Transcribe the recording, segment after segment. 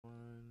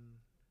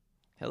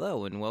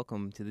Hello and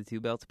welcome to the Two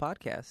Belts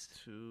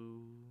Podcast.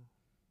 2,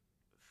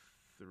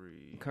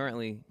 3.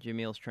 Currently,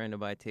 Jamil's trying to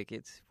buy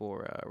tickets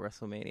for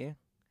WrestleMania.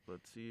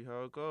 Let's see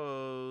how it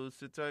goes.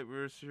 Sit tight,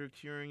 we're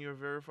securing your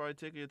verified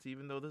tickets,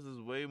 even though this is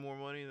way more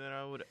money than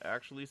I would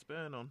actually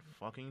spend on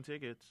fucking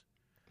tickets.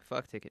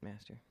 Fuck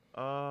Ticketmaster.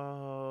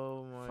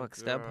 Oh my god. Fuck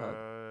StubHub.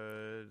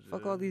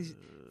 Fuck all these.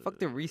 Fuck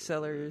the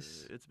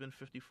resellers. It's been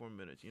 54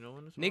 minutes. You know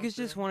when this Niggas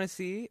just want to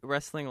see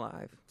wrestling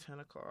live. 10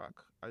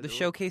 o'clock. The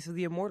showcase of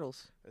the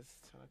Immortals. It's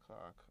 10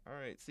 o'clock. All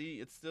right. See,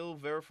 it's still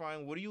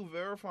verifying. What are you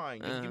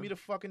verifying? Just give me the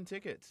fucking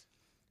tickets.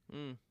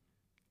 Mm.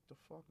 The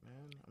fuck,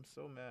 man? I'm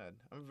so mad.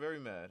 I'm very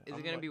mad. Is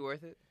it going to be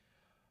worth it?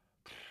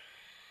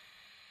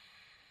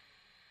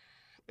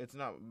 It's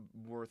not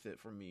worth it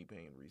for me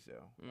paying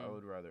resale. I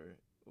would rather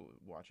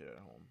watch it at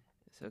home.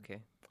 It's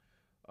okay.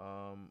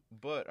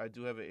 But I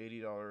do have an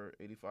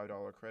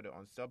 $85 credit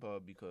on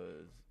StubHub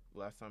because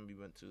last time we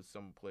went to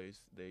some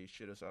place, they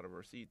shit us out of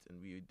our seats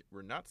and we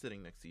were not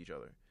sitting next to each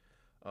other.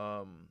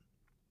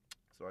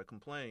 So I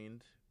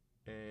complained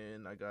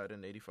and I got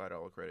an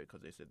 $85 credit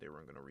because they said they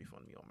weren't going to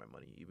refund me all my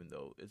money, even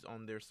though it's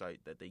on their site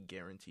that they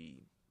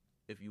guarantee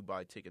if you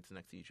buy tickets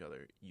next to each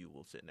other, you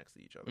will sit next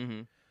to each other.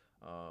 Mm-hmm.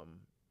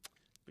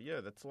 But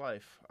yeah, that's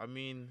life. I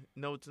mean,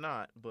 no, it's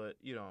not, but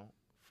you know,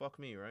 fuck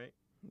me, right?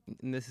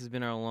 And this has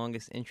been our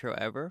longest intro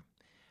ever.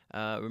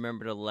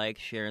 Remember to like,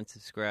 share, and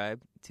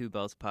subscribe to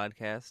Belts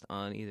Podcast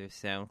on either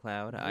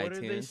SoundCloud, iTunes. What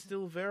are they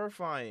still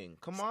verifying?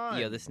 Come on.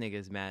 Yo, this nigga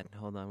is mad.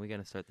 Hold on, we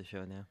gotta start the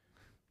show now.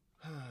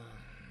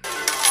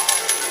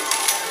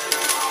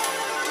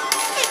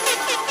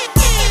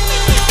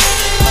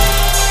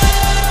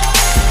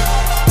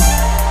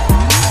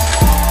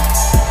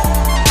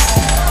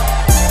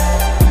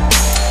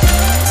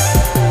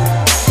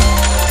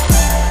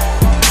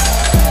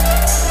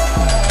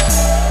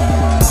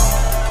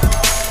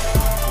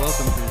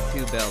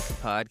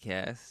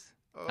 Podcast.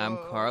 I'm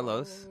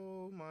Carlos.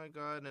 Oh my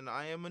god, and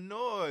I am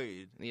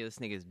annoyed. Yeah, this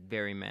nigga's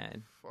very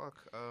mad.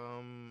 Fuck,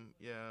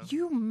 yeah.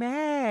 You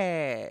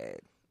mad?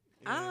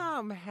 Yeah.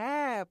 I'm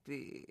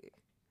happy.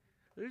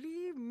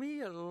 Leave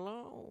me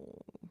alone.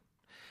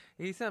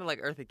 He sounded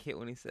like Eartha Kitt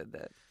when he said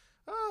that.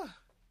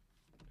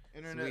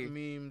 Internet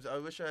memes. I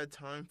wish I had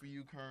time for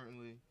you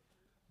currently,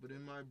 but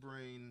in my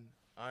brain,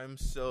 I'm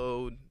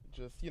so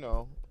just,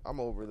 I'm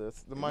over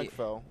this. The mic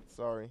fell.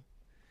 Sorry.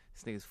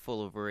 This nigga's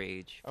full of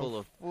rage. Full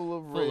of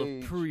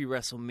rage.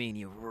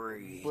 pre-WrestleMania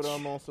rage. But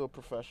I'm also a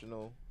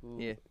professional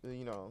who,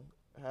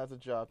 has a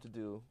job to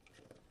do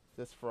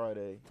this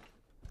Friday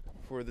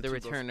for the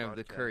return of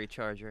the Curry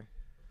Charger.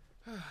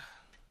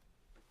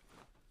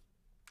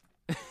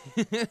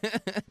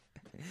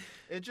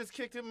 It just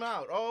kicked him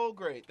out. Oh,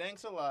 great.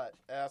 Thanks a lot,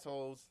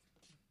 assholes.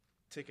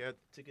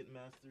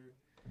 Ticketmaster.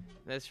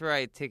 That's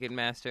right,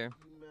 Ticketmaster.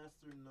 You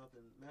master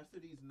nothing. Master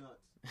these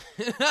nuts.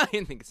 I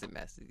didn't think it said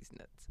master these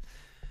nuts.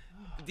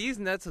 These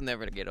nuts will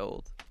never get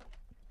old.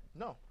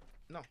 No,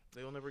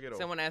 they will never get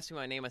old. Someone asked me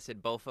my name. I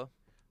said Bofa.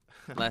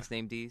 Last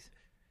name Dees.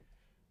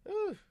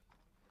 All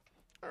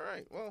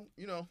right. Well,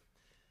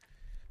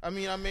 I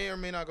mean, I may or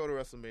may not go to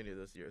WrestleMania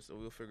this year, so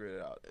we'll figure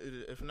it out.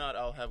 If not,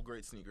 I'll have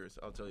great sneakers.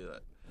 I'll tell you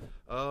that.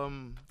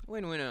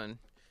 Win-win on.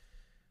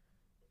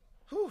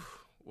 Whew.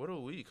 What a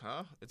week,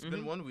 huh? It's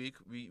been 1 week.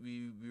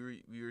 We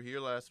were here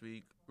last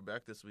week. We're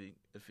back this week.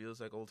 It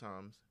feels like old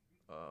times.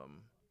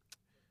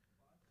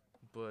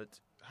 But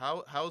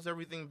how's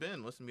everything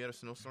been? Listen, we had a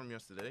snowstorm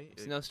yesterday.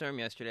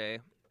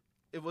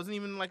 It wasn't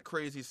even like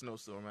crazy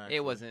snowstorm. Actually,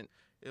 it wasn't.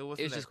 It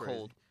wasn't. It was that just crazy.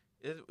 cold.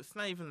 It's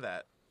not even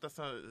that. That's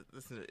not.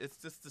 Listen, it's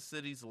just the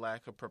city's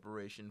lack of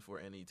preparation for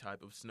any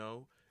type of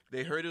snow.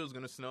 They heard it was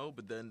gonna snow,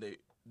 but then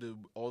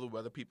all the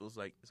weather people's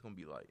like, it's gonna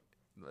be light.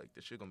 Like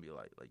the shit gonna be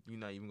light. Like you're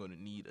not even gonna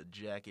need a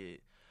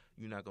jacket.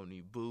 You're not gonna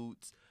need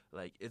boots.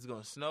 Like it's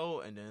gonna snow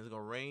and then it's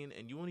gonna rain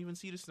and you won't even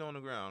see the snow on the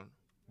ground.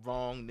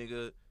 Wrong,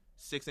 nigga.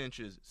 6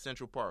 inches,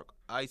 Central Park,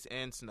 ice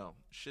and snow.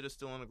 Shit is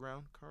still on the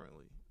ground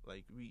currently.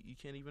 Like you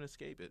can't even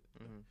escape it.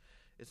 Mm-hmm.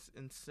 It's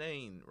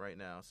insane right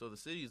now. So the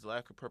city's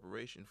lack of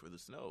preparation for the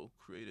snow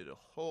created a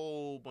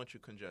whole bunch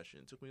of congestion.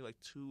 It took me like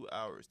 2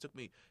 hours. It took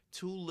me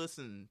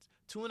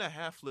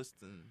 2.5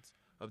 listens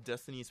of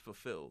Destiny's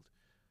Fulfilled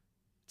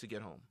to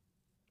get home.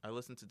 I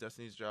listened to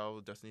Destiny's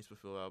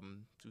Fulfilled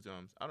album 2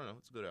 times. I don't know.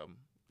 It's a good album.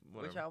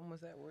 Whatever. Which album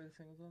was that? What were the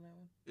singles on that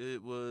one?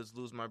 It was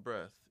Lose My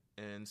Breath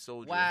and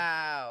Soldier.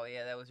 Wow.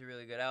 Yeah, that was a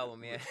really good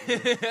album, yeah.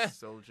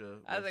 Soldier.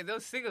 I was like,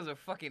 those singles are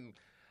fucking...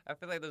 I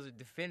feel like those are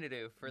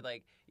definitive for,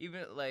 like,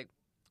 even, like,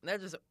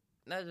 not just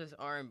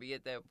R&B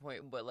at that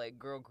point, but, like,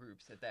 girl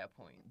groups at that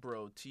point.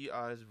 Bro,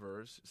 T.I.'s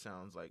verse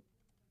sounds like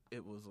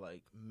it was,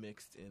 like,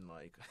 mixed in,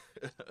 like,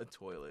 a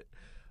toilet.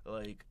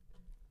 Like...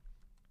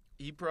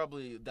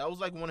 that was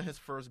like one of his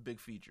first big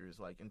features,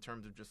 like in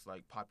terms of just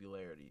like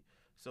popularity.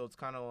 So it's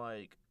kind of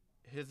like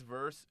his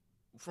verse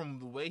from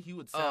the way he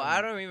would sound. Oh,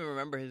 I don't even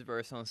remember his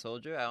verse on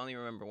Soldier. I only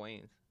remember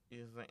Wayne's.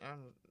 He's like,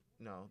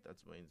 no,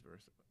 that's Wayne's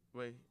verse.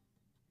 Wait,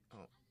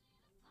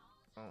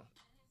 oh,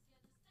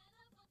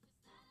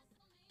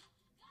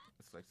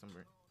 it's like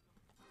somewhere.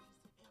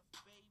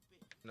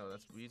 No,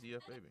 that's Weezy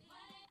F Baby.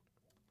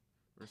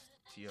 Where's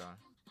Ti?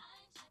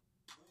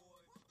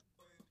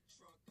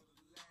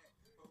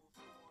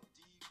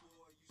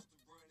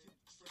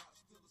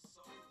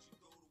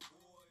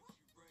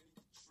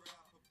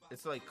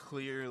 It's like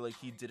clear like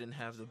he didn't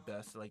have the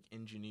best like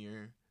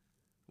engineer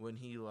when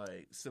he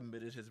like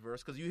submitted his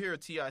verse, because you hear a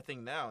Ti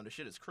thing now and the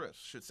shit is crisp.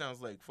 Shit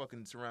sounds like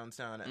fucking surround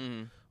sound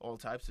and all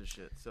types of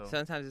shit. So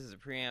sometimes it's a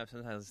preamp,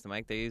 sometimes it's the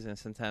mic they're using,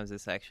 sometimes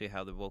it's actually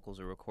how the vocals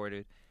are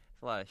recorded.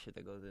 There's a lot of shit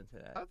that goes into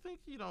that. I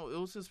think it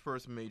was his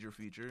first major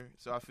feature,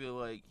 so I feel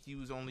like he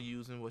was only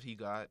using what he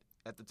got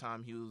at the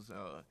time.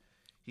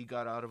 He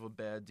got out of a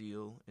bad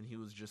deal and he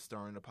was just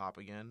starting to pop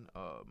again.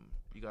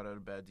 He got out of a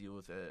bad deal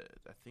with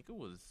I think it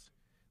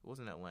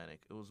wasn't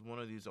Atlantic. It was one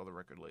of these other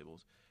record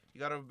labels. He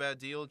got a bad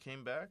deal,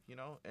 came back,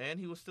 and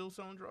he was still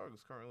selling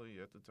drugs currently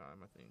at the time,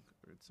 I think,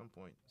 or at some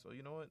point. So,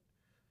 you know what?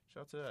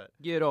 Shout out to that.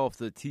 Get off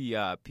the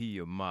TIP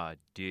of my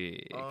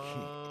dick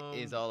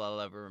is all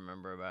I'll ever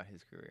remember about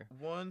his career.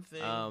 One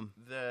thing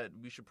that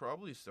we should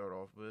probably start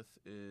off with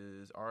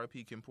is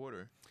R.I.P. Kim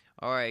Porter.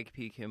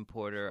 R.I.P. Kim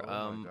Porter.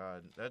 Oh, my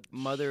God.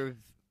 Mother of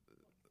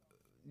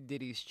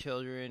Diddy's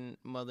children,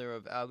 mother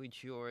of Albie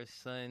Chior's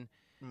son.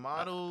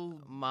 Model.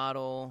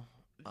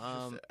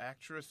 Just an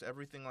actress,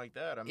 everything like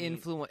that. I mean,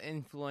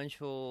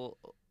 influential.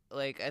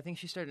 Like, I think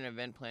she started an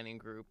event planning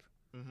group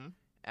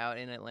out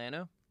in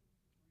Atlanta,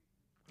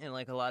 and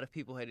like a lot of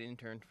people had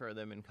interned for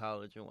them in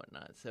college and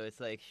whatnot. So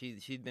it's like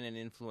she'd been an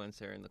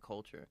influencer in the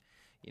culture,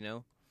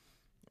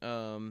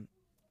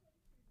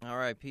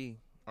 R.I.P.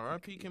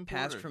 R.I.P. Kim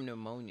Porter. Passed from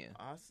pneumonia.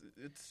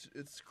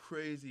 It's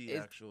crazy,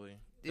 actually.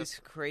 It's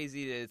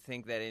crazy to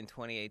think that in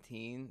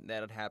 2018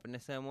 that would happen to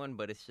someone,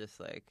 but it's just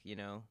like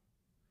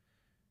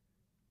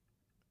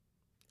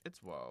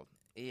It's wild.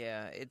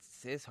 Yeah,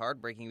 it's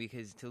heartbreaking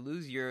because to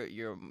lose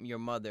your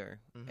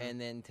mother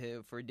and then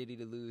for Diddy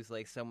to lose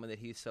like someone that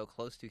he's so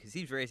close to, because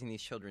he's raising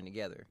these children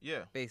together.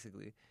 Yeah,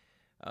 basically,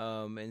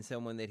 and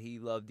someone that he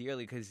loved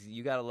dearly, because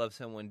you gotta love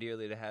someone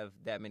dearly to have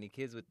that many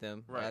kids with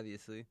them. Right.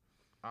 Obviously.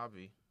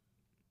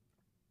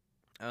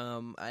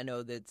 I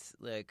know that's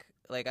like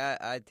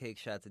I take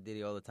shots at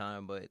Diddy all the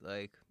time, but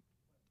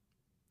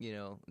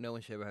no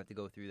one should ever have to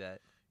go through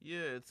that.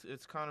 Yeah,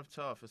 it's kind of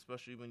tough,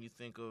 especially when you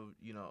think of,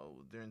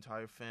 their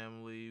entire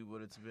family,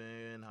 what it's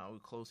been, how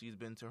close he's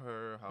been to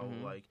her, how,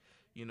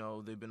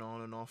 they've been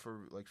on and off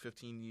for,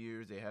 15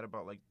 years. They had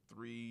about,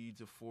 3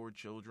 to 4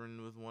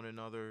 children with one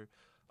another.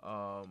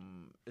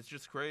 It's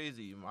just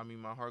crazy. I mean,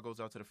 my heart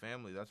goes out to the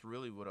family. That's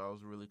really what I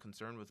was really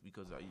concerned with,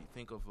 because I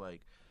think of,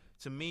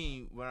 to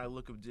me, when I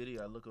look of Diddy,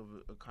 I look of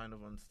a kind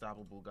of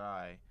unstoppable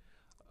guy.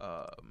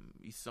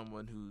 He's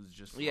someone who's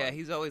just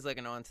he's always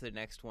an on to the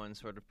next one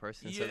sort of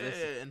person.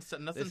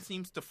 Nothing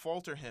seems to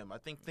falter him. I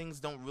think things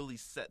don't really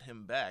set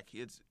him back.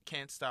 It's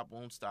can't stop,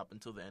 won't stop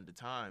until the end of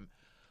time.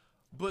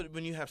 But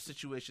when you have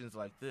situations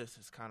like this,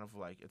 it's kind of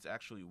it's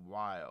actually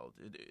wild.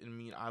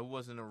 I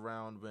wasn't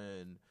around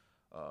when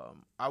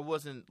I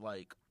wasn't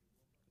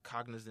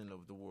cognizant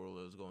of the world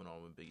that was going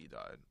on when Biggie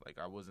died.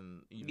 I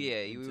wasn't even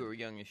you were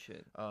young as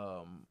shit.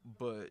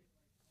 But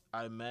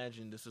I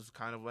imagine this is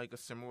kind of a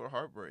similar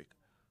heartbreak.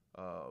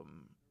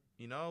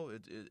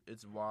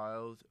 It's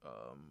wild.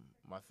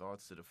 My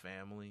thoughts to the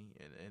family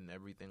and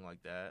everything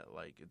like that.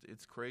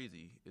 It's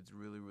crazy. It's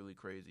really, really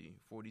crazy.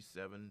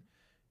 47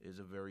 is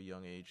a very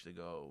young age to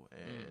go,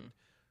 and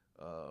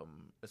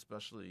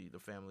especially the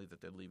family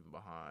that they're leaving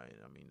behind.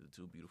 I mean, the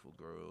 2 beautiful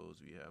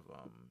girls. We have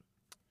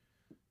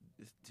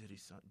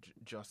Diddy's son,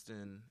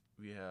 Justin.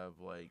 We have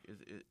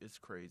it's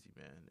crazy,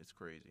 man. It's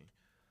crazy.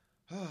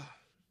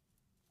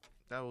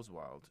 That was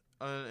wild.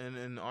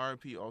 And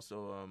R.I.P.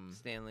 also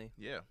Stanley.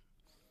 Yeah,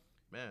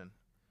 man.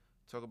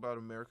 Talk about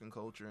American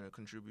culture and a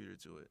contributor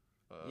to it.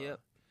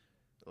 Yep.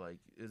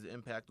 His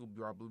impact will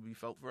probably be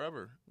felt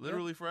forever,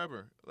 literally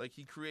forever.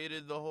 He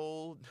created the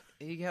whole.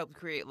 He helped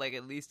create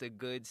at least a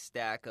good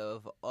stack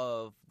of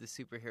the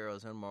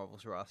superheroes on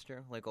Marvel's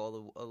roster,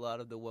 a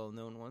lot of the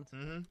well-known ones.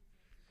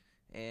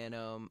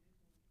 And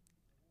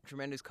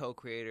tremendous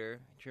co-creator,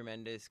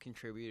 tremendous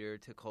contributor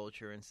to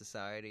culture and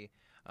society.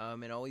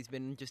 And always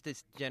been just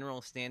this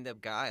general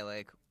stand-up guy.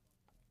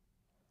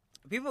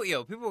 People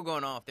were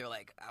going off. They're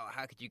like, "Oh,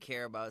 how could you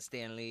care about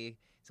Stan Lee?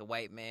 He's a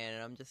white man."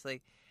 And I'm just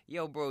like,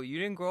 "Yo, bro, you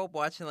didn't grow up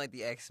watching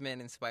the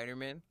X-Men and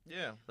Spider-Man.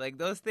 Yeah,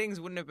 those things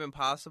wouldn't have been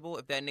possible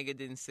if that nigga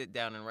didn't sit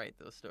down and write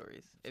those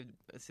stories.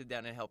 Sit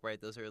down and help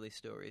write those early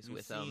stories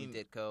with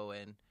Ditko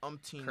and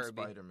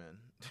Kirby. Spider-Man.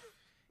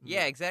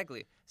 Yeah,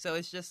 exactly. So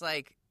it's just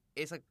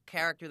it's a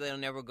character that'll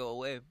never go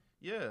away.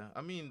 Yeah,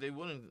 I mean they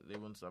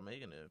wouldn't stop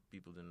making it if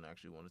people didn't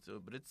actually want it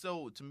to. But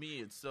to me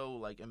it's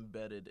so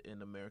embedded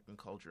in American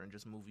culture and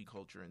just movie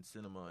culture and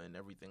cinema and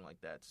everything like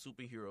that.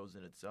 Superheroes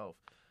in itself.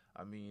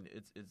 I mean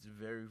it's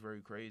very, very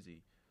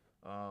crazy.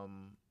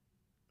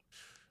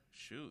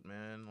 Shoot,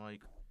 man,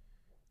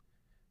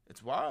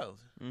 it's wild.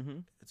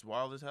 It's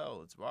wild as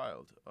hell. It's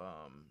wild.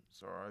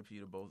 So R.I.P.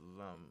 to both of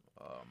them.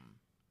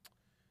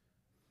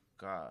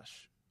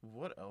 Gosh.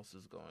 What else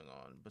is going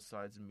on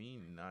besides me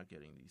not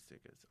getting these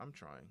tickets? I'm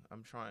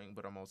trying,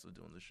 but I'm also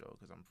doing the show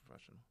because I'm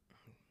professional.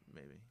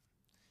 Maybe.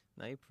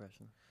 Now you're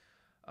professional.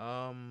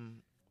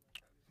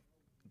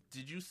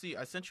 Did you see?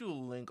 I sent you a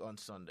link on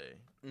Sunday.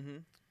 Mm-hmm.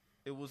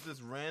 It was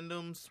this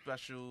random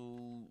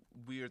special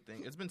weird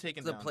thing. It's been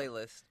taken It's down. a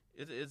playlist.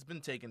 It's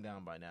been taken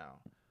down by now.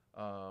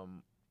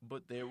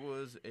 But there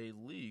was a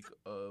leak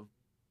of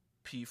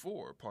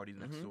P4, Party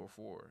Next Door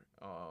 4.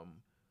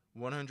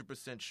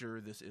 100%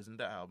 sure this isn't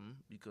the album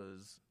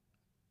because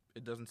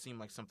it doesn't seem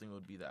like something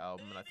would be the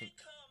album. And I think.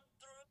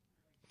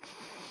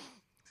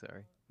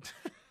 Sorry.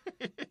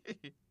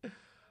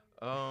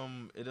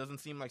 It doesn't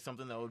seem like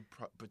something that would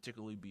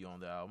particularly be on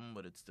the album,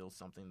 but it's still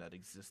something that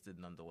existed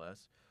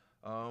nonetheless.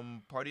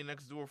 Party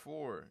Next Door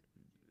 4.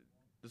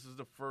 This is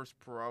the first,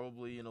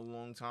 probably in a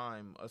long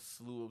time, a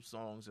slew of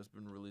songs that's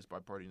been released by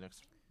Party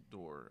Next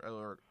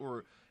Door,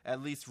 or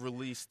at least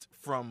released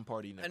from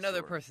Party Next Door.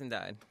 Another person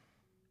died.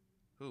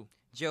 Who?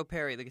 Joe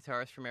Perry, the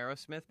guitarist from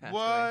Aerosmith, passed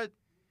what? away.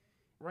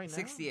 Right now?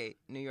 68,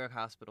 New York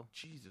hospital.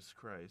 Jesus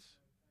Christ.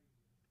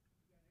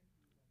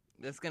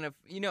 That's gonna,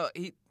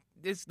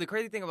 the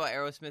crazy thing about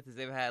Aerosmith is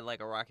they've had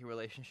like a rocky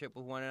relationship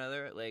with one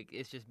another. Like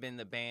it's just been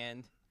the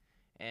band,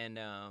 and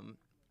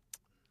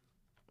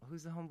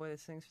who's the homeboy that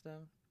sings for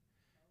them?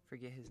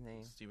 Forget his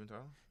name. Steven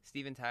Tyler?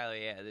 Steven Tyler,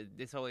 yeah.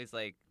 There's always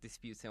like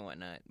disputes and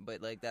whatnot, but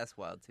like that's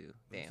wild too.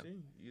 Damn. Let's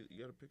see. You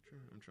got a picture?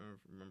 I'm trying to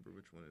remember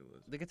which one it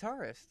was. The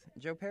guitarist,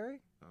 Joe Perry.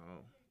 Oh,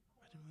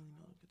 I didn't really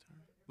know the guitar.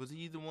 Was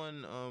he the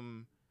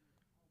one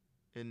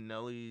in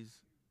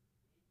Nelly's?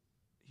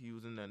 He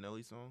was in that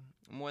Nelly song.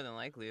 More than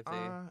likely, if they.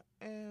 I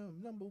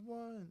am number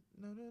one.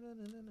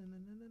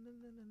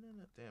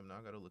 Damn, now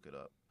I gotta look it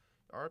up.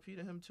 R.I.P.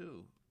 to him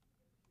too.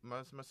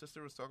 My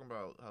sister was talking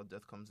about how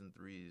death comes in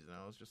threes, and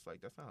I was just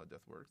like, that's not how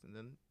death works. And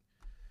then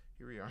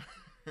here we are.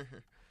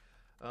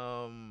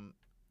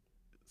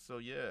 So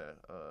yeah,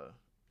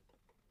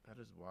 that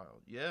is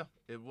wild. Yeah,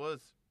 it was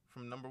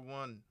from number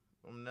one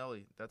from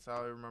Nelly. That's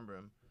how I remember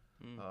him.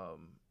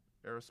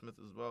 Aerosmith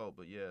as well,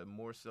 but yeah,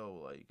 more so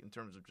like in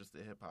terms of just the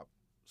hip hop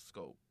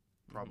scope,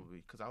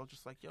 probably because I was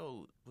just like,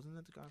 yo, wasn't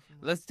that the guy from?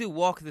 Let's do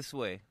Walk This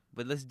Way,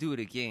 but let's do it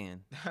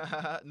again.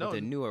 No, with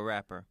a newer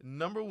rapper.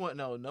 Number one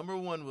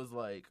was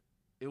like,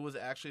 it was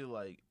actually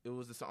like, it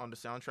was on the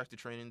soundtrack to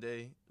Training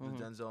Day, the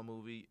Denzel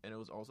movie, and it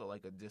was also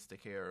like a diss to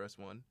KRS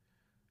One,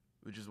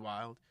 which is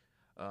wild.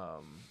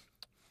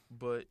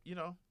 But you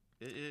know,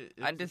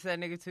 I diss that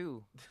nigga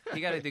too.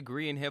 He got a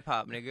degree in hip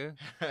hop, nigga.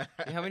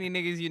 How many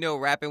niggas you know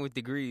rapping with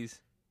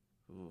degrees?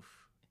 Oof,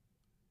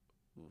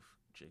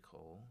 J.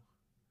 Cole.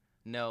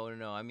 No,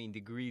 I mean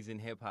degrees in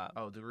hip hop.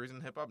 Oh, degrees in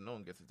hip hop? No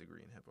one gets a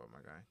degree in hip hop, my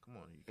guy. Come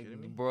on, are you kidding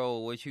me? Bro,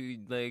 what you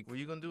like? What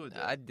you gonna do with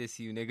that? I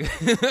diss you, nigga.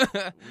 What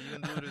you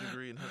gonna do with a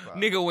degree in hip hop?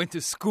 Nigga went to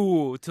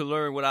school to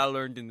learn what I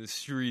learned in the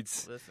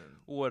streets. Listen,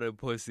 what a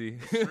pussy.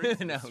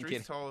 The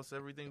streets taught us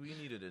everything we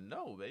needed to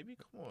know, baby.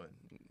 Come on,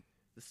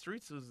 the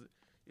streets was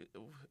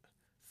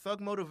Thug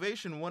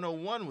Motivation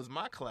 101 was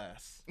my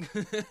class.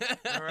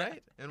 All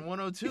right, and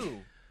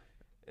 102.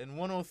 And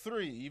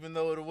 103, even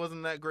though it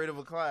wasn't that great of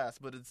a class,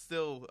 but it's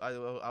still,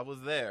 I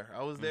was there.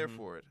 I was there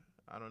for it.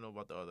 I don't know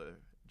about the other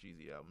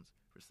Jeezy albums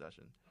for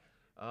Session.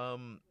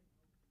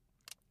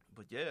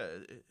 But yeah,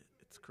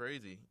 it's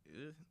crazy.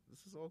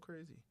 This is all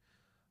crazy.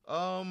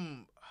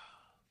 God,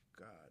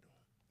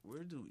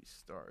 where do we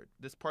start?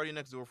 This Party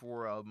Next Door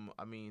 4 album,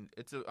 I mean,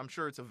 I'm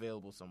sure it's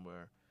available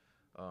somewhere.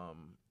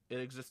 It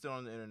existed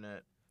on the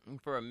internet.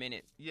 For a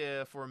minute.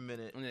 Yeah, for a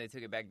minute. And then they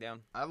took it back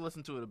down. I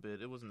listened to it a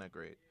bit. It wasn't that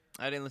great.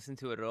 I didn't listen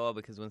to it at all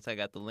because once I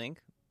got the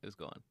link, it was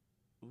gone.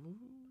 Ooh.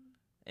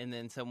 And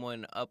then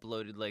someone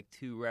uploaded like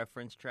 2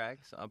 reference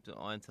tracks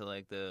onto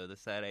like the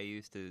site I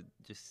used to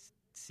just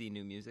see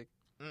new music.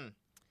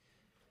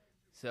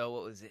 So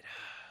what was it?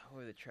 What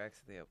were the tracks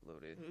that they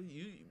uploaded?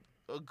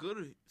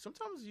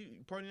 Sometimes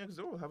Party Next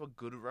Door will have a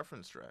good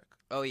reference track.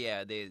 Oh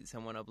yeah,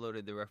 someone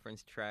uploaded the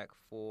reference track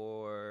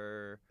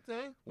for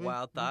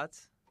Wild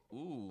Thoughts.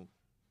 Ooh,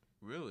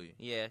 really?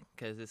 Yeah,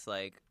 because it's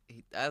like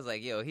I was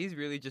like, yo, he's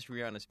really just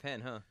Rihanna's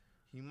pen, huh?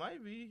 He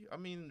might be. I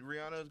mean,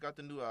 Rihanna's got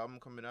the new album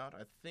coming out.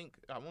 I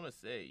want to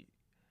say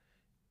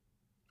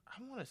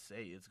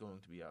it's going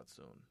to be out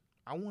soon.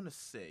 I want to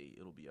say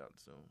it'll be out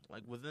soon.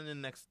 Like within the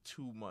next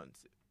 2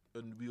 months,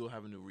 we will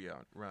have a new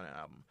Rihanna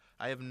album.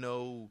 I have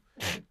no.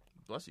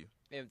 Bless you.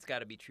 It's got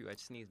to be true. I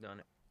sneezed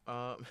on it.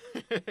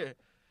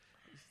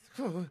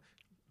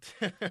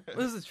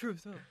 This is the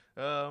truth, though.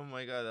 Oh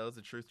my God, that was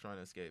the truth trying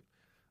to escape.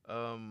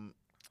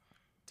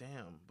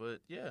 Damn,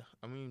 but yeah,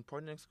 I mean,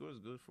 Party Next Door is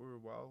good for a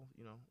while,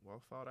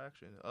 well thought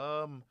action.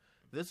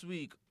 This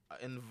week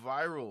in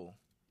viral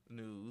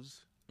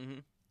news,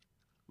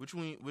 which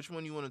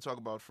one you want to talk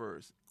about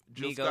first?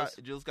 Jill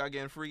Scott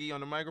getting freaky on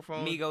the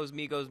microphone.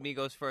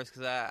 Migos first,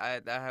 because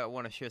I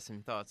want to share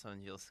some thoughts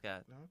on Jill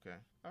Scott. Okay,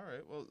 all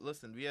right. Well,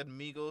 listen, we had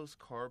Migos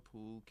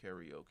Carpool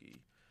Karaoke.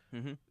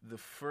 The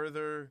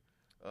further,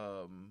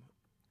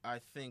 I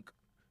think,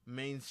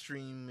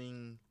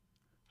 mainstreaming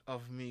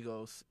of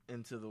Migos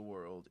into the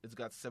world. It's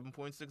got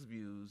 7.6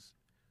 views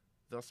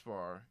thus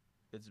far.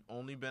 It's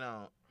only been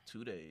out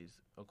 2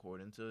 days,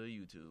 according to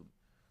YouTube.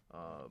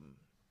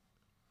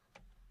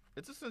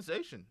 It's a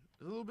sensation.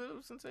 It's a little bit of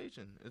a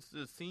sensation. It's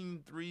the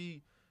Scene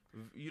 3,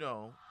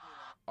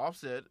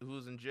 Offset, who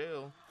was in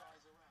jail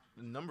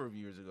a number of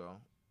years ago.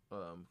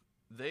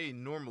 They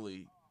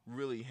normally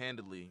really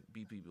handedly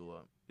beat people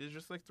up. It's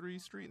just like 3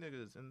 street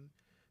niggas, and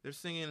they're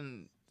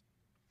singing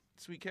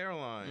Sweet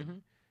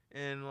Caroline,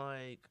 and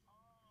like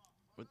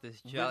with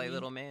this jolly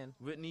little man,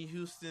 Whitney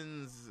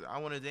Houston's "I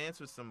Want to Dance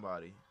with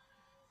Somebody,"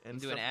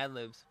 and doing ad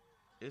libs.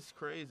 It's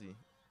crazy.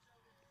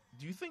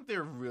 Do you think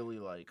they're really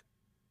like?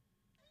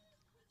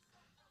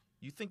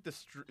 You think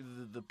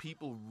the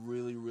people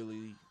really,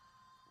 really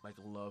like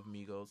love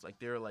Migos? Like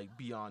they're like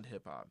beyond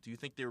hip hop. Do you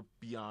think they're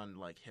beyond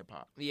like hip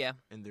hop? Yeah,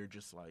 and they're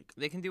just like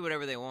they can do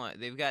whatever they want.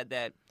 They've got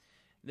that.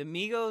 The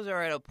Migos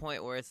are at a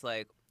point where it's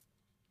like,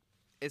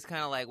 it's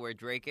kind of like where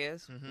Drake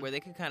is, where they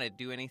can kind of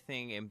do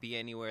anything and be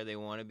anywhere they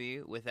want to be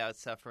without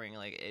suffering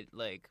like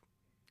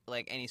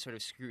any sort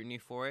of scrutiny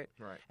for it,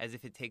 right? As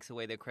if it takes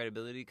away their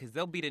credibility, because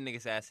they'll beat a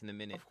nigga's ass in a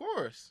minute. Of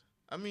course.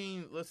 I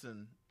mean,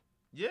 listen.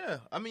 Yeah,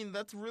 I mean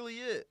that's really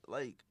it.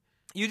 Like,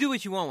 you do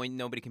what you want when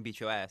nobody can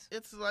beat your ass.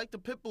 It's like the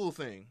Pitbull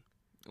thing.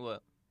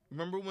 What?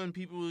 Remember when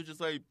people were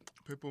just like,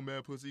 Pitbull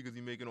mad pussy because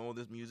he making all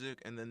this music,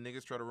 and then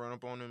niggas try to run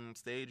up on him on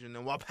stage, and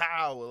then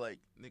pow, like,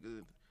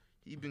 nigga,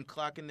 he been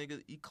clocking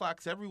niggas. He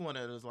clocks everyone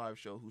at his live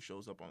show who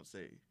shows up on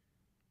stage.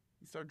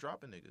 He start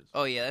dropping niggas.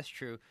 Oh yeah, that's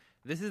true.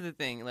 This is the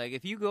thing. Like,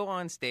 if you go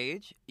on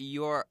stage,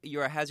 you're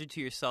a hazard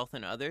to yourself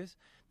and others.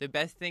 The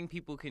best thing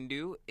people can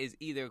do is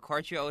either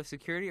cart you out with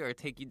security or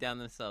take you down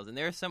themselves. And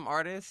there are some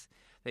artists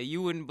that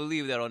you wouldn't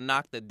believe that'll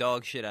knock the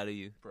dog shit out of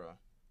you.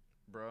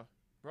 Bruh.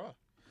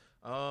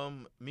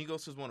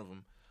 Migos is one of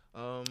them.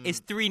 It's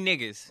 3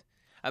 niggas.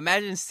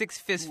 Imagine 6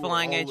 fists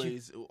flying at you.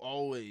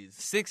 Always.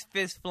 6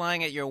 fists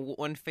flying at your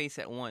one face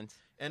at once.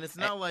 And it's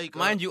not like...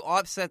 mind you,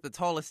 Offset the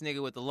tallest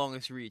nigga with the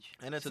longest reach.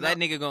 And so that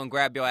nigga gonna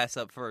grab your ass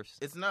up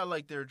first. It's not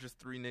like they're just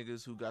 3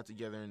 niggas who got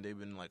together and they've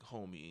been, like,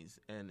 homies.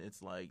 And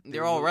it's like...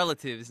 They're all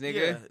relatives,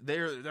 nigga.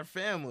 Yeah, they're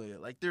family.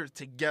 Like, they're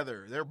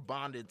together. They're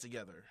bonded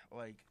together.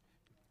 Like,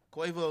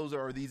 Quavo's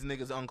are these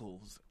niggas'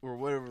 uncles. Or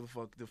whatever the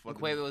fuck.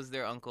 Quavo's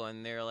their uncle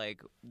and they're,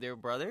 like, they're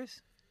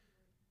brothers?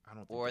 I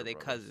don't think Or are they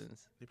brothers.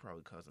 cousins? They're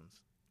probably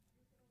cousins.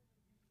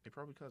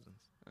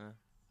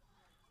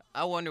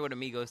 I wonder what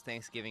Amigos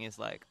Thanksgiving is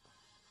like.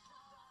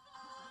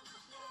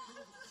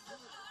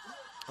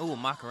 Ooh,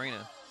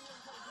 Macarena.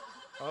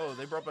 Oh,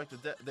 they brought back the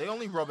dad. They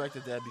only brought back the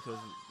dad because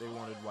they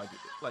wanted white.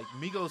 Like,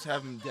 Migos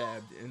haven't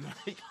dabbed in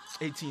like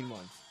 18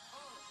 months.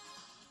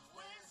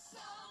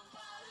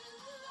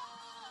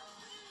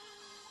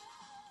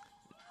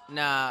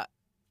 Nah,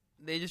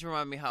 they just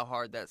remind me how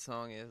hard that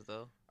song is,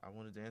 though. I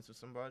Want to Dance with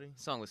Somebody?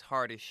 The song was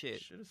hard as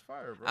shit. Shit is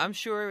fire, bro. I'm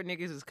sure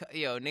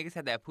niggas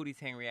had that Pootie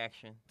Tang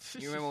reaction.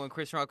 You remember when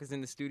Chris Rock was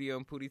in the studio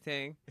in Pootie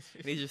Tang?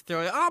 And he's just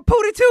throwing, oh,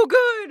 Pootie too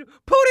good!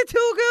 Pootie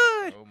too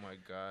good! Oh my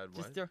God,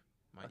 what?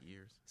 My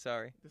ears.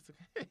 Sorry. It's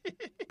okay.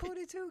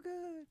 Pootie too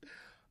good.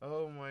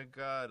 Oh my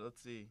God, let's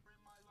see.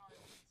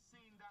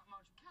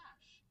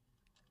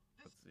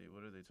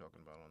 What are they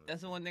talking about on this?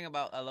 That's the one thing I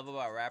love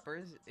about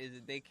rappers is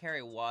that they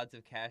carry wads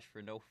of cash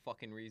for no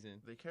fucking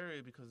reason. They carry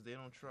it because they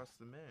don't trust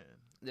the man.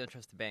 They don't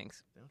trust the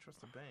banks. They don't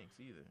trust the banks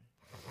either.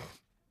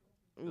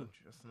 They don't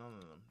trust none of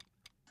them.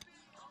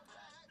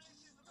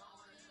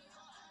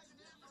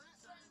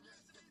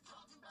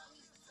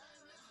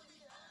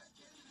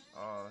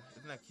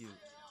 Isn't that cute?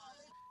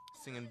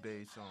 Singing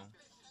Bae song.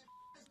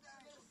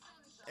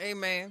 Hey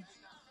man,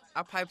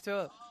 I piped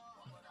up.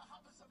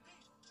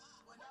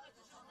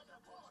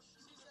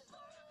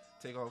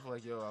 Take off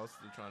like, yo, I was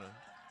still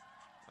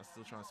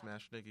trying to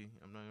smash Nicki.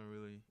 I'm not gonna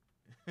really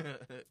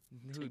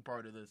take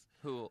part of this.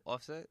 Who?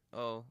 Offset?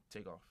 Oh,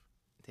 Take off.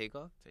 Take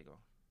off.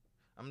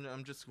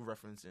 I'm just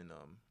referencing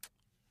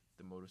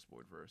the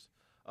Motorsport verse.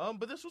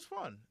 But this was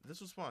fun.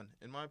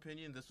 In my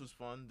opinion, this was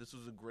fun. This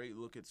was a great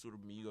look at sort of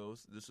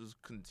Migos.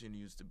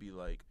 Continues to be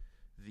like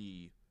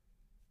the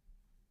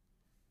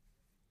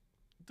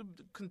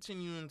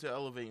continuing to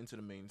elevate into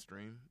the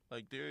mainstream.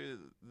 Like they're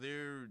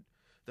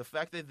the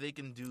fact that they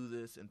can do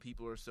this and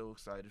people are so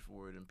excited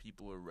for it and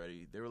people are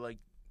ready. They're like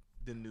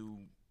the new,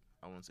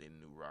 I won't say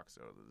new rock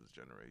stars of this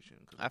generation.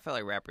 I feel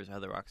like rappers are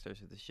the rock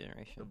stars of this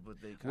generation. But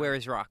where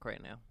is rock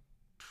right now?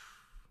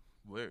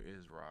 Where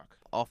is rock?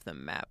 Off the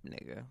map,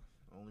 nigga.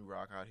 Only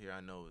rock out here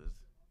I know is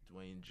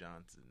Dwayne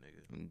Johnson,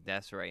 nigga.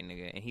 That's right,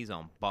 nigga. And he's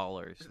on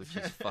Ballers, which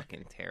is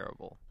fucking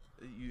terrible.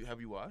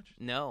 Have you watched?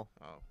 No.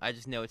 Oh. I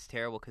just know it's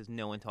terrible because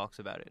no one talks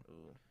about it.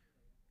 Ooh.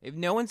 If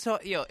no one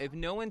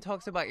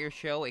talks about your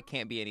show, it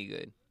can't be any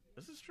good.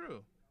 This is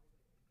true.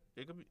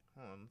 It could be.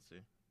 Hold on, let's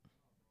see.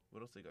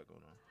 What else they got going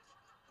on?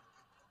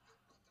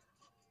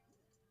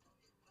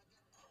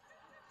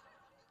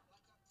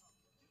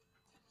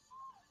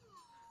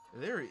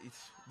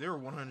 They're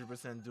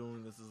 100%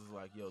 doing this. Is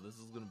like, yo, this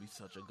is gonna be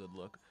such a good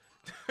look.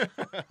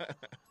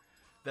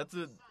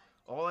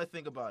 All I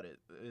think about it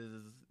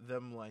is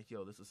them like,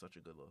 yo, this is such a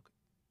good look.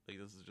 Like,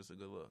 this is just a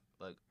good look.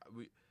 Like,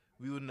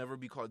 we would never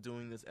be caught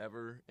doing this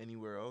ever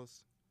anywhere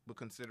else. But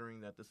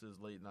considering that this is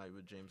Late Night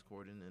with James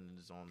Corden and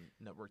it is on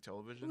network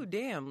television. Ooh,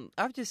 damn.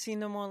 I've just seen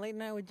them on Late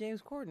Night with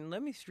James Corden.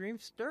 Let me stream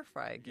Stir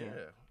Fry again.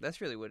 Yeah.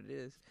 That's really what it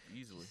is.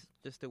 Easily.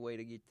 Just a way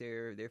to get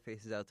their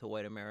faces out to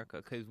white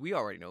America. Because we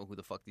already know who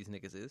the fuck these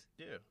niggas is.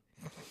 Yeah.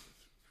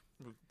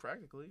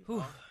 Practically.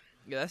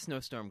 Yeah, that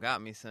snowstorm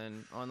got me,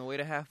 son. On the way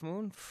to Half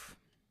Moon.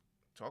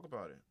 Talk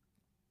about it.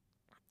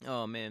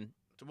 Oh, man.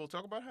 We'll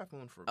talk about Half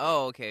Moon for a bit.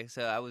 Oh, okay.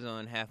 So I was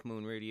on Half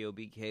Moon Radio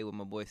BK with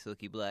my boy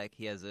Silky Black.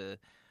 He has a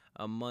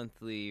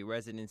monthly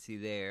residency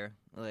there.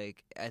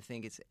 Like, I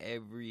think it's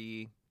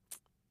every,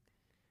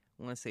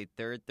 I want to say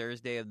third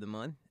Thursday of the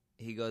month.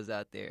 He goes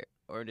out there,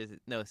 or does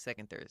it? No,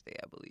 second Thursday,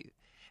 I believe.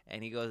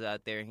 And he goes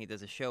out there and he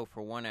does a show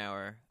for 1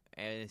 hour,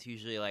 and it's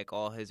usually like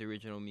all his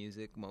original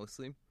music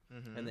mostly,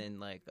 and then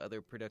like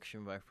other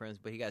production by friends.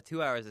 But he got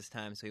 2 hours this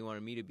time, so he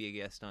wanted me to be a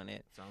guest on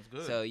it. Sounds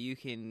good. So you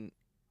can,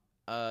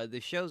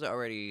 the show's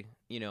already,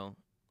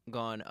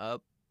 gone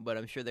up. But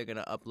I'm sure they're going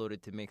to upload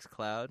it to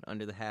Mixcloud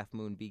under the Half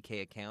Moon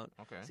BK account.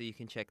 Okay. So you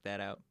can check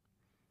that out.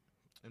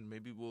 And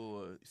maybe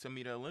we'll send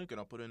me that link and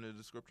I'll put it in the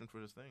description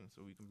for this thing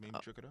so we can maybe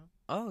check it out.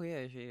 Oh,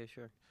 yeah,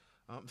 sure.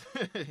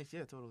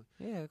 Yeah, totally.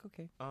 Yeah,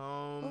 okay.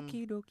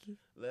 Okie dokie.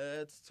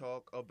 Let's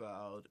talk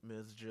about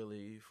Miss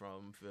Jilly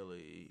from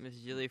Philly. Miss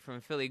Jilly from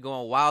Philly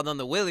going wild on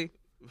the Willie.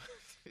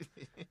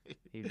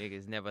 You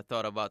niggas never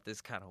thought about this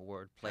kind of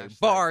wordplay.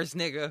 Bars,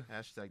 nigga.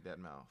 Hashtag that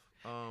mouth.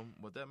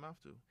 What that mouth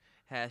do?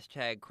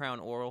 Hashtag crown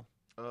oral.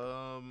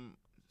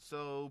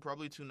 So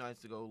probably 2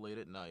 nights ago, late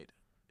at night,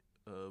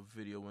 a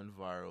video went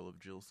viral of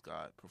Jill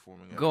Scott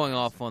performing. Going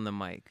off on the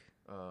mic.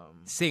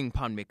 Sing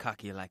Pon Me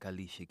Cocky like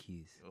Alicia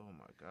Keys. Oh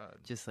my God.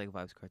 Just like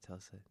Vibes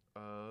Cartel said.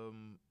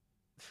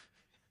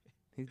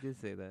 He did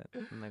say that.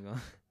 I'm not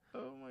gonna.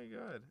 Oh my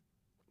God.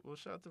 Well,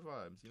 shout out to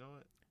Vibes. You know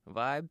what?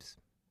 Vibes?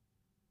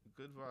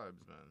 Good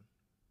vibes,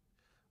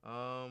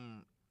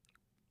 man.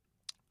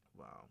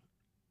 Wow.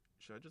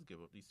 Should I just give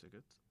up these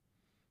tickets?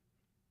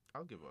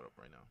 I'll give it up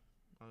right now.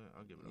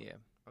 I'll give it up. Yeah.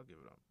 I'll give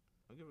it up.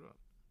 We'll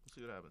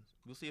see what happens.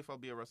 We'll see if I'll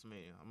be at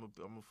WrestleMania.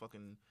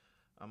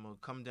 I'm gonna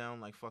come down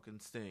like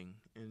fucking Sting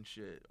and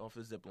shit off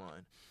a zip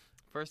line.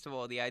 First of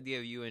all, the idea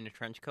of you in a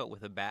trench coat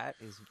with a bat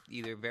is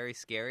either very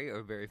scary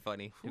or very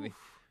funny to me.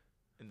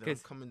 And then I'm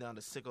coming down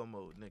to sicko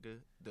mode, nigga.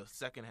 The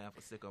second half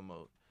of sicko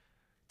mode.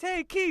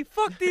 Tay Keith,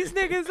 fuck these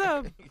niggas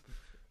up.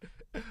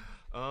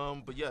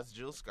 But yes,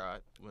 Jill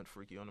Scott went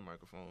freaky on the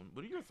microphone.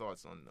 What are your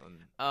thoughts on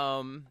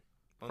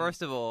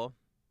First of all,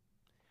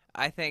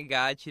 I thank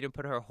God she didn't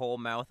put her whole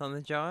mouth on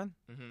the John,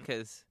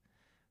 because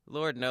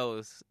Lord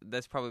knows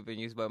that's probably been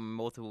used by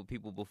multiple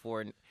people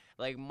before. And,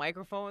 like,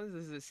 microphones,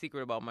 this is a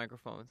secret about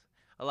microphones.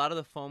 A lot of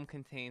the foam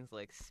contains,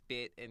 like,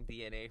 spit and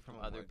DNA from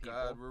other people.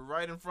 Oh, my God, we're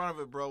right in front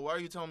of it, bro. Why are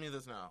you telling me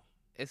this now?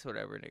 It's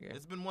whatever, nigga.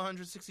 It's been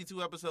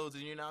 162 episodes,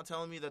 and you're now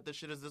telling me that this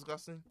shit is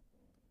disgusting?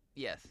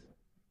 Yes.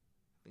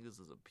 I think this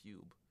is a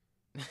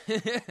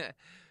pube.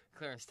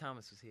 Clarence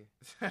Thomas was here.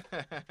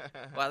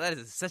 Wow, that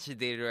is such a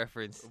dated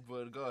reference.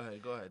 But go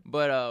ahead.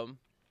 But,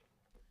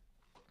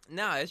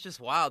 nah, it's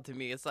just wild to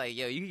me. It's like,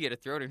 yo, you could get a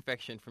throat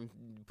infection from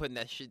putting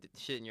that shit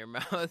in your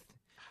mouth.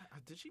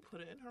 Did she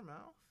put it in her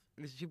mouth?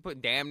 She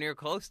put damn near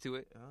close to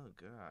it. Oh,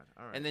 God.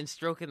 All right. And then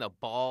stroking the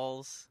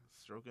balls.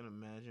 Stroking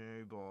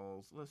imaginary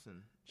balls.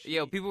 Listen.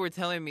 Yo, people were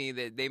telling me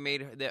that they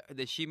made her,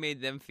 that she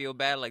made them feel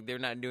bad, like they're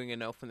not doing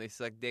enough when they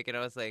suck dick. And I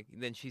was like,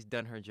 then she's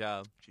done her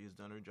job. She has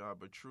done her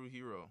job. A true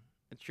hero.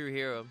 A true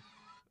hero.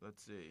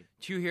 Let's see.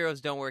 True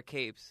heroes don't wear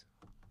capes.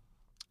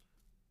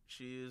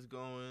 She is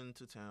going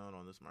to town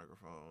on this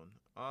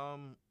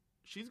microphone.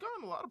 She's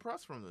gotten a lot of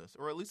press from this,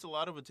 or at least a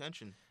lot of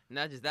attention.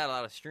 Not just that, a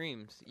lot of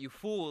streams. You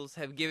fools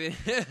have given...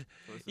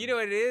 You know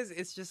what it is?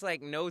 It's just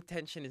like no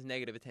attention is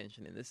negative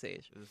attention in this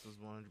age. This is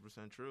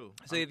 100% true.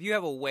 So if you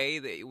have a way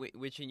that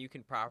which you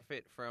can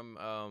profit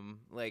from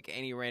like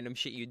any random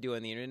shit you do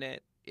on the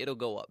internet, it'll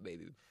go up,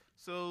 baby.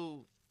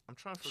 So I'm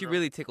trying to She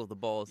really tickled the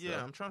balls, Yeah,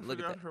 though. I'm trying to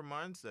figure out her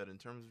mindset in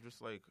terms of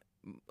just like...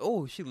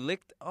 Oh, she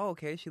licked... Oh,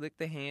 okay, she licked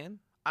the hand.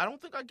 I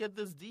don't think I get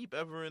this deep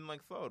ever in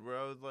like thought where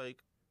I was like...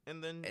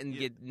 And then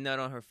get nut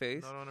on her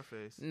face? Nut on her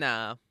face.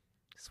 Nah.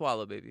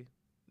 Swallow, baby.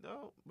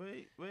 No,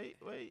 wait.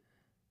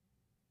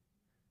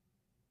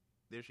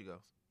 There she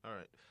goes. All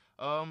right.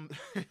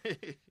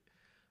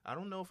 I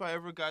don't know if I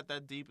ever got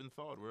that deep in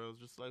thought where I was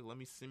just like, let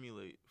me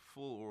simulate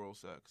full oral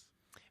sex.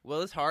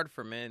 Well, it's hard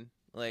for men.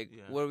 Like,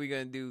 What are we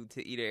going to do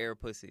to eat an air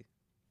pussy?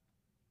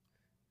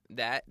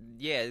 Yeah,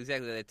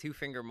 exactly. That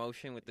 2-finger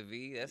motion with the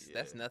V,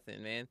 that's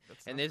nothing, man.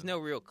 And there's no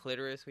real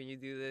clitoris when you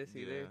do this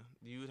either.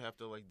 You would have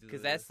to like do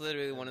because that's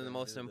literally one of the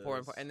most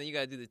important parts. And then you got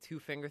to do the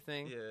 2-finger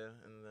thing. Yeah,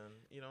 and then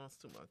it's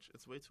too much.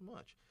 It's way too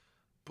much.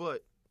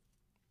 But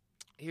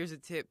here's a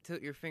tip: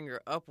 tilt your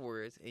finger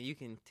upwards, and you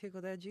can tickle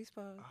that G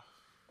spot.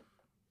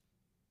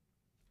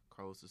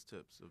 Carlos's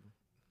tips of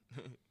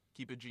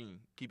keep it G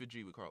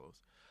with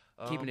Carlos.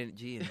 Keeping it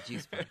G and G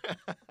spot.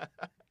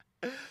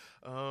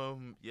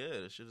 Yeah,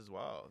 this shit is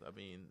wild. I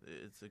mean,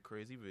 it's a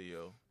crazy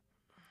video.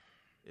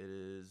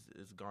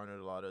 It's garnered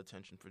a lot of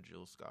attention for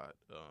Jill Scott.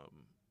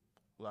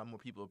 a lot more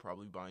people are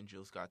probably buying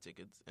Jill Scott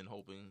tickets and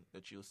hoping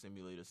that she'll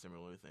simulate a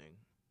similar thing.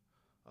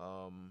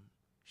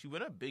 She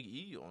went at Big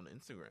E on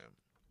Instagram.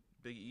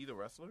 Big E, the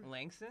wrestler?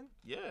 Langston?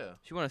 Yeah.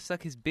 She want to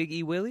suck his Big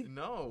E willy?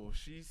 No,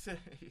 she said...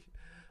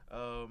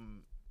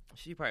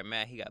 She probably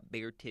mad he got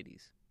bigger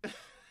titties.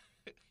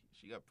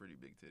 She got pretty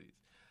big titties.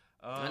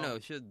 I know.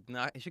 It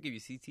should give you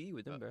CTE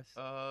with them breasts.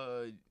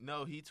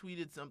 No, he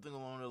tweeted something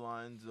along the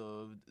lines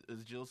of,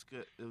 is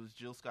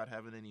Jill Scott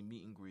having any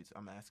meet and greets?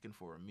 I'm asking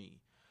for a me.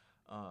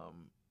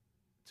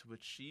 To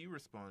which she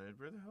responded,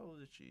 where the hell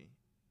is she?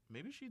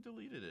 Maybe she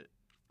deleted it.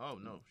 Oh,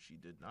 no, she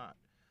did not.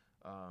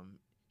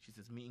 She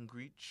says, meet and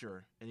greet?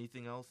 Sure.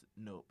 Anything else?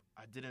 Nope.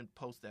 I didn't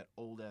post that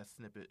old-ass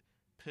snippet.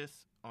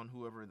 Piss on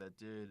whoever that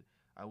did.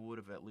 I would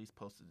have at least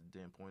posted the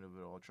damn point of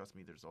it all. Trust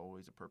me, there's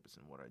always a purpose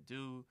in what I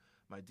do.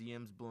 My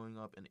DM's blowing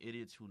up, and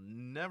idiots who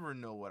never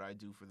know what I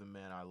do for the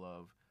man I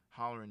love,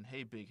 hollering,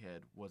 hey, big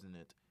head, wasn't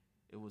it?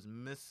 It was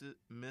Miss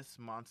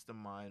Monster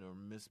Mind or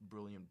Miss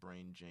Brilliant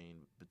Brain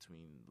Jane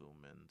between little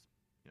men's,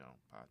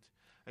 pots.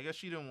 I guess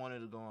she didn't want it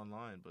to go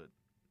online, but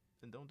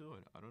then don't do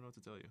it. I don't know what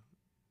to tell you.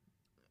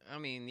 I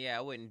mean, yeah,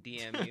 I wouldn't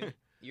DM you.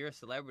 You're a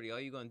celebrity. All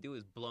you're going to do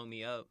is blow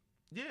me up.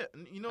 Yeah,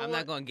 I'm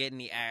not going to get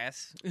any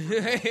ass.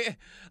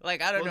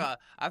 Like, I don't know.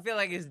 I feel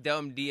like it's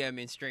dumb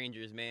DMing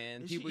strangers,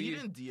 man. He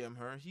didn't DM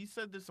her. He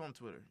said this on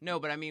Twitter. No,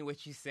 but I mean what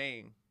she's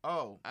saying.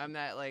 Oh. I'm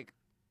not like...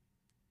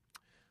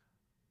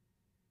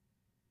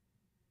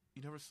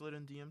 You never slid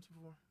in DMs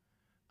before?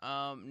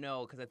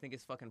 No, because I think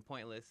it's fucking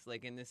pointless,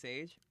 like, in this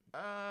age.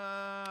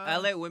 I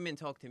let women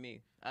talk to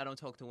me. I don't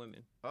talk to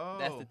women. Oh.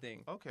 That's the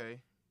thing. Okay.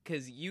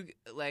 Because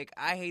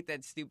I hate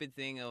that stupid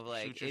thing of,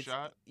 like... Shoot your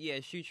shot? Yeah,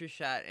 shoot your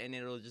shot, and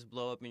it'll just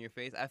blow up in your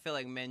face. I feel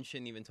like men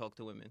shouldn't even talk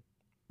to women.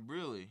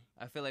 Really?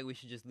 I feel like we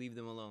should just leave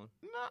them alone.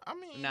 Nah, I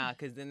mean... Nah,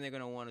 because then they're going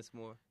to want us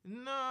more.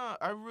 Nah,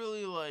 I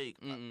really, like...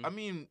 I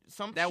mean,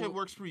 some shit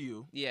works for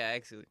you. Yeah,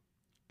 actually.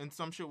 And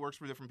some shit works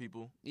for different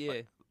people.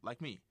 Yeah. Like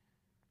me.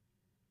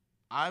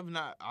 I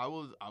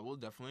will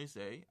definitely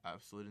say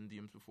I've slid in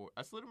DMs before.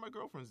 I slid in my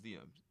girlfriend's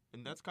DMs.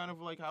 And that's kind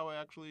of like how I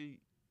actually...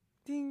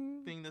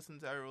 Thing this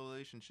entire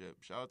relationship.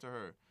 Shout out to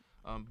her.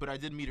 But I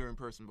did meet her in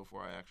person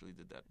before I actually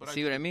did that. But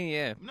See what I mean?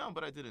 Yeah. No,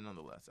 but I did it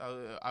nonetheless.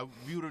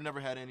 We would have never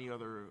had any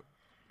other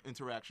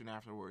interaction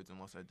afterwards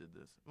unless I did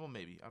this. Well,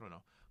 maybe. I don't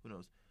know. Who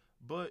knows?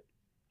 But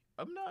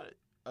I'm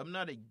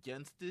not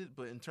against it,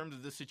 but in terms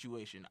of this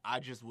situation, I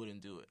just wouldn't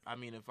do it. I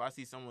mean, if I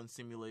see someone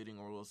simulating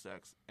oral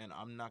sex, and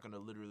I'm not going to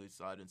literally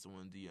slide in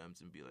someone's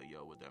DMs and be like,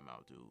 yo, what that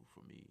mouth do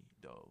for me,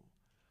 though?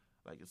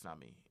 Like, it's not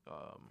me.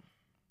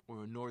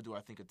 Or nor do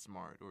I think it's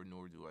smart, or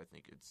nor do I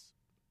think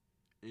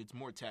it's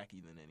more tacky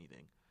than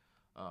anything.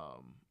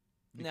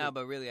 Nah,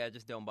 but really, I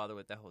just don't bother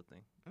with that whole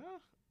thing.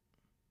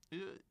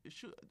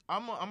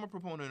 I'm a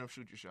proponent of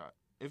shoot your shot.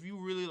 If you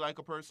really like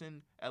a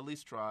person, at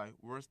least try.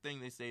 Worst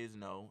thing they say is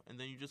no, and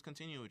then you just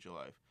continue with your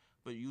life.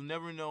 But you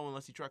never know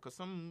unless you try, because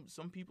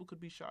some people could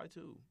be shy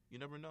too. You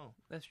never know.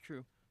 That's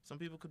true. Some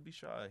people could be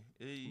shy.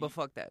 But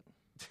fuck that.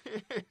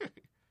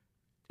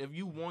 If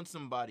you want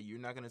somebody, you're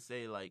not going to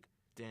say, like,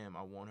 damn,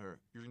 I want her.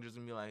 You're just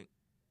going to be like,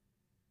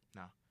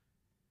 nah.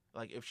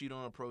 Like, if she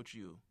don't approach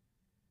you,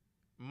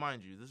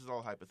 mind you, this is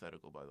all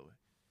hypothetical, by the way.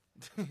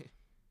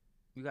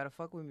 You got to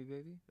fuck with me,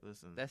 baby.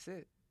 Listen. That's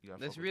it.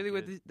 That's really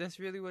what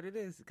it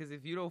is. Because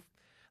if you don't,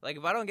 like,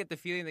 if I don't get the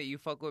feeling that you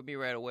fuck with me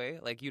right away,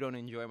 like, you don't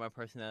enjoy my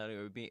personality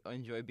or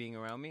enjoy being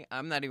around me,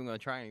 I'm not even going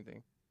to try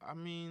anything. I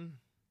mean,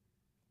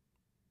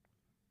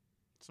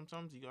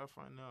 sometimes you got to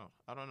find out.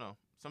 I don't know.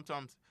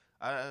 Sometimes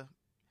I'm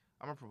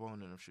a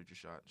proponent of shoot your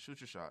shot.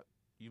 Shoot your shot.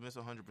 You miss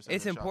 100% of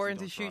It's important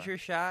to shoot your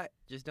shot.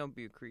 Just don't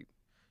be a creep.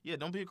 Yeah,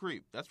 don't be a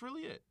creep. That's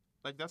really it.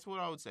 Like, that's what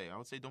I would say. I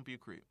would say don't be a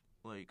creep.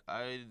 Like,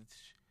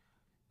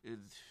 in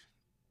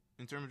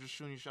terms of just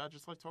shooting your shot,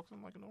 just, like, talk to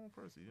them like a normal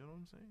person. You know what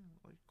I'm saying?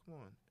 Like, come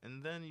on.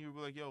 And then you'll be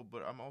like, yo,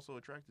 but I'm also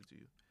attracted to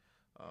you.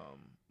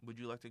 Would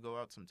you like to go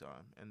out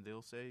sometime? And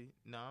they'll say,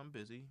 nah, I'm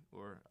busy,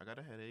 or I got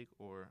a headache,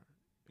 or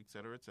et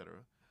cetera,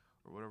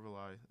 or whatever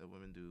lie that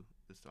women do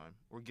this time.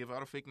 Or give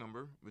out a fake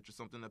number, which is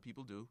something that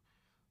people do.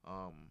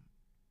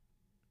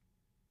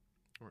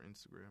 Or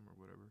Instagram or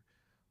whatever.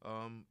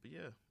 But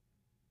yeah,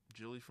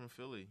 Jilly from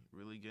Philly,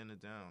 really getting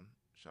it down.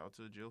 Shout out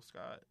to Jill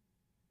Scott.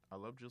 I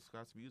love Jill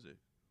Scott's music.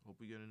 Hope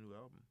we get a new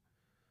album.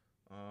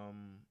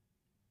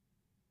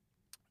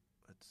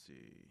 Let's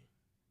see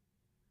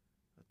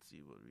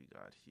what we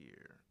got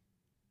here.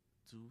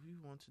 Do we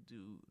want to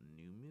do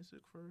new music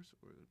first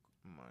or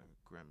my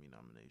Grammy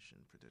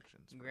nomination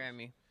predictions first?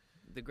 Grammy.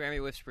 The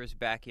Grammy Whisperer's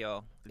back,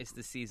 y'all. It's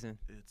the season.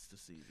 It's the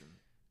season.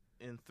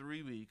 In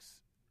 3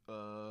 weeks,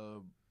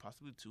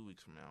 possibly 2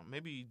 weeks from now,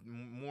 maybe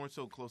more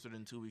so closer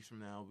than 2 weeks from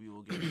now, we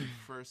will get the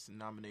first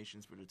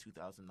nominations for the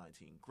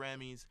 2019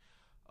 Grammys.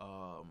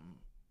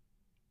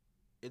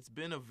 It's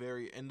been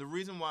and the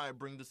reason why I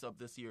bring this up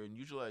this year, and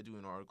usually I do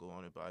an article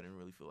on it, but I didn't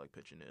really feel like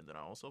pitching it, and then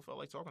I also felt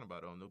like talking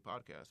about it on the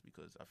podcast,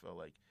 because I felt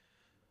like,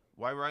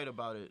 why write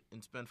about it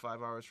and spend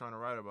 5 hours trying to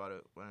write about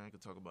it when I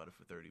could talk about it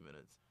for 30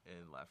 minutes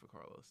and laugh at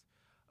Carlos?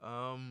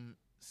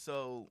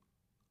 So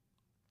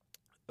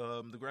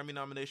The Grammy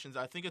nominations,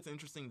 I think it's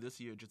interesting this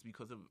year just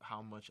because of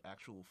how much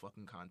actual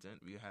fucking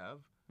content we have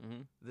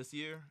this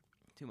year.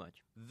 Too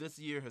much. This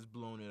year has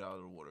blown it out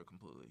of the water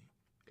completely.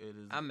 It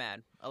is. I'm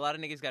mad. A lot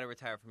of niggas got to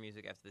retire from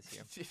music after this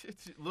year.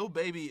 Lil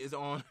Baby is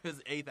on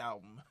his 8th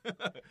album.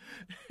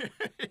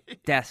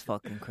 That's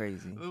fucking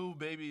crazy. Lil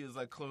Baby is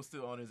like close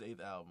to on his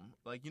 8th album.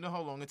 Like, you know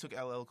how long it took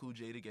LL Cool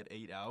J to get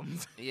 8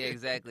 albums? Yeah,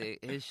 exactly.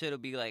 His shit'll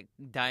be like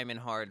Diamond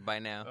Hard by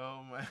now.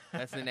 Oh my.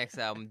 That's the next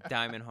album,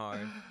 Diamond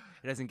Hard.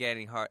 It doesn't get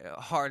any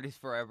hard is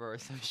forever or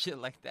some shit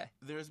like that.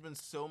 There's been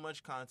so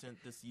much content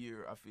this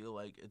year. I feel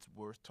like it's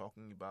worth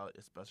talking about,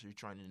 especially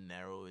trying to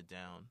narrow it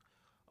down.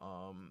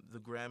 The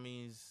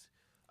Grammys,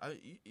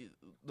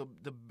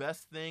 the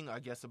best thing I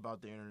guess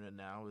about the internet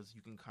now is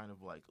you can kind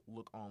of like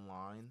look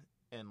online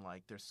and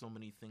like there's so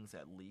many things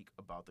that leak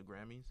about the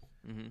Grammys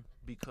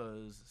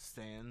because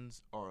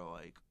stands are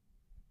like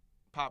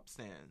pop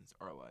stands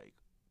are like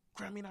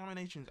Grammy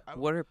nominations.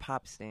 What are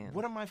pop stands?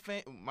 What are my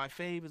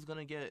fave is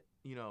gonna get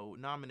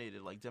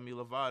nominated like Demi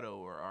Lovato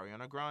or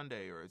Ariana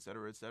Grande or et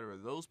cetera, et cetera.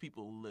 Those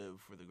people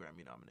live for the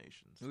Grammy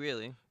nominations.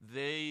 Really?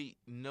 They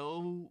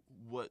know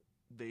what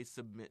they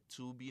submit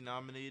to be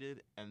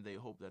nominated, and they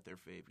hope that their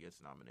fave gets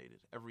nominated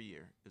every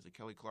year. Is it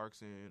Kelly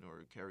Clarkson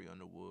or Carrie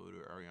Underwood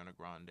or Ariana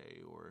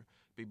Grande or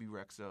Baby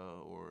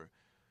Rexha or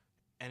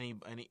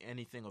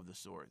anything of the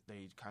sort?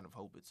 They kind of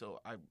hope it.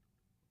 So I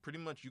pretty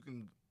much you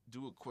can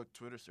do a quick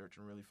Twitter search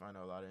and really find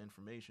out a lot of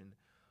information.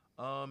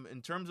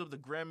 In terms of the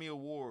Grammy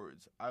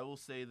Awards, I will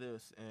say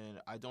this,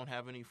 and I don't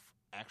have any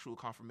actual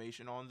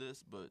confirmation on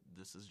this, but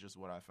this is just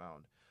what I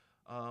found.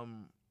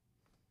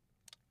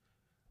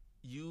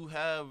 You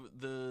have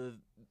the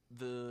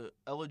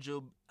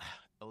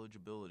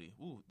eligibility.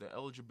 The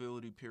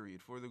eligibility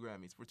period for the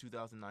Grammys for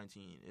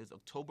 2019 is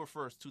October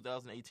 1st,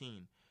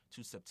 2018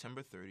 to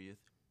September 30th.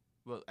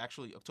 Well,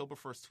 actually, October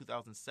 1st,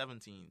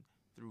 2017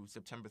 through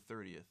September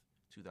 30th,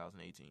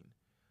 2018.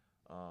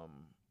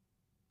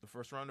 The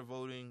first round of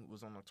voting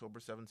was on October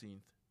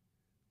 17th.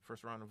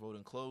 First round of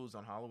voting closed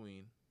on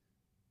Halloween.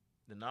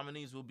 The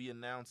nominees will be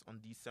announced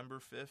on December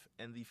 5th,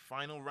 and the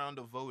final round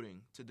of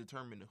voting to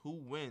determine who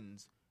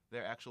wins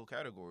their actual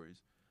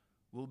categories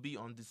will be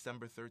on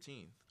December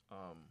 13th.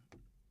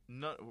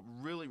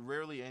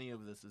 Rarely any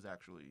of this is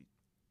actually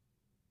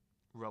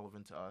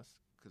relevant to us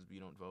because we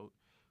don't vote.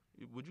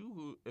 Would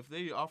you, if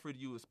they offered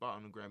you a spot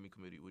on the Grammy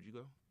committee, would you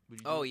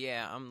go?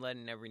 Yeah, I'm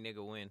letting every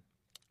nigga win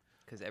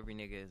because every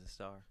nigga is a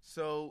star.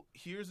 So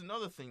here's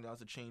another thing that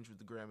was a change with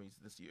the Grammys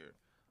this year.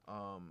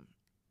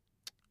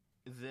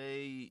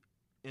 They,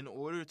 in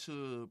order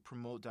to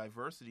promote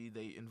diversity,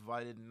 they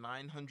invited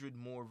 900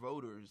 more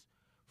voters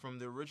from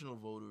the original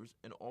voters,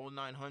 and all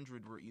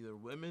 900 were either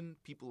women,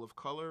 people of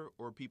color,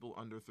 or people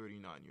under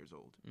 39 years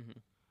old. Mm-hmm.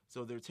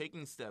 So they're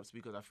taking steps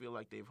because I feel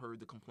like they've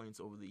heard the complaints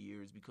over the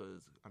years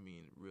because, I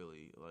mean,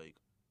 really, like...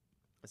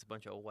 It's a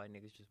bunch of old white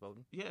niggas just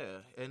voting?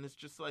 Yeah, and it's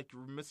just like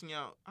you're missing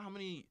out. How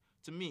many...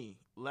 To me,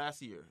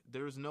 last year,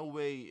 there was no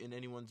way in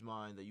anyone's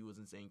mind that you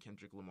wasn't saying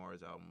Kendrick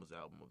Lamar's album was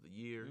Album of the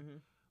Year.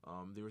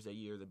 Mm-hmm. There was a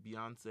year that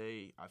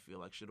Beyonce, I feel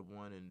like, should have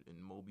won,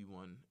 and Moby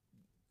won.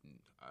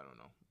 I don't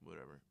know,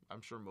 whatever. I'm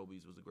sure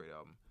Moby's was a great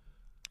album.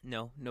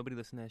 No, nobody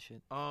listened to that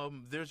shit.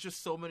 There's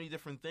just so many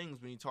different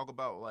things when you talk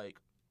about, like,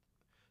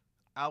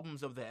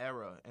 albums of the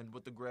era and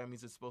what the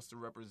Grammys is supposed to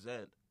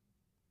represent.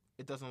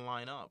 It doesn't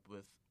line up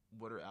with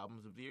what are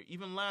albums of the year.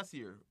 Even last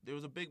year, there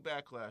was a big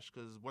backlash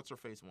because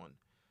What's-Her-Face won.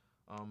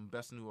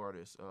 Best New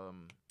Artist.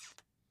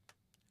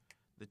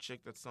 The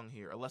chick that sung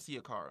here,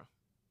 Alessia Cara.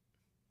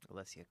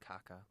 Alessia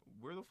Cara.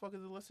 Where the fuck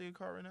is Alessia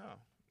Cara now?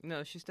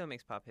 No, she still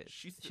makes pop hits.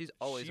 She's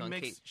always she on.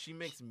 She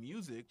makes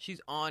music. She's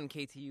on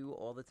KTU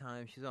all the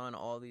time. She's on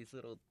all these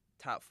little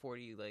top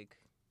 40 like.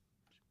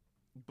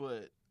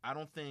 But I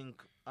don't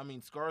think. I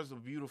mean, "Scars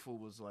of Beautiful"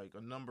 was like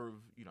a number of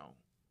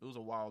it was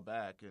a while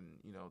back,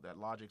 and that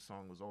Logic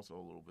song was also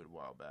a little bit a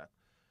while back.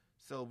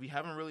 So we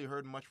haven't really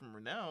heard much from her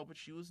now, but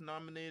she was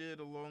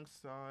nominated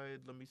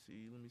alongside. Let me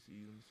see.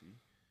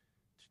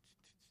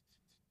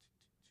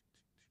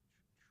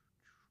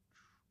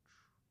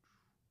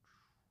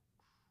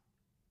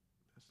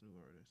 Best New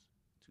Artist,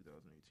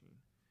 2018.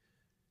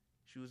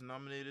 She was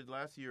nominated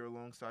last year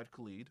alongside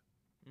Khalid,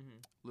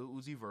 Lil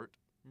Uzi Vert,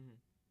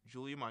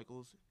 Julia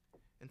Michaels,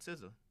 and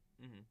SZA.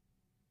 And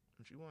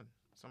she won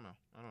somehow.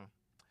 I don't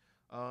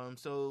know.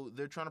 So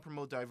they're trying to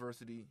promote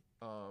diversity.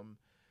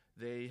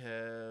 They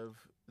have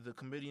the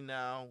committee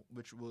now,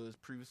 which was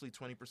previously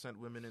 20%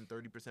 women and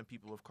 30%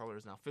 people of color,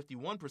 is now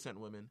 51%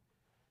 women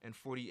and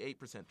 48%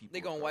 people.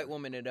 They gonna white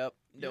woman it up.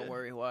 Don't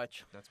worry,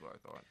 watch. That's what I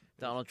thought.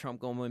 Donald Trump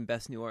gonna win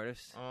Best New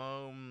Artist.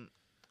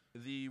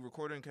 The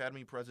Recording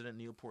Academy president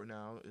Neil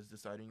Portnow is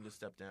deciding to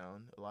step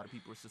down. A lot of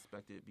people are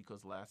suspected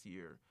because last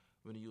year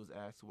when he was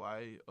asked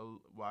why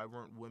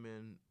weren't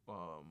women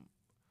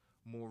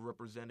more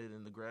represented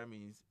in the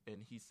Grammys,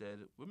 and he said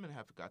women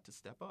have got to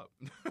step up.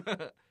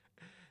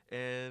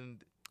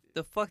 And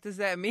the fuck does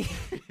that mean?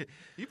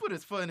 He put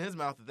his foot in his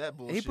mouth at that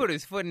bullshit. He put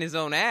his foot in his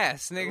own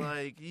ass, nigga.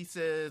 Like, he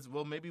says,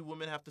 well, maybe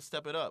women have to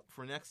step it up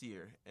for next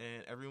year.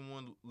 And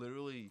everyone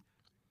literally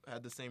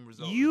had the same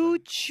result. You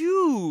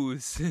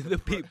choose the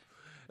people.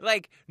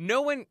 Like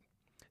no one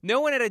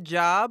at a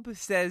job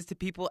says to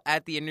people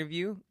at the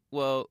interview,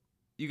 "Well,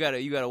 you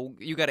gotta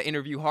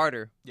interview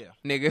harder." Yeah,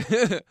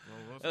 nigga.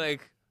 Well,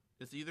 like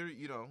it's either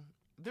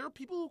there are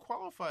people who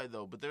qualify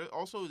though, but there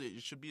also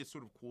it should be a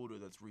sort of quota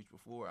that's reached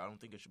before. I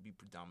don't think it should be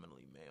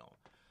predominantly male.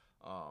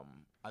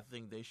 I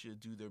think they should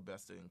do their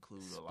best to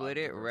include a lot of split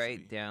it diversity.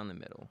 right down the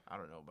middle. I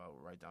don't know about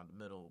right down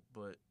the middle,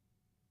 but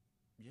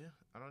yeah,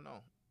 I don't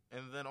know.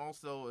 And then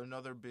also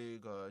another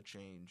big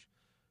change,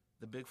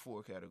 the Big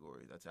Four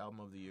category. That's Album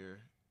of the Year,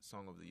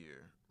 Song of the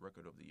Year,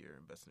 Record of the Year,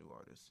 and Best New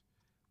Artist.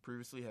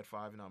 Previously had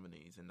 5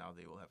 nominees, and now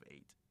they will have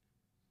 8.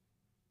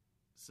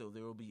 So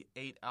there will be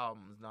 8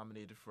 albums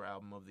nominated for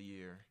Album of the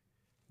Year.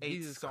 8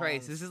 Jesus songs.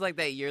 Christ, this is like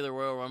that year the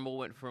Royal Rumble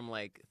went from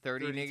like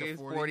 30 niggas,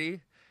 40,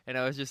 and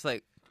I was just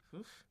like,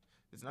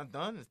 it's not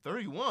done. It's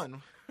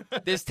 31.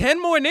 there's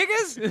 10 more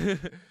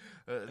niggas?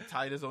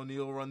 Titus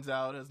O'Neil runs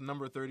out as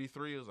number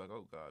 33. I was like,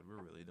 oh, God,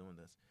 we're really doing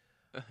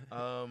this.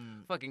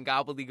 Fucking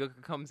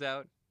gobbledygook comes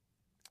out.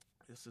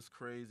 This is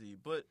crazy.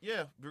 But,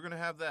 yeah, we're going to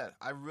have that.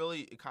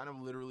 It kind of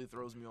literally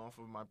throws me off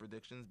of my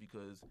predictions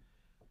because,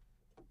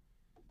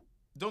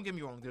 don't get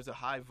me wrong, there's a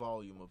high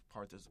volume of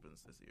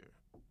participants this year.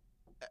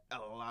 A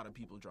lot of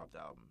people dropped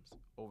albums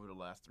over the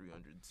last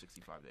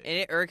 365 days. And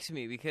it irks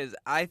me because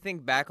I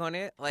think back on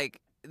it,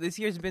 like, this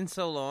year's been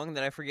so long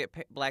that I forget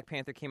Black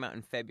Panther came out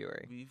in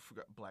February. We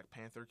forgot Black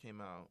Panther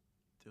came out.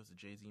 There was a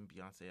Jay-Z and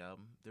Beyonce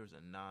album. There was a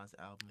Nas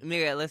album.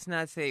 Nigga, let's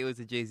not say it was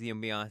a Jay-Z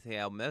and Beyonce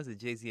album. That was a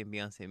Jay-Z and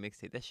Beyonce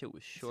mixtape. That shit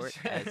was short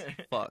as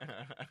fuck.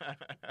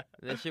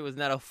 That shit was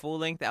not a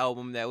full-length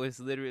album. That was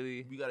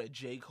literally... We got a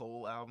J.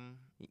 Cole album.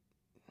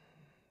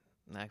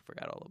 I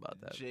forgot all about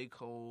that. J.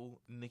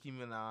 Cole, Nicki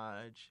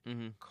Minaj,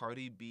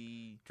 Cardi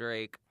B,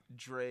 Drake.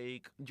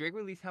 Drake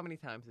released how many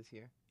times this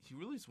year? He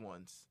released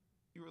once.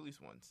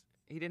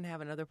 He didn't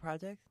have another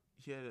project?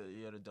 He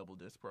had a double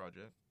disc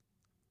project.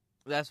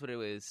 That's what it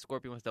was.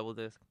 Scorpion was double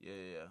disc.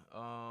 Yeah.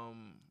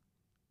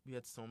 We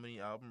had so many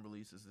album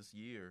releases this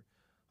year.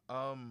 If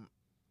I'm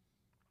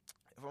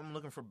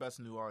looking for best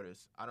new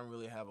artist, I don't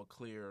really have a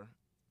clear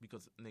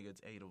because nigga,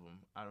 it's 8 of them.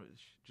 I don't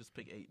just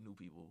pick 8 new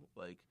people.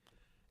 Like,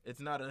 it's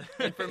not a.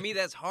 And for me,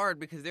 that's hard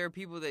because there are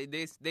people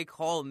that they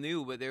call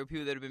new, but there are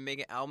people that have been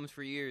making albums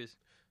for years.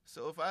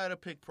 So if I had to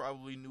pick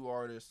probably new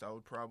artists, I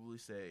would probably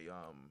say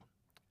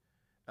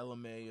Ella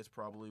Mai is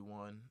probably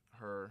one.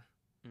 Her.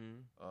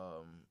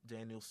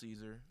 Daniel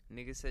Caesar.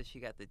 Nigga said she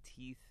got the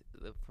teeth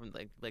from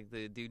like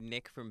the dude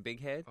Nick from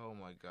Big Head. Oh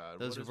my God,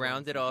 those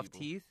rounded off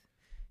teeth.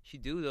 She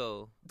do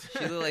though.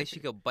 She look like she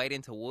could bite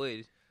into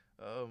wood.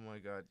 Oh my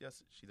God,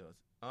 yes she does.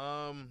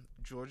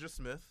 Georgia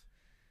Smith.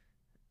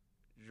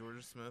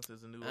 Georgia Smith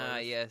is a new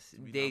artist. Yes,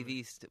 Dave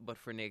East, but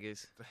for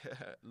niggas.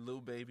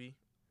 Lil Baby,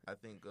 I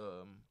think.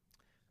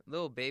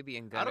 Lil Baby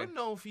and Gunna. I don't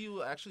know if he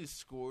will actually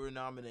score a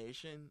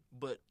nomination,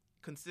 but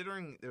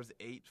considering there's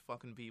 8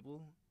 fucking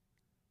people.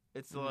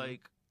 It's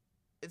like,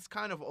 it's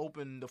kind of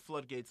opened the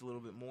floodgates a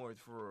little bit more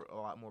for a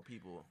lot more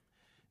people.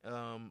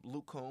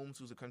 Luke Combs,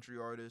 who's a country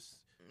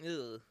artist.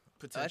 Ugh.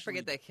 I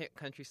forget that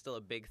country's still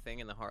a big thing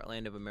in the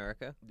heartland of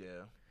America.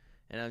 Yeah.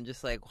 And I'm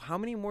just like, how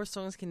many more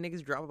songs can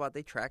niggas drop about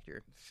they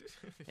tractor?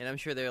 And I'm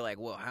sure they're like,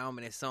 well, how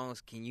many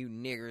songs can you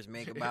niggers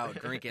make about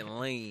drinking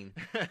lean?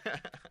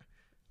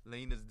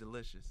 Lean is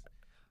delicious.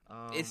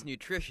 It's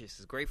nutritious.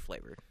 It's great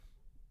flavored.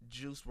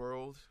 Juice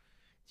WRLD.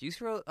 Juice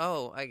WRLD?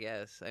 Oh, I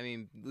guess. I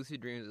mean, Lucid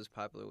Dreams is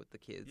popular with the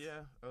kids.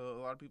 Yeah, a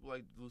lot of people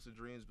like Lucid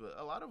Dreams, but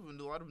a lot of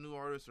new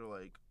artists are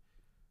like,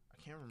 I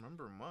can't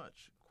remember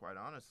much, quite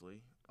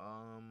honestly. If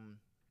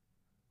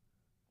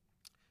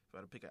I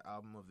had to pick an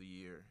album of the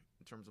year,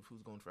 in terms of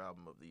who's going for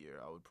album of the year,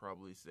 I would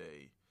probably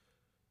say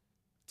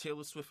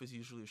Taylor Swift is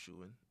usually a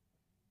shoo-in.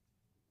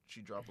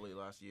 She dropped late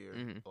last year.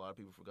 A lot of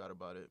people forgot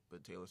about it,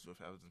 but Taylor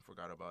Swift hasn't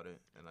forgot about it,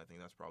 and I think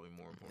that's probably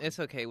more important. It's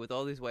okay. With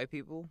all these white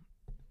people,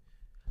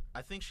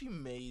 I think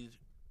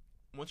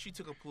once she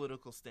took a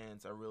political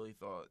stance, I really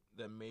thought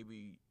that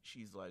maybe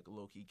she's like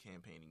low-key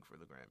campaigning for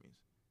the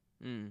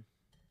Grammys.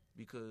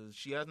 Because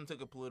she hasn't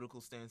took a political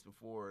stance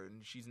before,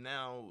 and she's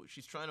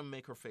trying to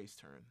make her face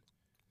turn.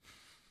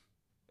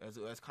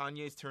 As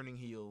Kanye's turning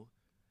heel,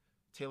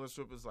 Taylor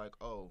Swift is like,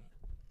 oh.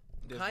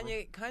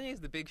 Kanye's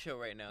the big show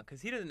right now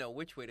because he doesn't know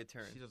which way to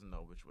turn. She doesn't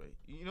know which way.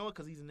 You know what?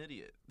 Because he's an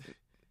idiot.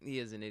 He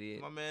is an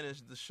idiot. My man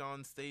is the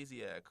Sean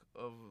Stasiak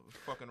of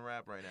fucking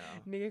rap right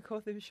now. Nigga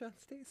called him Sean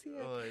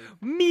Stasiak. Like,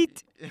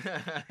 meat.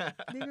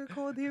 Nigga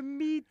called him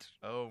meat.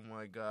 Oh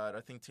my God!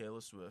 I think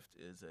Taylor Swift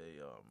is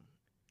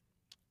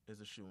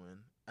a shoo-in.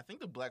 I think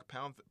the Black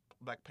Panther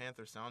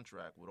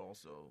soundtrack would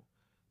also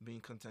be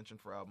in contention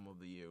for album of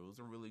the year. It was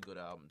a really good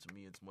album. To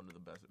me, it's one of the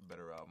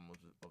better albums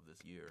of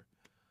this year.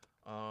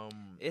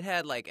 It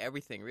had like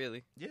everything,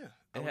 really. Yeah,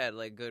 it had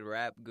like good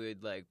rap,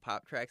 good like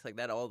pop tracks, like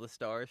that. All the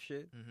stars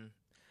shit.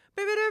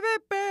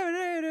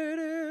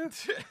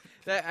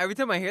 That, every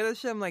time I hear that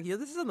shit, I'm like, yo,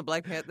 this is on the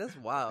Black Panther. That's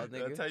wild,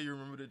 nigga. That's how you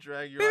remember to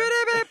drag your.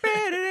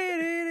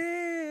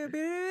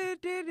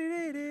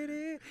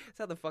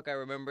 how the fuck I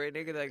remember it,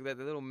 nigga. Like that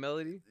little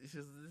melody. It's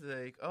just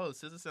like, oh,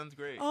 SZA sounds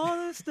great.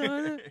 All the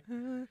stars,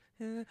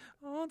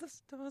 all the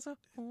stars are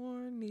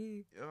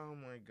horny. Oh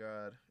my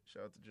god!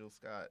 Shout out to Jill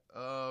Scott.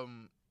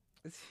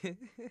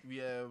 We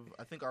have,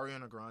 I think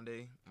Ariana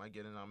Grande might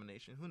get a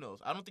nomination. Who knows?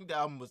 I don't think the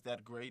album was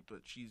that great,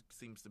 but she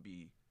seems to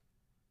be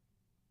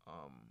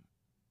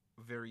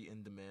very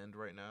in demand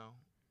right now,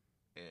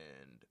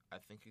 and I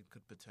think it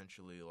could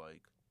potentially,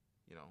 like,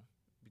 you know,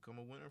 become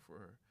a winner for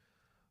her.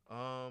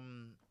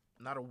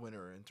 Not a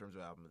winner in terms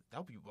of album. That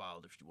would be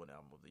wild if she won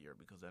Album of the Year,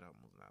 because that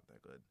album was not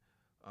that good.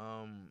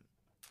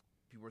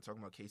 People were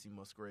talking about Casey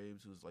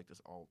Musgraves, who's like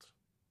this alt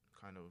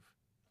kind of.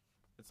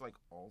 It's like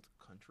alt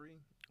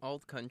country.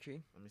 Alt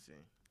country. Let me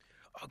see.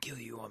 I'll kill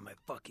you on my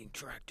fucking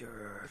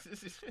tractor.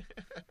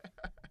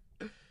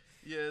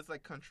 Yeah, it's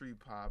like country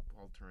pop,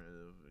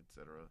 alternative,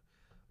 etc.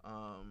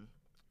 I'm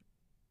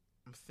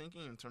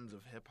thinking in terms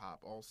of hip hop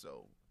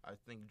also. I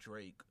think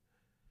Drake.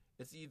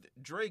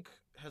 Drake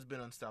has been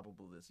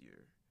unstoppable this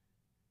year.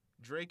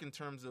 Drake, in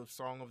terms of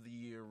Song of the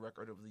Year,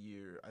 Record of the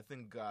Year, I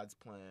think God's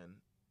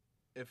Plan,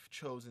 if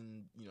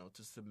chosen, you know,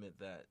 to submit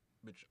that,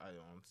 which I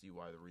don't see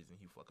why the reason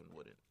he fucking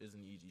wouldn't, is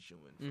an easy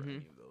shoo-in for any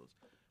of those.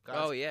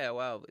 Oh yeah,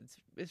 wow.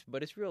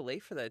 But it's real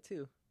late for that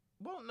too.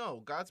 Well,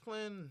 no, God's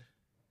Plan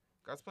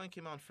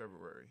came out in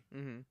February,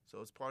 so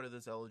it's part of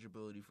this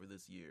eligibility for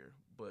this year.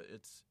 But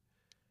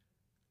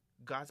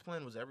God's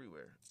Plan was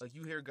everywhere. Like,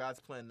 you hear God's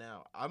Plan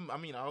now. I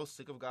was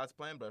sick of God's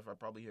Plan, but if I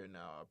probably hear it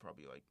now, I'll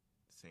probably like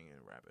sing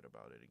and rap it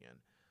about it again.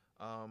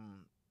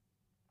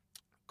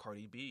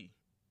 Cardi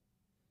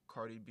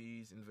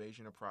B's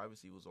Invasion of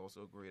Privacy was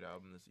also a great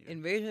album this year.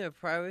 Invasion of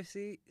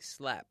Privacy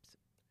slapped.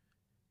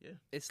 Yeah.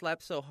 It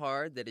slapped so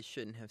hard that it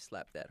shouldn't have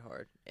slapped that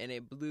hard. And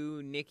it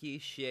blew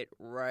Nicki's shit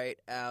right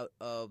out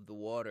of the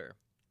water.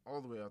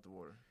 All the way out the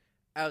water.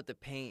 Out the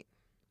paint.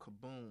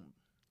 Kaboom.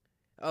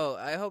 Oh,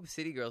 I hope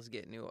City Girls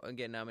get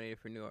nominated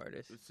for New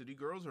Artist. The City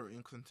Girls are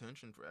in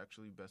contention for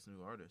actually Best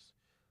New Artist.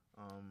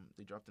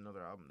 They dropped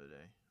another album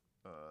today,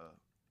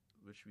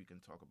 which we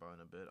can talk about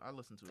in a bit. I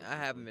listened to it. I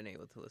haven't been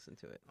able to listen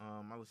to it.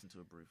 I listened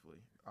to it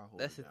briefly.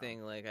 That's the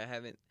thing. Like, I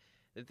haven't.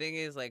 The thing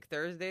is, like,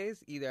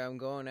 Thursdays, either I'm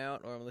going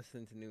out or I'm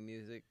listening to new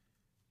music.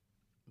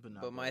 But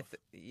not but both.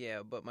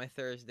 but my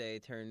Thursday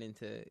turned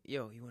into,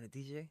 yo, you want a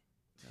DJ?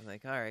 I'm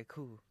like, all right,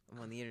 cool. I'm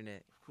on the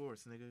internet. Of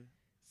course, nigga.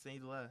 Say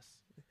less.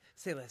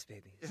 Say less,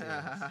 baby. Say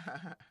less.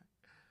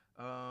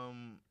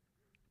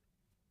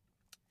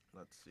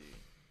 Let's see.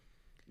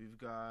 We've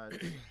got.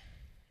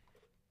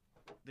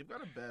 They've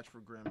got a badge for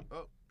Grammy.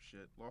 Oh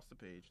shit! Lost the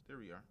page. There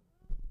we are.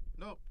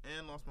 Nope,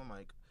 and lost my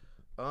mic.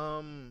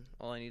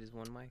 All I need is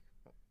one mic.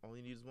 All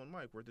you need is one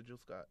mic. Where's the Jill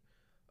Scott?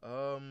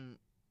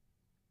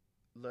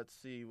 Let's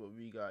see what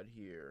we got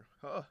here.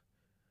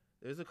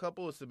 There's a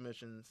couple of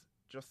submissions.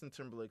 Justin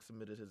Timberlake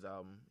submitted his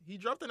album. He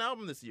dropped an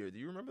album this year. Do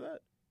you remember that?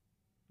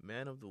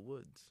 Man of the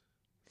Woods.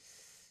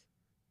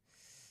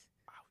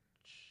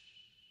 Ouch.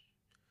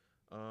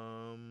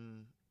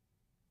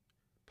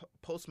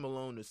 Post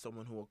Malone is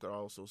someone who I could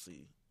also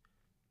see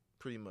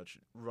pretty much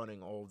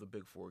running all of the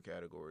big four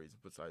categories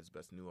besides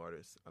Best New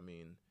Artist. I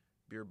mean,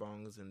 Beer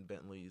Bongs and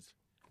Bentleys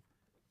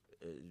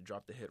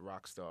dropped the hit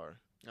Rockstar.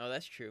 Oh,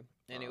 that's true.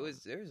 And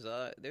there's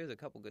a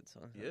couple good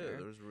songs. Yeah,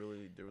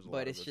 there was a lot.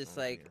 But it's just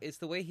like, it's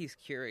the way he's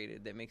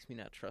curated that makes me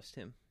not trust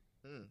him.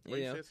 Why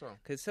do you say so?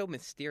 Because it's so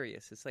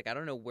mysterious. It's like, I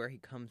don't know where he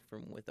comes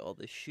from with all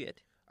this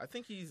shit. I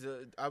think he's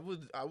I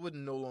would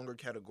no longer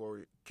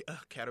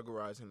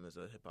categorize him as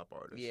a hip hop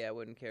artist. Yeah, I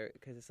wouldn't care,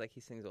 because it's like he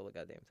sings all the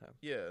goddamn time.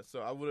 Yeah, so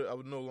I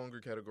would no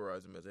longer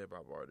categorize him as a hip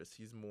hop artist.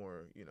 He's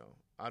more, you know,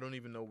 I don't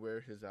even know where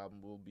his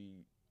album will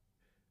be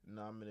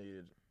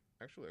nominated.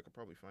 Actually, I could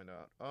probably find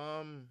out.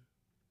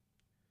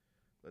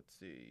 Let's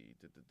see,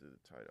 the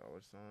Ty Dolla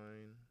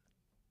 $ign.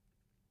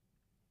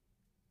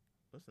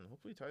 Listen,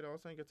 hopefully Ty Dolla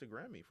 $ign gets a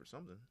Grammy for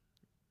something.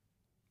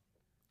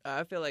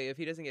 I feel like if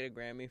he doesn't get a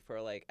Grammy for,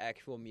 like,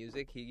 actual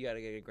music, he got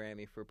to get a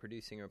Grammy for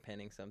producing or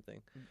penning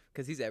something,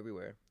 because he's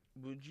everywhere.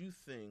 Would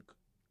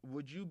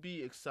you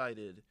be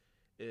excited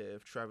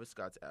if Travis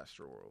Scott's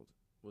Astroworld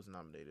was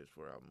nominated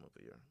for Album of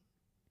the Year?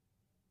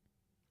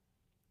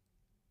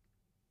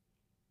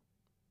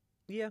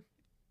 Yeah.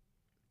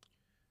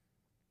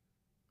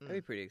 I'd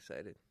be pretty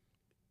excited.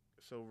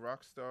 So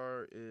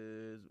Rockstar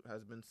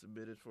has been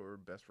submitted for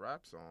Best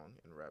Rap Song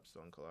and Rap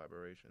Song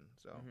Collaboration.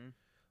 So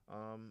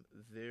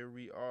there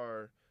we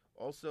are.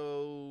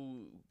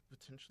 Also,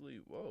 potentially,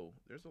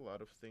 there's a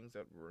lot of things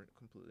that weren't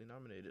completely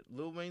nominated.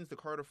 Lil Wayne's The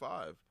Carter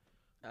 5.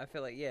 I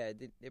feel like,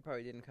 it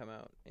probably didn't come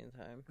out in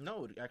time.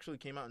 No, it actually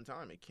came out in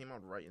time. It came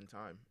out right in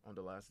time on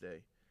the last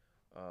day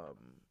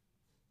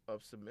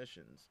of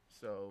submissions.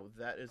 So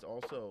that is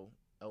also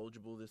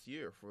eligible this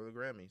year for the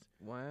Grammys.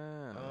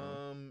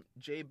 Wow.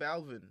 J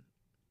Balvin,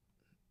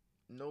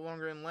 no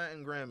longer in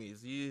Latin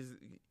Grammys.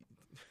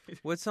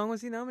 What song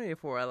was he nominated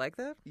for? I like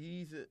that.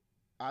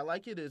 I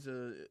like it as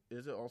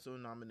also a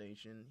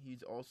nomination.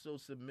 He's also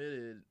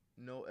submitted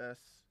No Es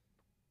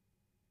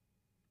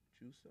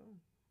Justo.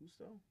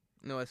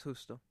 No Es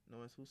Justo.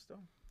 No Es Justo.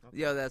 Okay.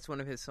 Yeah, that's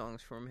one of his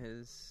songs from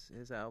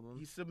his album.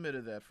 He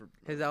submitted that for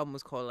His album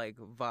was called like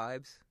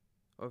Vibes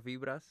or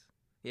Vibras.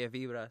 Yeah,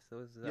 Vibras. That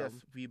was his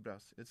album.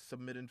 Vibras. It's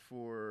submitted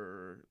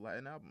for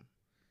Latin album.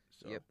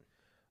 So, Yep.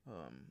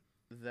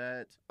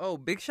 That. Oh,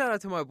 big shout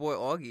out to my boy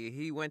Augie.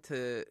 He went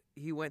to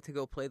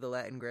go play the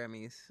Latin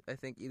Grammys. I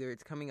think either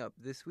it's coming up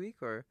this week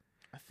or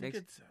I think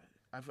it's.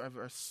 I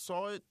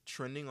saw it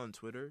trending on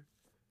Twitter.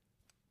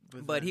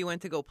 But he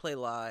went to go play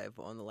live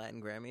on the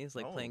Latin Grammys,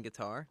 like playing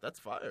guitar. That's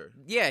fire.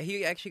 Yeah,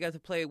 he actually got to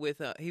play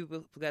with. He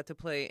got to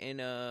play in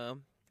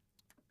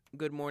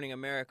Good Morning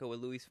America with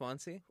Luis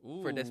Fonsi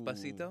for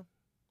Despacito.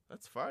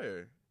 That's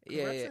fire.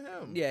 Congrats to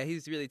him. Yeah,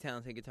 he's a really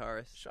talented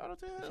guitarist. Shout out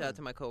to him. Shout out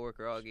to my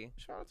coworker Augie.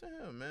 Shout out to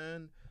him,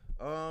 man.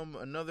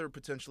 Another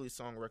potentially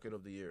song record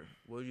of the year.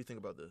 What do you think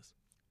about this?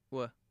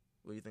 What?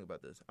 What do you think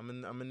about this? I'm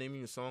gonna name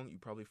you a song you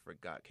probably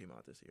forgot came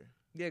out this year.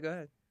 Yeah, go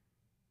ahead.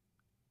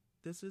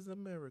 This is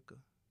America.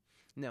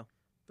 No.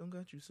 Don't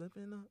got you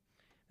slipping up.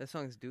 That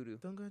song's doo-doo.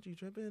 Don't got you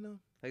tripping up.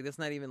 Like that's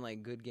not even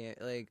like good game.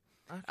 Like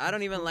I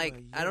don't even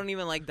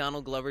like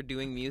Donald Glover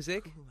doing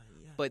music.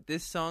 But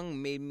this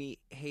song made me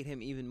hate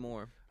him even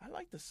more. I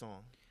like the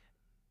song.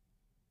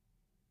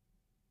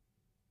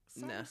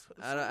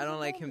 I don't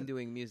like him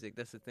doing music.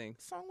 That's the thing.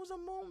 The song was a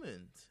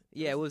moment.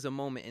 Yeah, it was a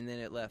moment, and then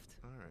it left.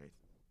 All right.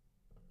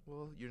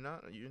 Well, you're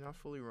not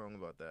fully wrong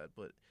about that,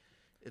 but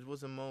it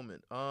was a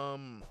moment.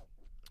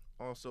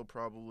 Also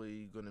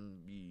probably gonna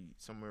be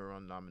somewhere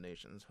around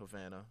nominations.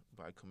 Havana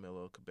by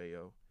Camilo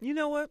Cabello. You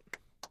know what?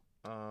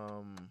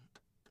 I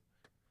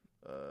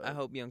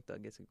hope Young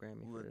Thug gets a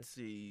Grammy for this. Let's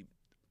see.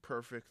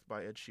 Perfect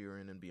by Ed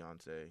Sheeran and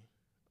Beyonce.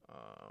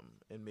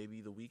 And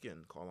maybe The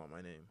Weeknd, Call Out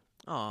My Name.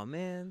 Oh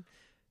man.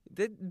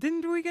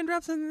 Didn't The Weeknd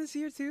drop something this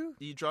year too?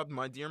 He dropped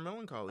My Dear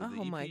Melancholy, the EP.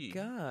 Oh my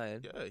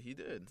god. Yeah, he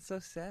did. So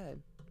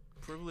sad.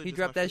 Privilege. He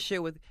dropped that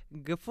shit with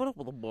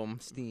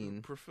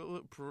Gefuhlbomstein.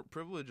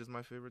 Privilege is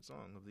my favorite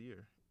song of the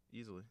year,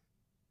 easily.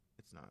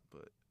 It's not,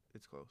 but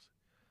it's close.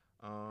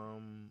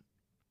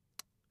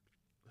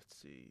 Let's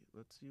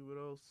see what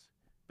else.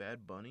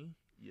 Bad Bunny.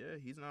 Yeah,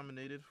 he's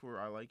nominated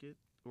for I Like It,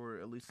 or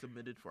at least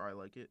submitted for I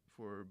Like It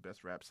for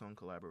Best Rap Song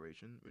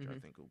Collaboration, which I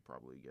think will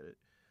probably get it.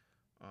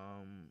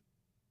 And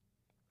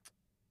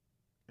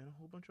a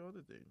whole bunch of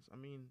other things. I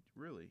mean,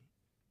 really.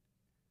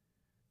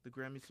 The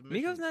Grammy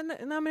submission. Migos not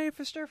nominated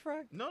for Stir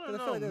Fry? No.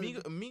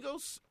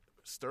 Migos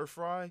Stir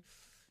Fry.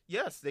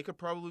 Yes, they could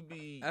probably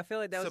be. I feel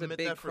like that was a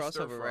big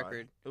crossover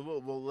record.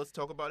 Well, let's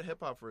talk about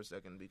hip hop for a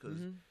second, because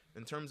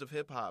in terms of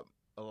hip hop,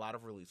 a lot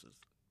of releases,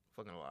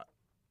 fucking a lot.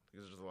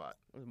 There's just a lot.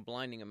 It was a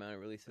blinding amount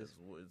of releases.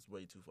 It's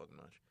way too fucking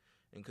much.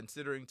 And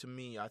considering, to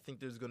me, I think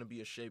there's going to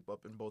be a shape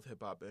up in both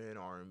hip hop and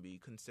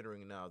R&B.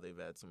 Considering now they've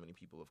had so many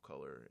people of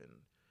color and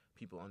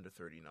people under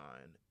 39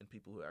 and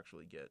people who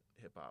actually get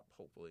hip hop.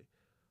 Hopefully.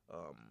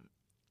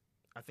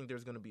 I think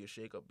there's going to be a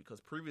shakeup, because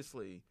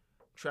previously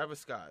Travis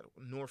Scott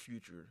nor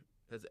Future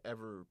has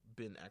ever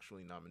been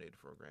actually nominated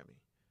for a Grammy.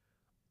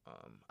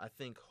 I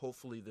think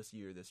hopefully this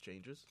year this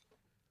changes.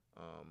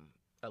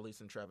 At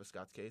least in Travis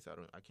Scott's case,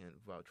 I can't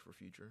vouch for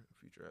Future.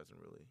 Future hasn't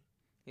really.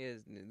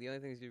 The only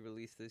things he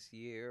released this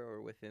year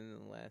or within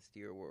the last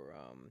year were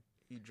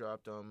he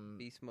dropped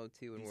Beast Mode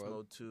 2 and Beast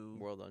Mode 2,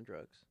 World on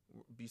Drugs.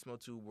 Beast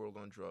Mode 2, World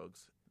on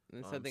Drugs.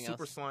 And something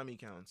Super else. Slimy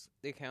counts.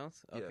 It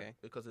counts? Okay. Yeah,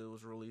 because it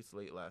was released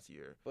late last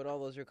year. But all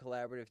those are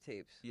collaborative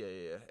tapes.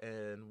 Yeah.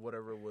 And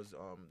whatever was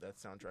that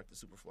soundtrack to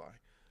Superfly.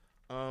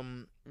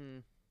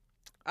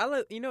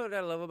 You know what I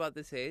love about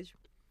this age?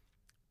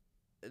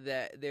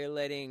 That they're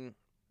letting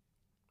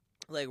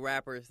like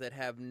rappers that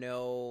have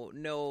no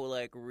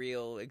like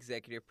real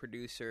executive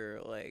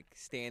producer like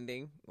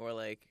standing, or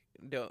like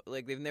don't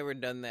like they've never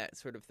done that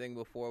sort of thing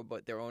before,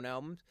 but their own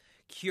albums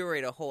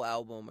curate a whole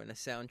album and a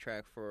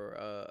soundtrack for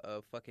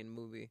a fucking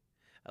movie.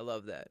 I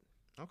love that.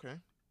 Okay.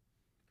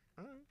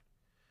 All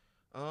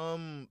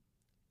right.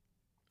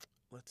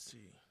 Let's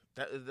see.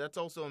 That's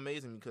also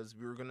amazing, because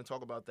we were going to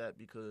talk about that,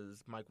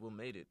 because Mike Will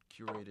Made It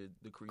curated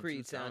the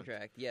Creed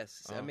soundtrack.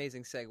 Yes,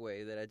 amazing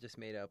segue that I just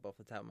made up off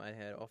the top of my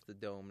head, off the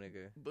dome,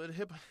 nigga. But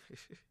hip,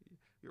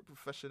 you're a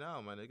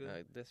professional, my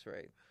nigga. That's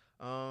right.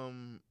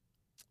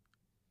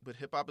 But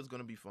hip hop is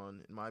going to be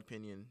fun, in my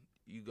opinion.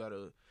 You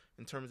gotta,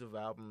 in terms of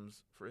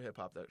albums for hip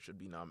hop that should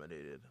be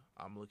nominated,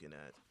 I'm looking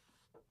at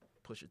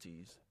Pusha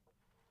T's,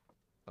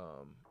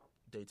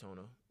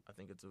 Daytona. I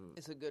think it's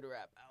a good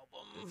rap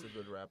album. It's a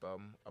good rap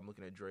album. I'm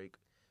looking at Drake.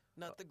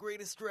 Not the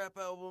greatest rap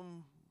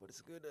album, but it's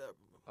a good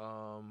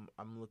album.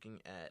 I'm looking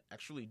at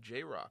actually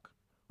J-Rock,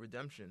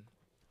 Redemption.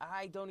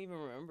 I don't even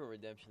remember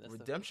Redemption.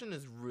 Redemption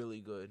is really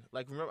good.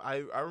 Like, remember,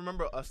 I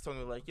remember us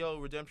talking like, "Yo,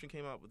 Redemption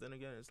came out," but then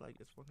again, it's like,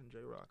 it's fucking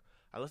J-Rock.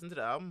 I listened to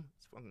the album.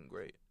 It's fucking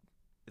great.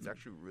 It's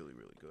actually really,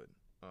 really good.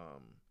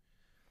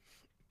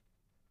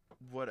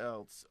 What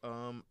else?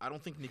 I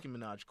don't think Nicki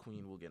Minaj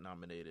Queen will get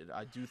nominated.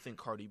 I do think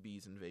Cardi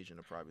B's Invasion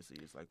of Privacy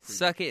is like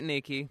suck it,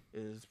 Nicki.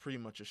 Is pretty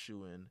much a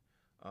shoo-in.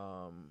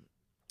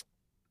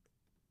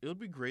 It would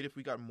be great if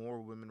we got more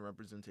women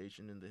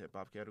representation in the hip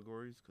hop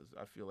categories, because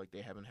I feel like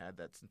they haven't had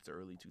that since the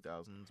early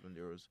 2000s, when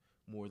there was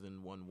more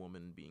than one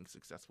woman being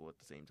successful at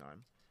the same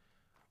time.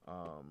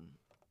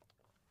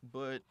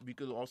 But we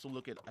could also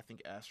look at, I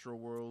think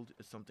Astroworld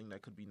is something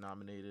that could be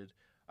nominated.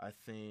 I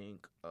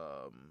think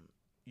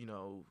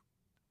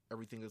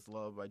Everything Is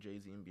Love by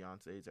Jay-Z and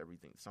Beyonce is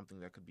something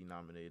that could be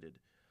nominated.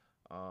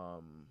 I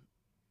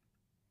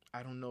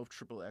don't know if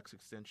Triple X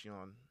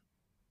Extension.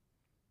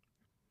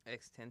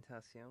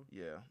 Extentacion?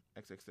 Yeah,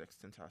 XXX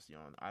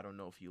Tentacion. I don't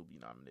know if he'll be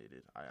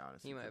nominated. I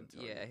honestly couldn't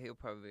tell you. He'll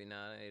probably be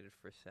nominated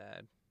for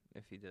Sad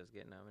if he does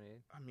get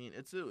nominated. I mean,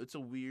 it's a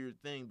weird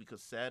thing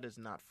because Sad is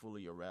not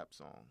fully a rap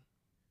song.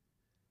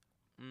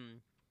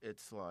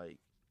 It's like,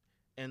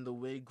 and the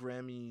way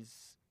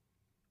Grammys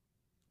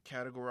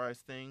categorize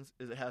things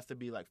is it has to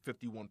be like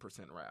 51%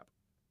 rap,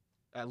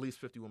 at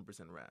least 51%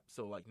 rap.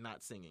 So like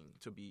not singing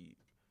to be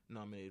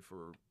nominated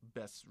for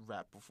best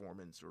rap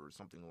performance or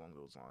something along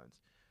those lines.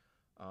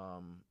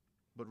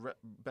 But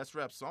best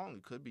rap song,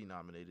 it could be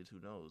nominated. Who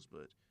knows?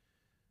 But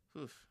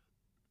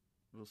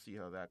we'll see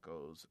how that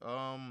goes.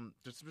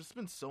 There's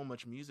been so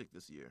much music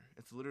this year.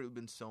 It's literally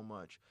been so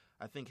much.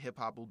 I think hip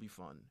hop will be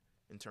fun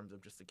in terms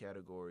of just the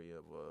category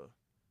of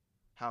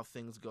how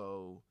things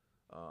go.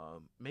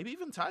 Maybe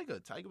even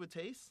Tyga with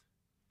Taste.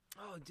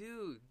 Oh,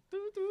 dude.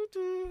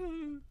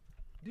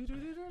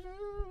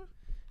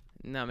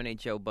 Nominate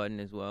Joe Budden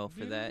as well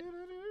for that.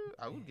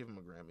 I would give him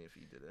a Grammy if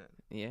he did that.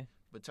 Yeah.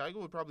 But Tyga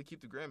would probably keep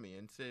the Grammy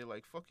and say,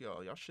 like, fuck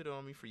y'all. Y'all shitted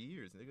on me for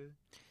years, nigga.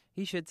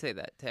 He should say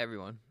that to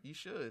everyone. He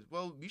should.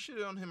 Well, you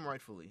shitted on him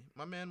rightfully.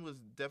 My man was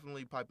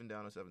definitely piping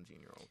down a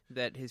 17-year-old.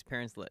 That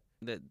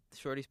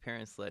Shorty's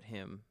parents let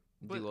him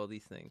do all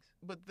these things.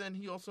 But then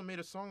he also made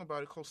a song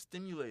about it called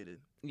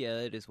Stimulated. Yeah,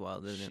 it is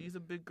wild, isn't it? She's a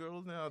big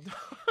girl now.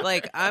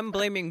 Like, I'm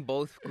blaming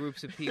both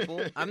groups of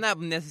people. I'm not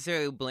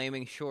necessarily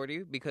blaming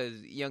Shorty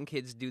because young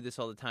kids do this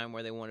all the time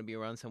where they want to be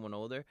around someone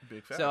older.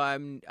 Big fact. So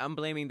I'm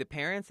blaming the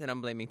parents and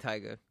I'm blaming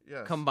Tyga.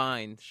 Yes.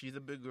 Combined. She's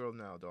a big girl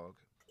now, dog.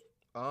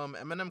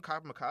 Eminem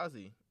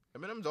Kamikaze.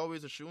 Eminem's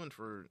always a shoo-in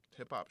for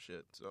hip-hop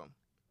shit, so.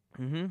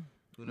 Mm-hmm.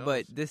 Who knows?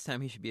 But this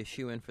time he should be a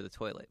shoo-in for the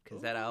toilet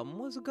because that album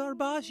was a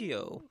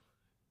garbaggio.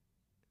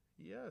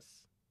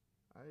 Yes,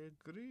 I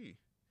agree.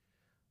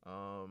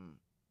 I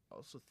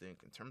also think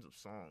in terms of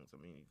songs,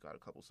 I mean, you got a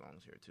couple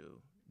songs here too.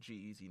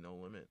 G-Eazy, No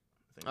Limit.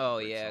 I think Oh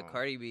yeah, song.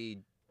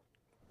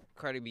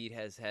 Cardi B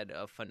has had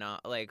a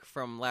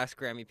from last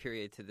Grammy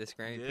period to this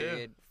Grammy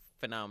period,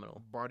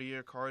 phenomenal.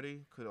 Bartier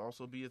Cardi could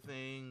also be a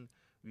thing.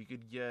 We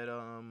could get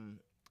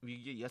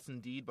Yes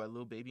Indeed by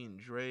Lil Baby and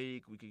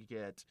Drake. We could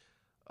get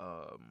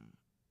Look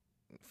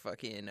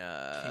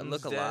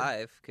Dead.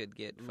 Alive could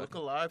get Look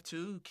Alive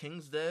too.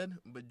 King's Dead,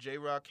 but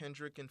J-Rock,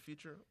 Kendrick, and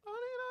Future.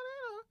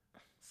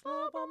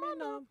 Slap on my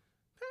numb,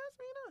 pass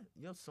me none.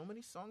 Yo, so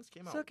many songs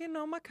came out. Sucking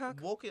on my cock.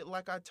 Woke It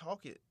Like I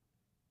Talk It.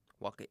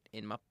 Walk it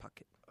in my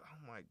pocket. Oh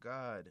my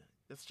God,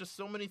 it's just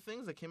so many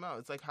things that came out.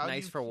 It's like how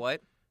Nice for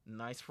What?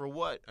 Nice for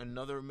What?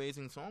 Another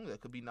amazing song that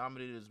could be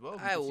nominated as well.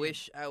 I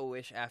wish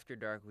After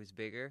Dark was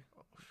bigger.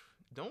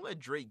 Don't let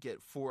Drake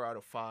get 4 out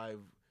of 5.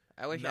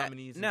 I wish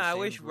nominees. I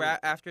wish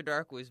After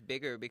Dark was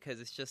bigger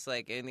because it's just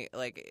like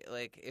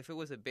if it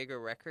was a bigger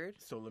record.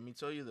 So let me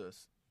tell you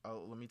this.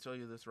 Let me tell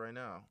you this right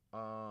now.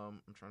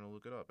 I'm trying to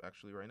look it up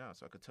actually right now,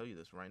 so I could tell you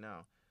this right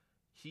now.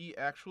 He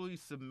actually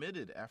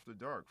submitted After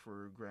Dark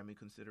for Grammy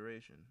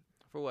consideration.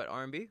 For what,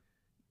 R&B?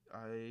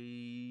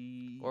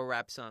 Or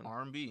rap song?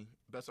 R&B.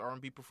 Best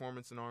R&B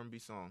performance in R&B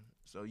song.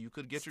 So you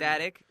could get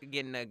Static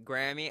getting a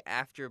Grammy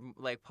after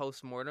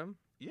post-mortem.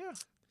 Yeah,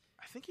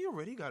 I think he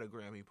already got a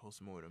Grammy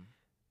post-mortem.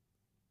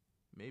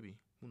 Maybe.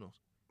 Who knows?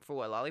 For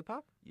what,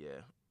 Lollipop?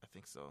 Yeah, I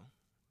think so.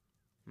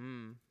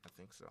 I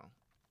think so.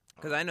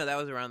 Because I know that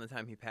was around the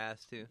time he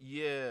passed, too.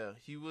 Yeah,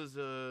 he was,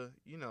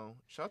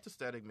 shout out to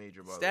Static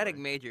Major, by the way. Static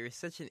Major is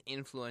such an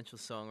influential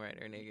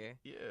songwriter, nigga.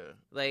 Yeah.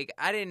 Like,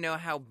 I didn't know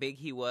how big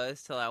he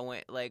was till I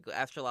went,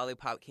 after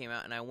Lollipop came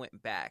out, and I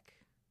went back.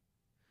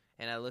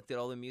 And I looked at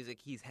all the music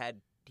he's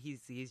had.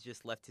 He's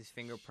just left his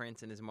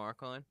fingerprints and his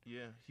mark on.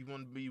 Yeah, he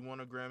won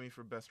a Grammy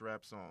for Best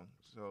Rap Song,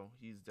 so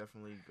he's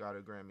definitely got a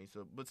Grammy.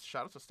 So, but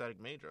shout out to Static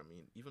Major. I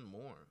mean, even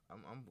more.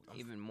 I'm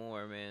even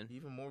more, man.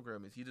 Even more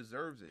Grammys. He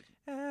deserves it.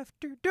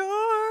 After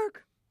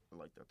Dark. I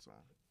like that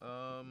song.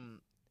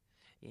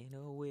 In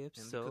a whip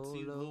and solo. Could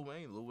see Lil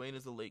Wayne. Lil Wayne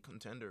is a late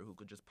contender who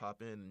could just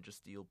pop in and just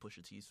steal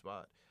Pusha T's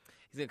spot.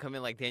 He's gonna come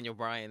in like Daniel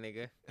Bryan,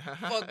 nigga.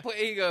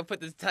 He gonna put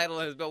this title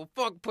on his belt.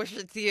 Fuck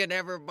Pusha T and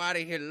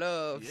everybody he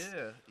loves.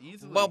 Yeah,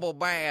 easily. Bubble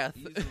bath.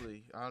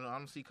 Easily. I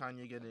don't see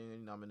Kanye getting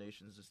any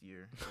nominations this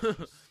year.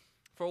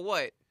 For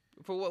what?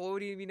 For what? What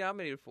would he be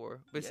nominated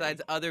for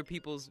besides other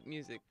people's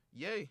music?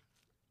 Yay.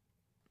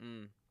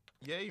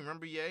 Yay.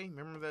 Remember Yay?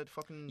 Remember that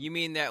fucking? You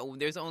mean that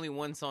there's only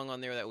one song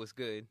on there that was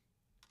good?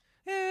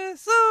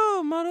 It's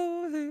so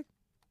model,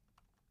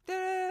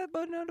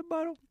 but not the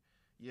bottle.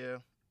 Yeah.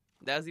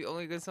 That was the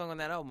only good song on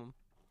that album.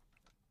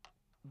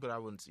 But I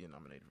wouldn't see it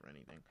nominated for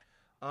anything.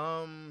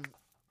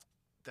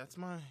 That's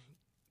my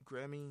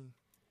Grammy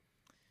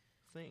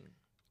thing.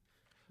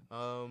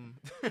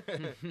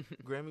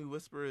 Grammy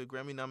Whisper,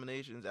 Grammy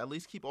nominations. At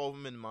least keep all of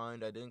them in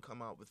mind. I didn't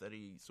come out with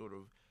any sort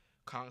of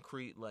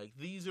concrete, like,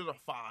 these are the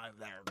 5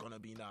 that are going to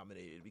be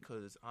nominated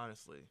because,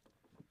 honestly,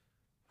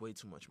 way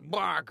too much music.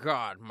 My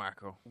God,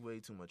 Michael. Way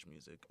too much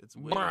music.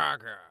 My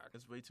God.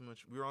 It's way too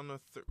much. We're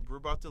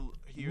about to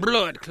hear...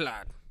 Blood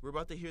clot. We're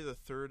about to hear the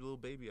 3rd Lil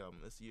Baby album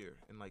this year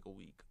in, like, a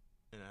week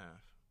and a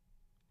half.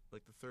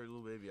 Like, the 3rd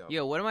Lil Baby album.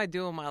 Yo, what am I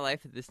doing with my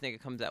life if this nigga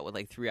comes out with,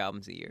 like, 3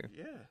 albums a year?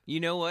 Yeah.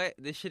 You know what?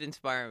 This should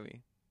inspire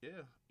me.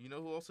 Yeah. You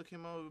know who also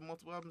came out with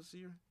multiple albums this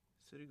year?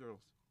 City Girls.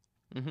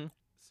 Mm-hmm.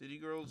 City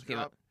Girls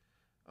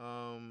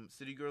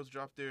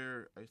dropped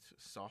their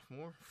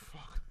sophomore.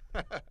 Fuck.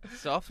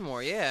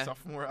 Sophomore, yeah.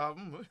 Sophomore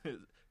album,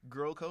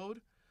 Girl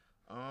Code.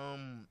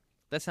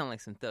 That sounds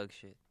like some thug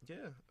shit.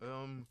 Yeah.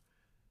 Damn,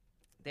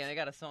 they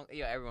got a song.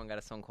 Yeah, everyone got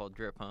a song called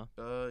Drip, huh?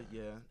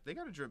 Yeah. They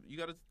got a drip. You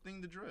got a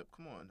thing to drip.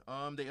 Come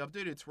on. They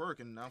updated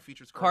Twerk and now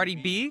features Cardi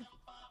B.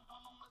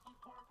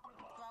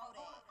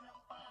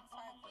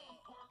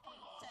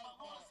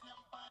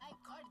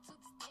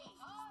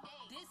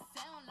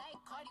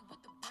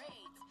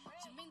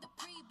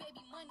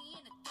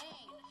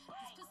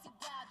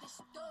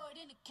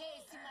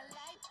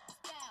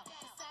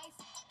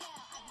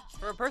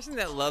 For a person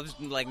that loves,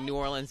 like, New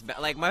Orleans,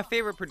 like, my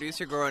favorite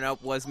producer growing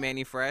up was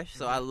Manny Fresh,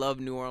 so I love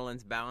New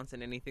Orleans bounce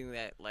and anything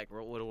that, like,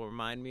 would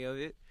remind me of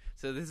it.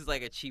 So this is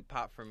like a cheap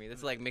pop for me. This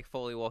is like Mick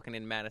Foley walking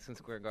in Madison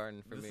Square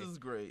Garden for me. This is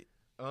great.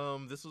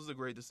 This was a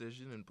great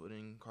decision in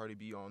putting Cardi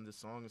B on this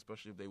song,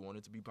 especially if they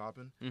wanted to be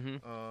popping.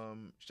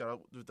 Mm-hmm. Shout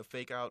out with the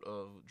fake out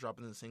of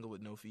dropping the single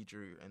with no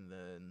feature and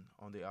then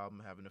on the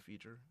album having a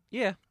feature.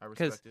 Yeah, I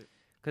respect it.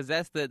 Because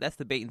that's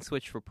the bait and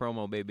switch for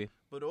promo, baby.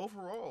 But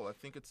overall, I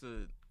think it's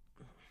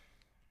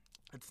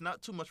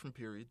not too much from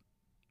Period.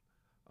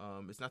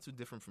 It's not too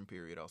different from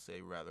Period, I'll say,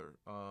 rather.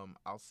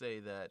 I'll say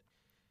that...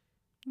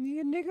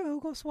 Need a nigga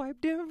who gon'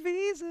 swipe them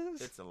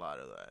visas. It's a lot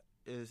of that.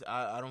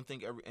 I don't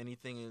think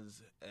anything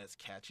is as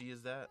catchy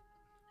as that.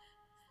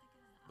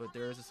 But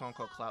there is a song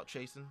called Clout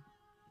Chasing.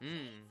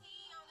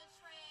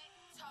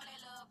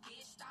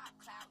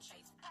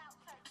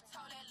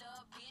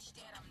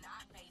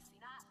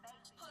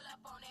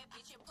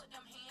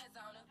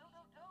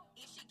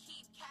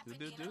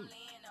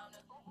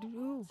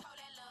 Do.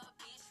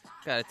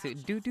 Got it to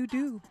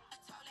do.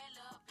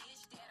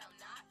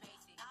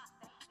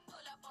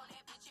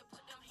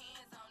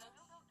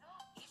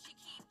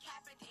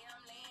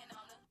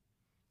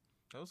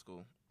 That was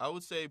cool. I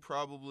would say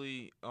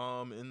probably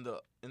in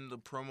the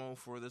promo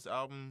for this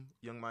album,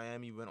 Young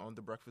Miami went on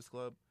The Breakfast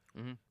Club,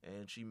 and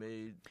she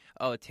made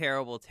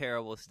terrible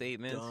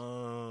statements.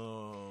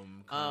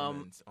 Dumb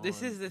comments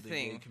this on is the gay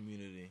thing.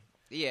 Community.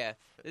 Yeah,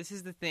 this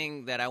is the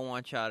thing that I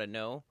want y'all to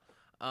know.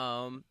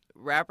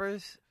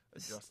 Rappers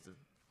Adjusted.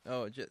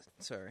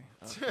 Sorry.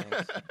 Oh,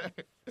 thanks.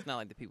 It's not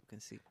like the people can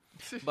see.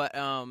 But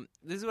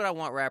this is what I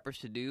want rappers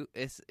to do: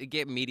 is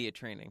get media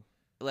training.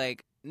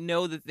 Like,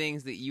 know the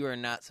things that you are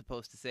not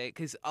supposed to say,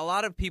 because a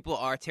lot of people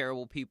are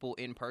terrible people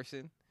in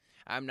person.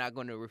 I'm not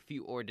going to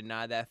refute or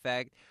deny that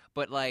fact,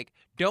 but, like,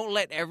 don't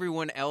let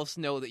everyone else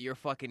know that you're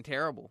fucking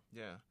terrible.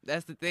 Yeah,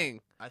 that's the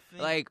thing. I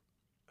think,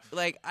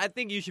 like I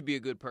think you should be a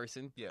good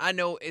person. Yeah. I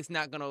know it's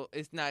not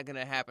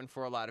gonna happen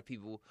for a lot of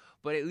people,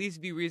 but at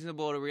least be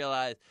reasonable to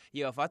realize,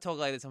 yo, if I talk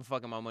like this, I'm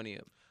fucking my money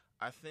up.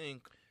 I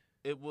think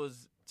it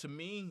was, to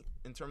me,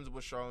 in terms of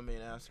what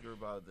Charlamagne asked her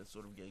about the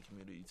sort of gay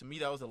community, to me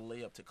that was a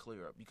layup to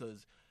clear up,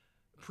 because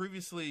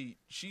previously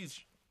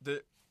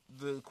the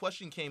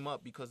question came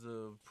up because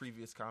of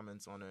previous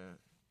comments on a.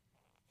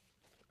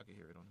 I can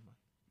hear it on the mic.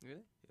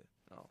 Really? Yeah.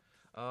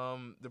 Oh.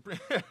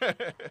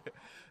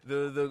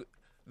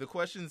 The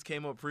questions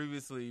came up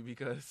previously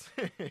because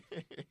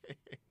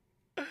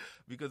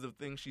of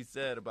things she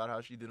said about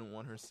how she didn't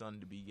want her son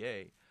to be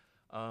gay.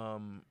 To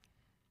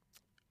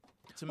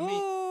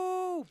me,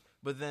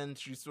 but then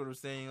she's sort of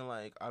saying,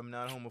 like, I'm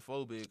not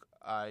homophobic.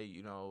 I,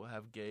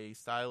 have gay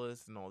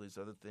stylists and all these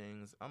other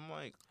things. I'm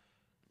like,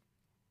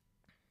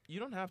 you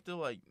don't have to,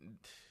 like.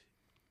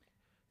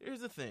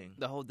 Here's the thing.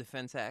 The whole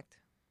Defense Act.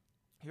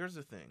 Here's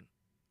the thing.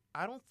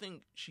 I don't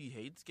think she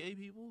hates gay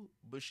people,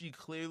 but she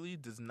clearly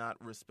does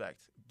not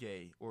respect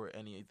gay or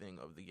anything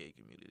of the gay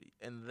community.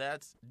 And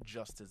that's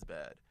just as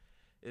bad.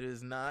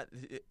 It's not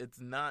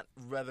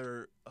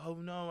rather, oh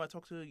no, I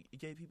talk to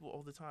gay people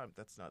all the time.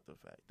 That's not the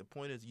fact. The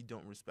point is you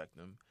don't respect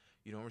them.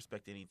 You don't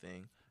respect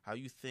anything. How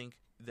you think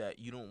that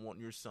you don't want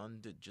your son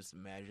to just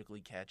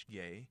magically catch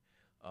gay,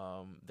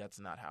 that's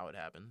not how it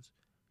happens.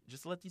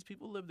 Just let these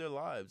people live their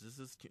lives.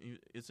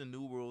 It's a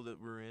new world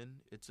that we're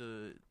in. It's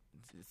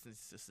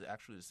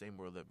actually the same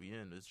world that we're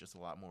in. It's just a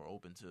lot more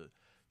open to,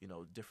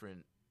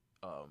 different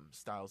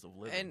styles of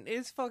living. And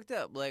it's fucked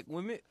up. Like,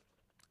 women,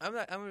 I'm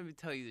going to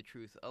tell you the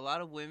truth. A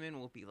lot of women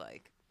will be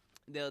like,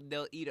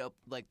 they'll eat up,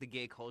 like, the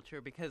gay culture,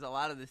 because a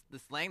lot of the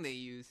slang they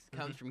use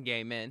comes from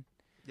gay men.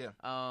 Yeah.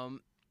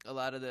 A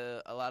lot of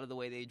the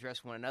way they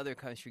address one another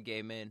comes from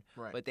gay men.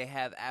 Right. But they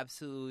have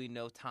absolutely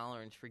no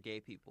tolerance for gay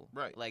people.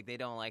 Right. Like, they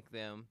don't like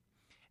them.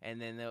 And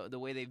then the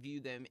way they view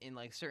them in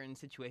like certain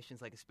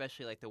situations, like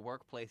especially like the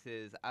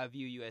workplaces, I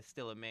view you as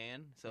still a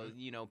man. So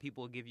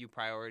people give you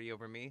priority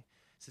over me.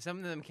 So some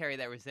of them carry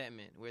that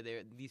resentment where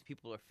these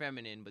people are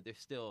feminine, but they're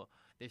still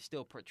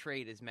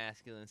portrayed as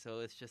masculine.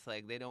 So it's just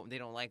like they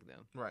don't like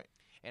them. Right.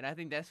 And I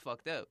think that's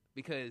fucked up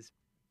because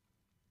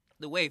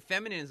the way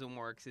feminism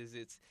works is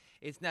it's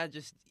not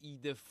just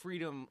the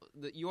freedom,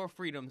 your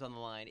freedom's on the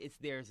line. It's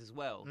theirs as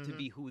well to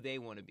be who they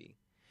want to be.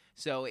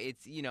 So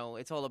it's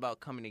it's all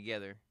about coming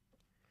together.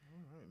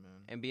 All right,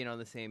 man. And being on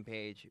the same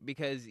page,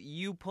 because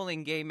you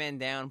pulling gay men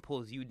down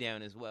pulls you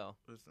down as well.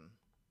 Listen,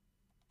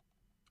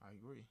 I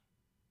agree.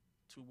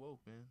 Too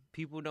woke, man.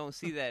 People don't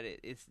see that.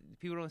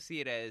 People don't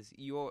see it as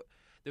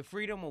the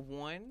freedom of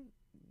one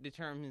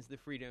determines the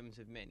freedoms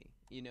of many.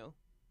 100%.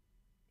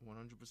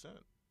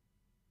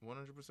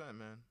 100%,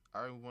 man. I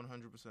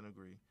 100%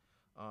 agree.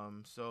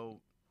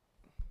 So.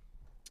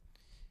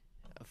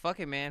 Fuck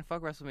it, man.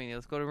 Fuck WrestleMania.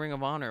 Let's go to Ring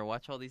of Honor.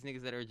 Watch all these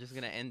niggas that are just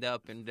gonna end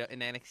up in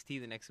NXT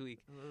the next week.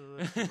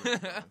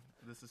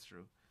 This is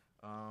true.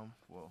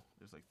 Well,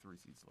 there's like 3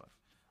 seats left.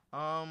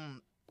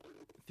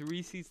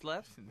 3 seats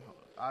left?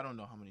 I don't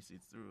know how many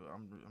seats through.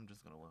 I'm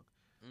just gonna look.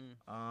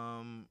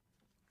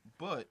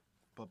 But.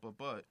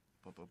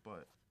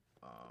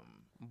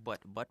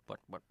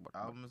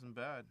 Album isn't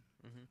bad.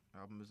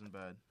 Album isn't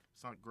bad.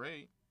 It's not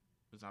great.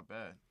 It's not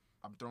bad.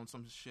 I'm throwing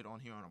some shit on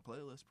here on a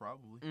playlist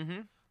probably.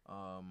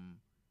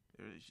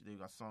 They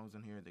got songs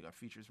in here. They got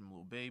features from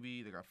Lil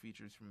Baby. They got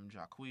features from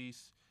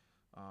Jacquees,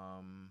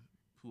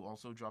 who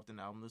also dropped an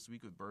album this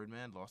week with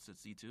Birdman, Lost at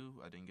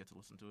C2. I didn't get to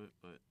listen to it,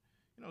 but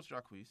it's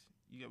Jacquees.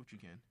 You get what you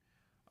can.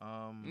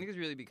 Niggas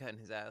really be cutting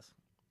his ass.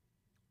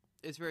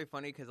 It's very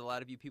funny because a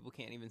lot of you people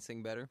can't even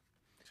sing better.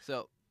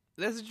 So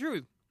that's the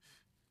truth.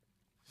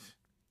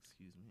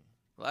 Excuse me.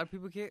 A lot of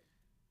people can't.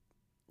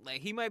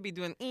 Like, he might be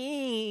doing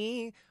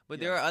but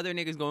there are other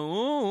niggas going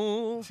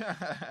ooh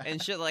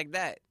and shit like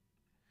that.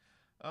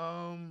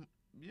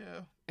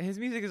 Yeah. His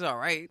music is all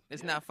right.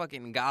 It's not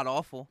fucking god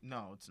awful.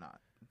 No, it's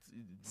not.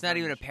 It's not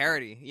even a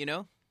parody,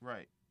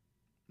 Right.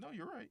 No,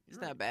 you're right.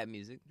 It's not bad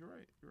music. You're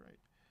right.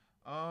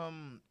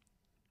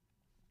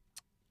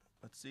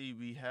 Let's see.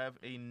 We have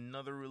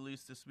another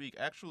release this week.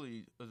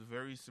 Actually, a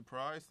very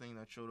surprise thing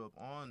that showed up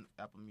on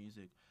Apple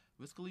Music.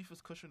 Wiz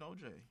Khalifa's Cushion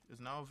OJ is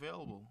now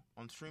available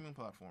on streaming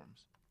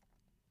platforms.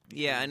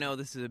 Yeah, I know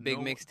this is a big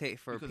mixtape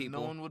for because people.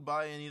 No one would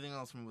buy anything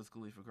else from Wiz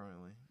Khalifa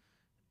currently.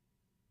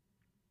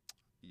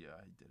 Yeah,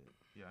 I did it.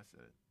 Yeah, I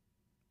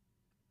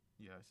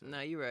said it. Nah,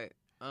 you're right.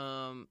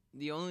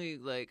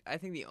 I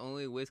think the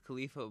only Wiz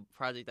Khalifa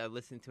project I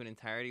listened to in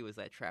entirety was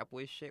that Trap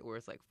Wiz shit, where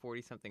it's like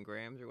 40 something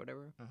grams or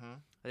whatever.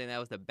 I think that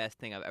was the best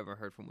thing I've ever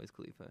heard from Wiz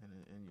Khalifa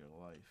in your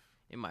life.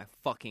 In my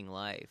fucking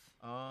life.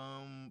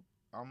 I'm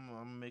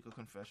gonna make a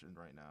confession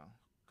right now.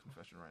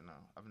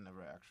 I've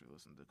never actually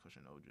listened to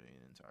Cushion OJ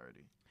in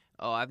entirety.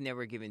 Oh, I've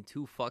never given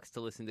 2 fucks to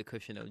listen to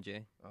Cushion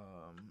OJ.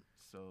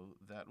 So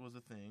that was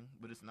a thing,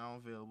 but it's now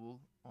available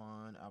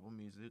on Apple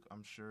Music.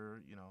 I'm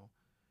sure,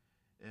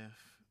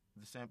 if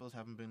the samples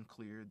haven't been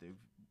cleared,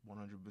 they've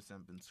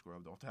 100% been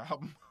scrubbed off the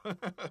album.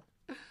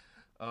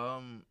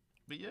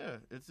 But yeah,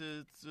 this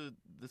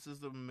is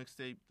the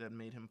mixtape that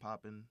made him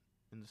poppin'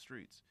 in the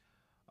streets.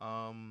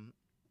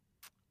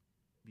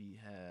 We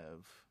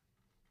have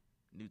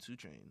new 2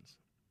 Chainz.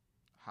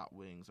 Hot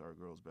Wings Are a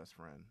Girl's Best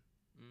Friend.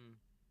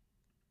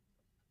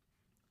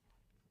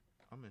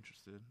 I'm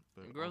interested.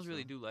 But girls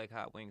really do like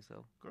hot wings,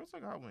 though. Girls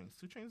like hot wings.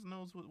 2 Chainz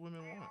knows what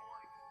women want.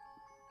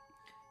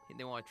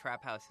 They want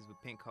trap houses with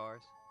pink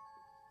cars.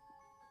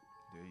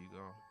 There you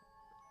go.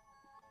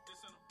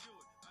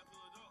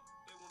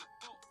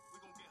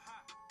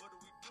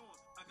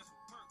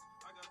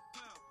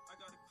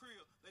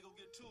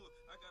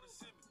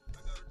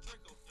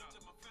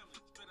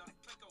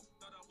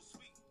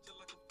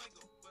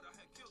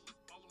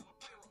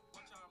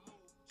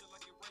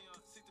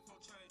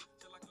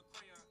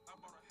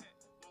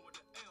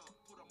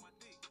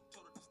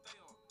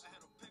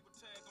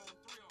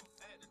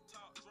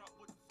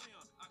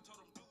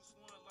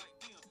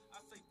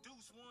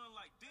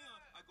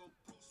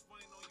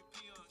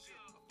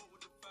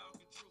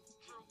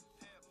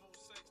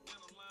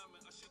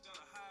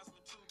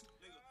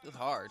 It's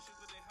hard.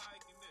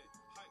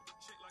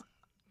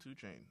 2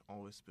 Chainz,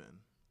 always spin,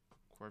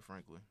 quite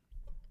frankly.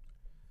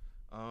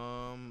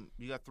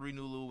 You got 3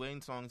 new Lil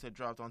Wayne songs that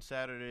dropped on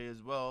Saturday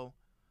as well.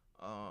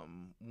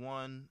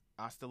 One,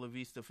 Hasta La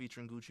Vista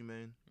featuring Gucci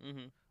Mane.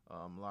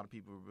 A lot of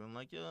people have been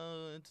like,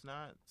 yo, it's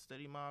not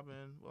Steady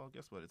Mobbin'. Well,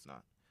 guess what? It's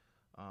not.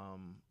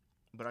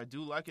 But I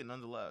do like it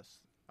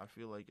nonetheless. I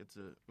feel like it's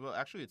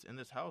actually it's In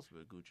This House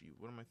with Gucci.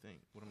 What am I saying?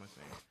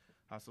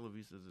 Hasta La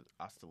Vista is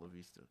Hasta La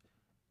Vista.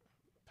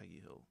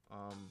 Peggy Hill.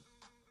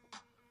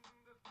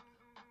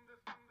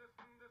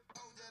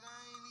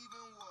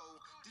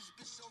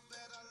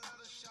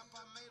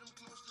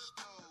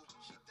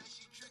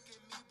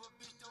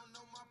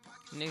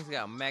 Niggas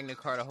got Magna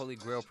Carta Holy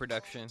Grail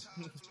production.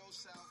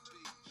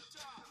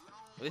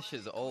 This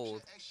shit's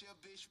old.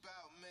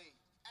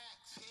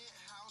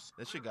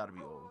 That shit gotta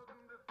be old.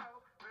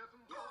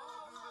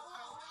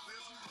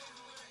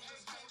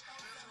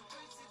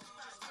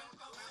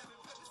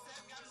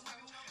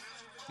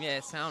 Yeah,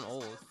 it sound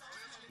old.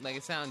 Like,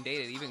 it sound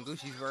dated. Even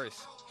Gucci's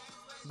verse.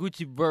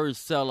 Gucci verse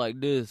sound like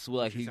this,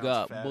 like Gucci he sounds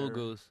got fatter.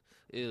 boogers.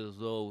 Is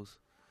those.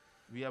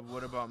 We have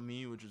What About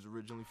Me, which is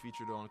originally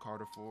featured on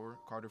Carter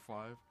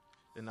 5,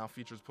 and now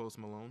features Post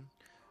Malone.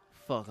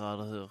 Fuck out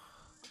of here.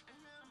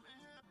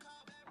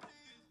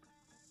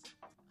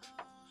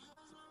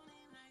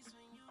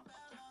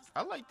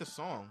 I like the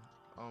song.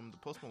 The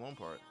Post Malone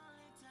part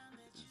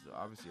is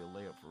obviously a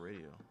layup for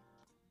radio.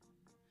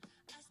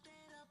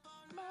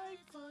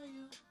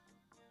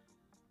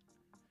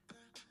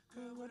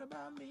 What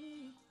about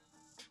me?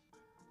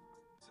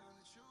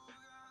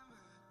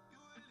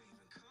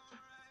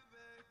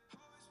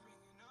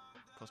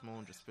 Post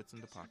Malone just spits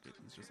in the pocket.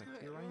 He's just like,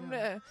 here I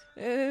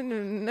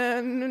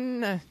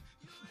am.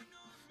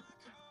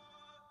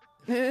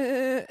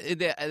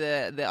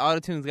 The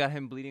auto-tune's got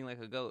him bleeding like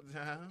a goat.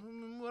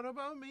 What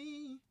about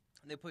me?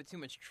 They put too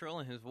much trill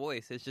in his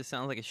voice. It just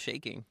sounds like it's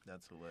shaking.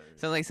 That's hilarious.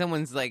 Sounds like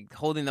someone's like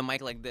holding the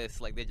mic like this,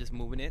 like they're just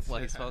moving it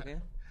while he's talking.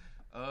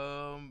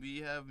 We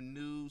have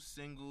new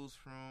singles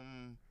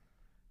from.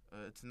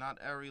 It's not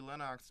Ari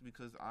Lennox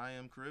because I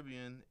Am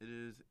Caribbean. It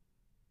is.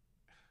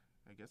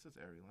 I guess it's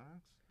Ari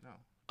Lennox. No.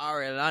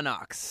 Ari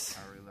Lennox.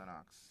 Ari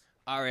Lennox.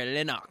 Ari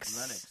Lennox.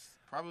 Lennox.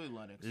 Probably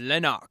Lennox.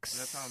 Lennox.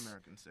 That's how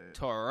Americans say it.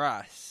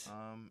 Taurus.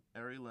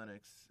 Ari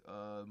Lennox.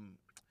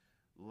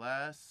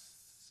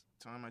 Last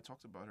time I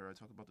talked about her, I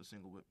talked about the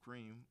single Whipped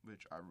Cream,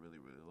 which I really,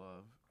 really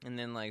love. And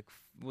then, like,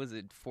 was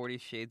it 40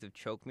 Shades of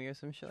Choke Me or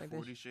some shit like that?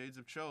 40 Shades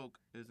of Choke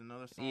is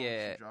another song.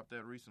 Yeah. She dropped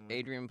that recently.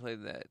 Adrian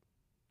played that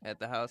at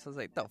the house. I was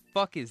like, the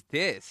fuck is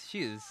this?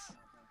 She is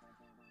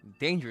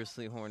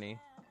dangerously horny.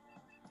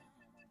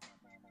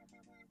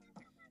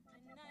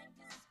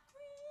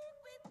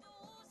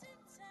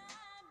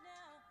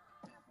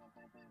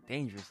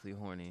 Dangerously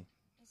horny.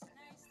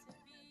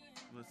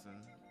 Listen,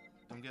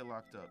 don't get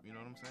locked up. You know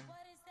what I'm saying?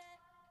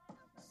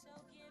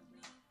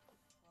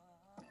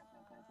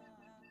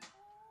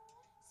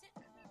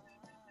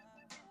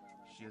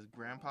 She has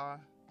Grandpa.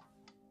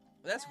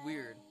 That's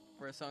weird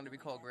for a song to be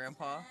called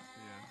Grandpa.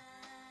 Yeah.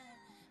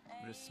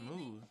 But it's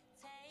smooth.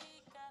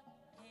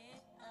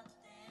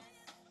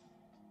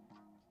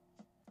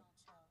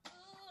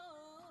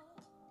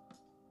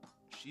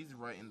 She's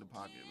right in the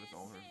pocket with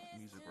all her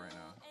music right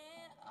now.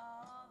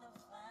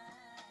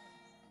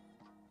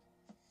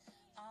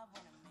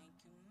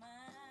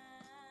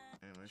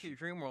 Anyway, She's a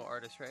Dreamworld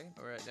artist, right?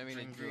 Or I mean,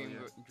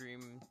 Dreamville, a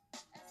Dream.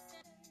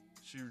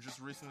 She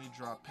just recently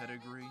dropped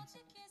Pedigree.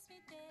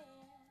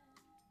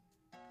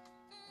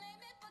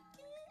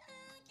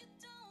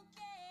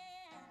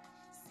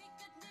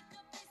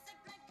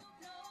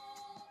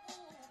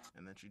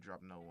 And then she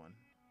dropped No One.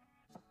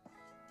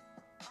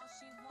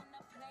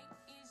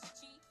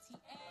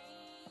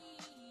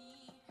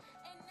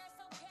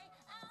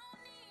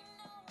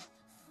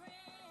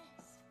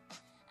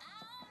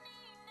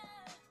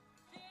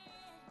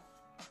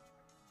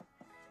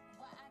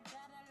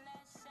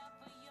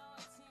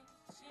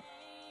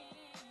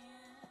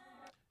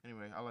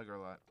 Anyway, I like her a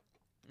lot.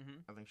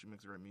 Mm-hmm. I think she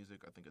makes great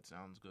music. I think it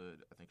sounds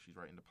good. I think she's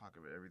right in the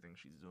pocket with everything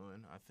she's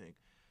doing. I think,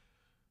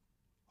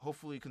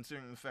 hopefully,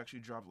 considering the fact she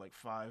dropped like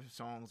 5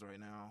 songs right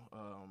now,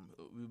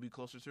 we'll be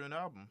closer to an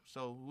album.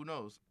 So who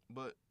knows?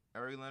 But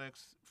Ari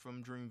Lennox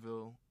from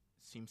Dreamville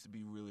seems to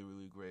be really,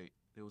 really great.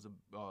 There was a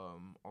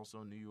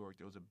also in New York.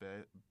 There was a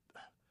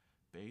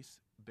bass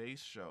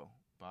show.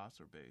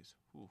 Boss or bass?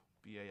 Ooh,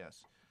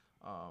 B-A-S.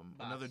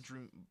 Another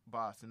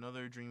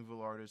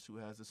Dreamville artist who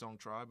has the song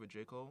Tribe with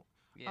J. Cole.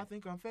 Yeah. I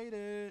think I'm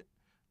faded.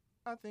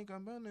 I think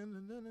I'm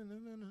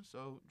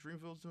so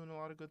Dreamville's doing a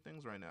lot of good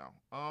things right now.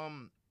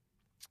 I'm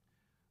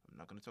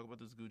not gonna talk about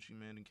this Gucci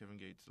Mane and Kevin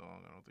Gates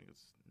song. I don't think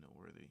it's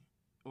noteworthy,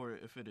 or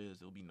if it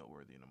is, it'll be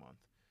noteworthy in a month.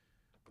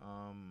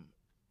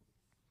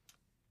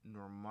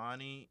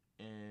 Normani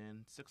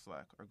and Six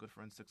Lack, our good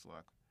friend Six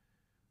Lack.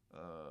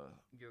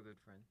 You're a good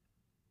friend.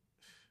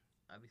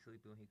 I'll be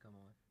sleepy when he come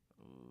on.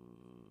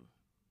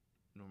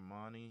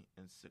 Normani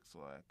and Six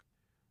Lack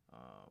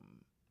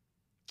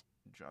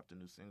dropped a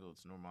new single.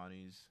 It's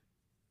Normani's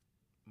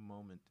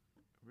Moment.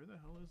 Where the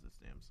hell is this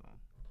damn song?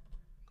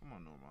 Come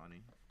on,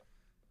 Normani.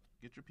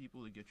 Get your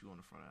people to get you on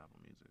the front of Apple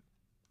Music.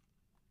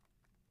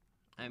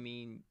 I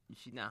mean,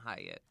 she's not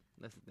high yet.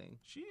 That's the thing.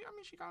 She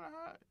kind of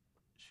hot.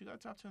 She got a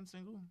top 10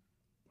 single.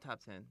 Top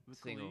 10 with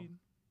single. Khalid.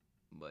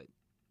 But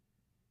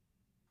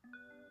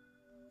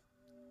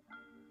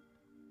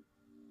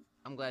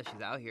I'm glad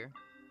she's out here.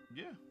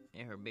 Yeah.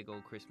 And her big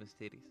old Christmas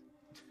titties.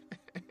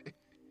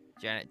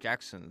 Janet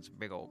Jackson's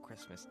big old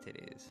Christmas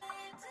titties.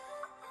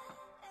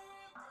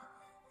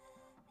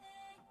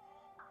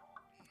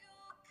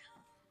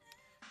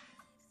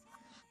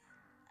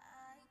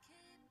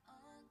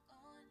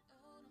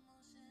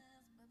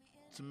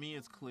 To me,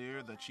 it's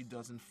clear that she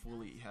doesn't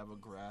fully have a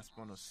grasp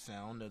on a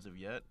sound as of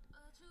yet.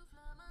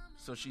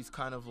 So she's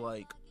kind of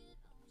like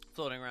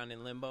floating around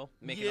in limbo,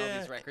 making all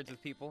these records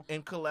with people.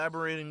 And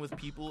collaborating with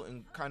people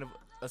and kind of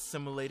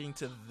assimilating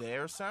to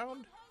their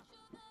sound.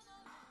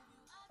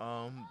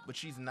 But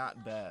she's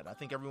not bad. I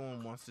think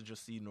everyone wants to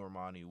just see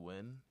Normani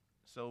win.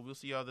 So we'll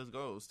see how this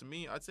goes. To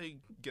me, I'd say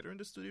get her in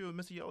the studio with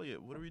Missy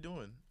Elliott. What are we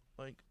doing?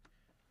 Like,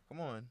 come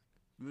on.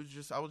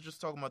 I was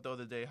just talking about the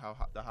other day how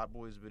the Hot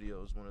Boys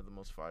video is one of the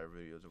most fire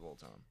videos of all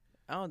time.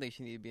 I don't think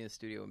she need to be in the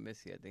studio with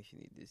Missy. I think she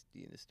need to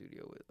be in the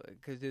studio with,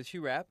 because does she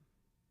rap?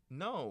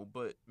 No,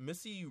 but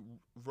Missy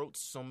wrote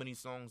so many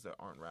songs that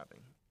aren't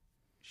rapping.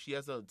 She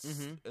has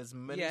as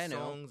many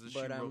songs as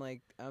she wrote. But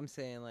I'm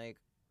saying,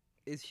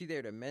 is she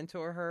there to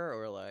mentor her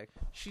or like?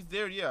 She's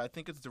there, yeah. I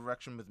think it's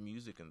direction with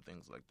music and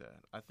things like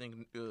that. I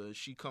think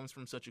she comes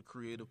from such a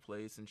creative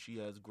place, and she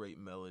has great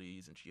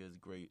melodies, and she has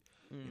great,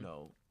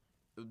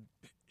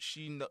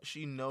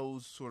 she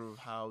knows sort of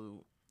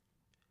how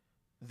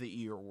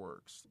the ear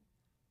works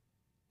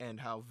and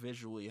how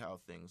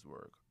things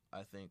work.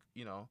 I think,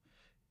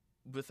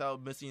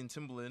 without Missy and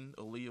Timbaland,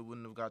 Aaliyah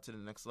wouldn't have got to the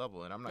next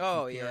level. And I'm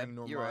not comparing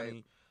Normani. Right.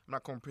 I'm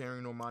not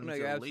comparing Normani to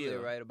you're Aaliyah. Absolutely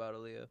right about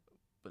Aaliyah.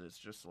 But it's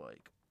just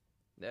like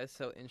that's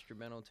so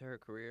instrumental to her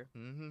career.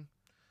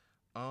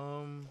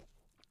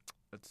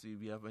 Let's see.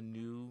 We have a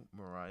new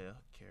Mariah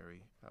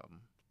Carey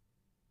album.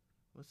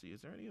 Let's see.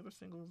 Is there any other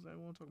singles that I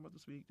want to talk about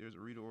this week? There's a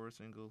Rita Ora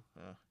single.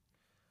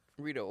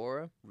 Rita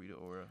Ora? Rita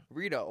Ora.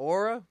 Rita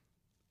Ora?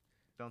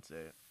 Don't say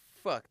it.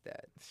 Fuck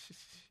that.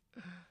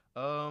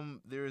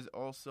 There is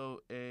also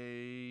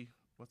a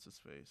what's his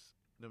face?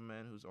 The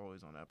man who's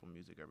always on Apple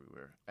Music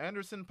everywhere.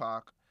 Anderson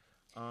 .Paak.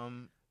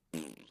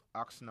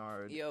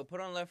 Oxnard. Yo,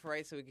 put on left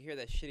right so we can hear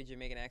that shitty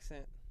Jamaican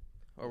accent.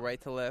 Or right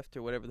to left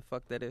or whatever the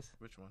fuck that is.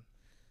 Which one?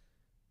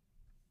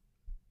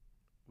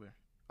 Where?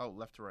 Oh,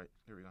 left to right.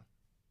 Here we go.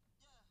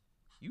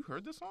 You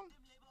heard this song?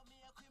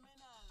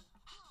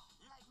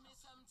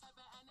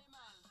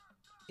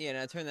 Yeah,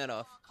 now turn that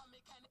off.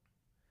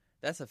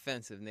 That's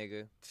offensive,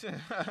 nigga.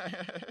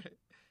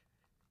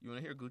 You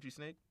want to hear Gucci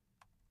Snake?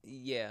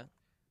 Yeah.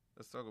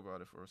 Let's talk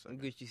about it for a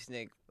second. Gucci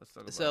Snake. Let's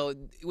talk about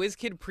it.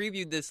 WizKid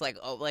previewed this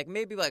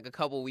maybe a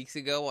couple weeks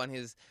ago on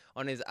his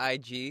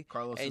IG.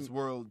 Carlos's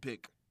world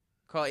pick.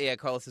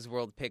 Carlos's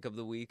world pick of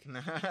the week.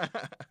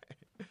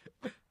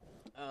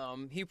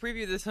 He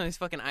previewed this on his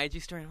fucking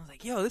IG story, and I was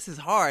like, "Yo, this is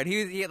hard."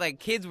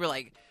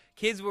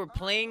 Kids were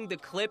playing the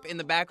clip in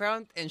the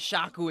background and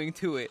shakuing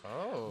to it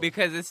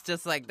because it's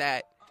just like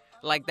that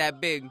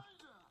big.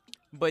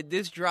 But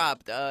this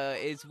dropped.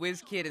 It's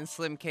WizKid and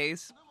Slim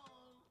Case,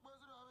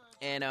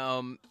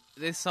 and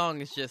this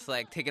song is just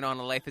taking on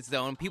a life of its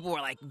own. People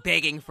were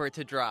begging for it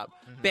to drop,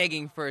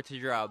 because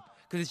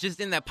it's just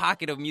in that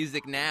pocket of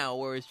music now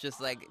where it's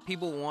just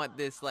people want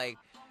this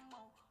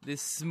this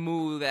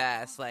smooth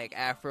ass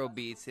Afro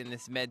beats in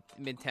this mid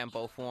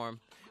tempo form.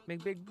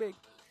 Big.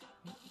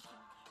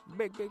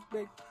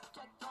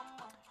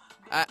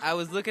 I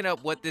was looking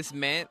up what this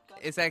meant.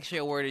 It's actually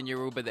a word in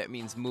Yoruba that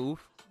means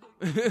move.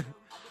 Big.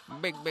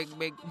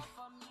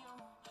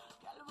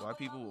 Why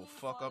people will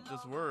fuck up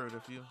this word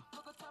if you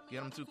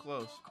get them too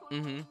close.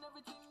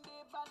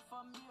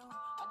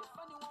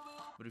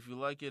 But if you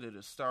like it, it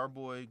is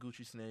Starboy,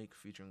 Gucci Snake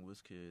featuring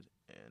WizKid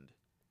and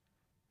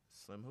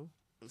Slim who?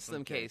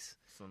 Slim Case.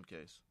 Slim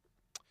Case.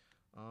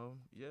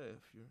 Yeah,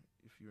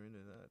 if you're into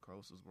that,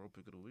 Carlos's world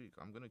pick of the week.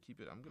 I'm gonna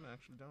keep it. I'm gonna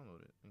actually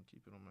download it and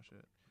keep it on my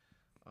shit.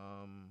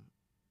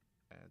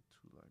 Add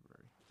to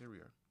library. Here we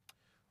are.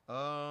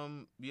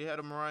 We had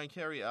a Mariah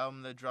Carey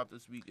album that dropped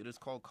this week. It is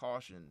called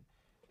Caution.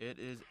 It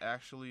is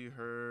actually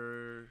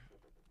her.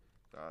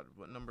 God,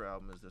 what number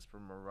album is this for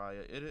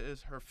Mariah? It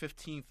is her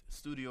 15th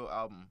studio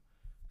album.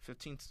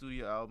 15th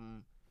studio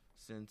album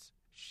since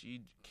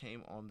she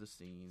came on the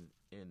scene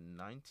in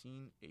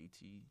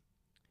 1980.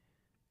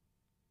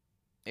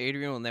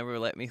 Adrian will never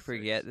let me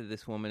forget that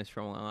this woman is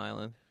from Long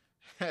Island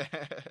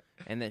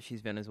and that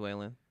she's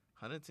Venezuelan.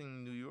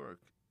 Huntington, New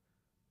York,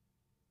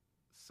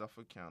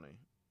 Suffolk County.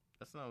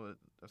 That's not what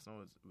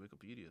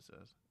Wikipedia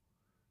says.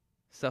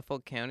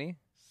 Suffolk County?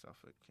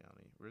 Suffolk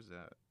County. Where's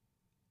that?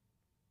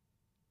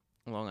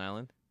 Long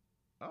Island.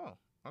 Oh,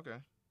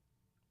 okay.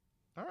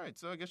 All right,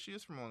 so I guess she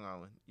is from Long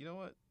Island. You know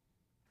what?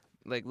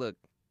 Look.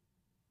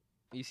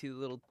 You see the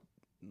little...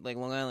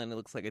 Long Island, it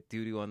looks like a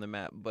doo-doo on the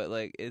map, but,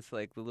 it's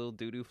the little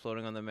doo-doo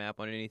floating on the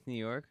map underneath New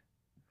York.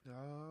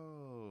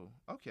 Oh,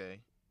 okay.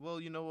 Well,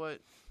 you know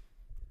what?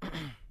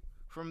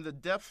 From the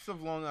depths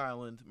of Long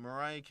Island,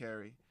 Mariah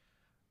Carey,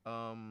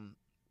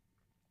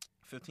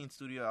 15th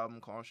studio album,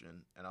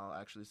 Caution, and I'll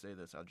actually say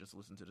this. I just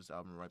listened to this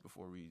album right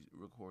before we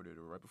recorded,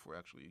 or right before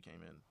actually you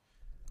came in.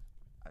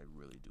 I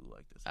really do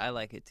like this album. I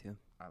like it, too.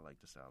 I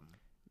like this album.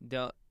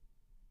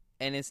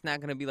 And it's not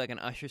going to be like an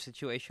Usher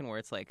situation where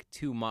it's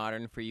too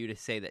modern for you to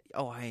say that,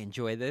 oh, I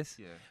enjoy this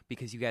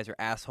because you guys are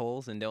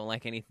assholes and don't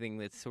like anything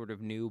that's sort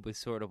of new but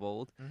sort of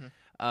old.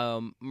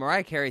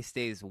 Mariah Carey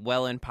stays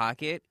well in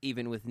pocket,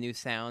 even with new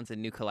sounds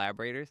and new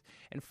collaborators.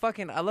 And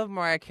I love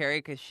Mariah Carey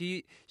because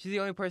she's the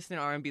only person in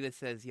R&B that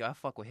says, yo, I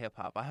fuck with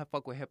hip-hop. I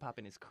fuck with hip-hop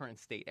in its current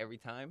state every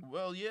time.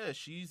 Well, yeah,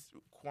 she's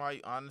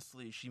quite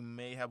honestly, she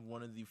may have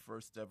one of the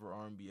first ever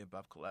R&B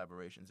hip-hop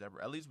collaborations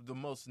ever. At least the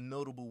most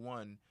notable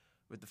one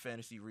with the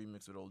Fantasy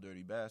remix with Old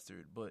Dirty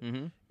Bastard. But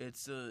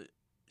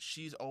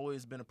she's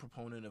always been a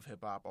proponent of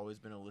hip hop, always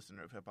been a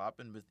listener of hip hop,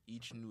 and with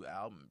each new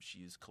album,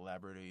 she's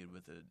collaborated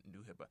with a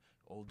new hip hop.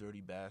 Old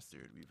Dirty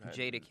Bastard. We've had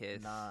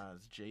Jadakiss,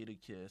 Nas,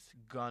 Jadakiss,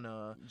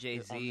 Gunna,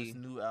 Jay-Z on this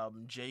new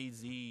album,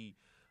 Jay-Z,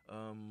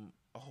 a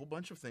whole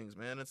bunch of things,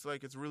 man. It's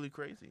really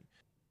crazy.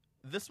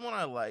 This one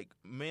I like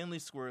mainly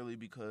Squirrely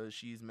because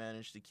she's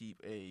managed to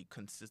keep a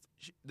consistent.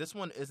 This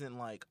one isn't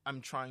like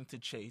I'm trying to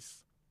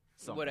chase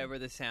something. Whatever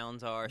the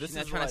sounds are. This she's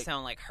not is trying like- to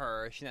sound like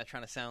her. She's not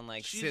trying to sound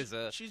like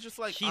SZA. She's just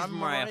like, She's I'm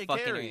Mariah Mariah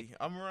fucking Carey.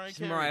 I'm Mariah She's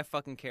Carey. Mariah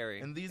fucking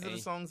Carey. And these are the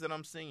songs that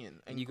I'm singing.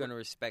 And you're gonna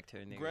respect her,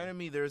 nigga. Granted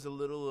me, there's a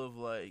little of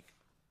like,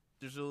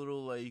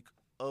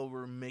 oh,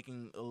 we're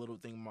making a little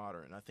thing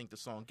modern. I think the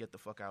song "Get the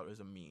Fuck Out" is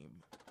a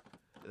meme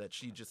that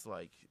she just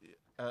like,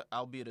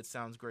 albeit it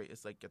sounds great.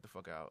 It's like "Get the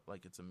fuck out,"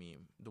 like it's a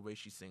meme. The way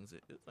she sings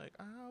it, it's like,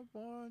 I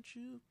want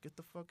you, get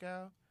the fuck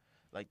out.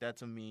 Like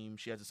that's a meme.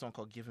 She has a song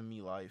called "Giving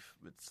Me Life"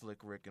 with Slick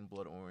Rick and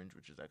Blood Orange,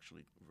 which is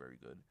actually very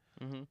good.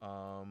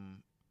 Mm-hmm.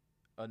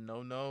 A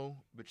No No,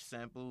 which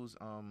samples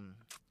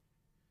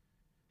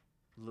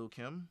Lil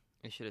Kim.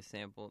 I should have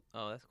sampled.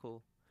 Oh, that's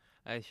cool.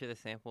 I should have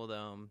sampled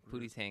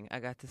Pootie Tang. I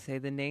got to say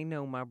the name,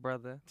 no, my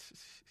brother.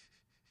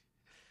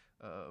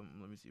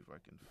 Let me see if I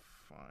can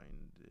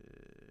find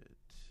it.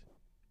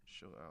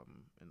 Show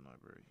album in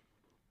library.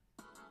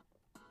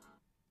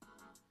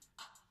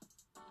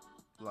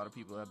 A lot of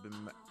people have been.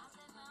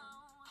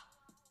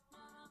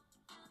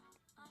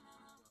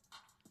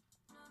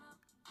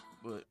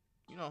 But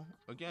you know,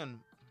 again,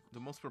 the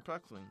most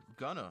perplexing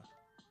Gunna,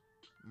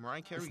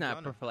 Mariah Carey. It's not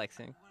Gunna.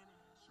 perplexing.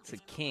 It's a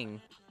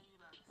king.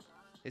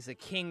 It's a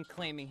king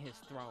claiming his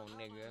throne,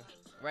 nigga.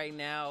 Right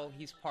now,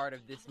 he's part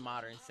of this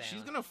modern sound.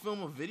 She's gonna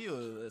film a video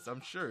of this,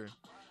 I'm sure.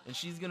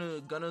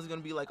 And Gunna's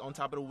gonna be like on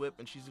top of the whip,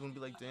 and she's gonna be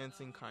like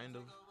dancing, kind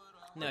of.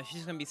 No,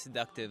 she's gonna be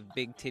seductive,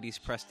 big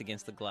titties pressed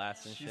against the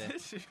glass and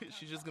shit.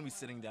 She's just gonna be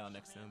sitting down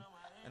next to him,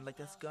 and like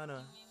that's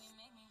Gunna.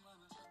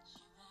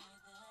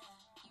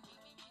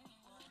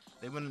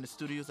 They went in the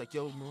studio, it's like,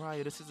 yo,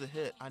 Mariah, this is a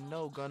hit. I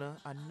know, Gunna,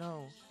 I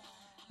know.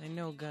 I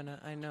know, Gunna,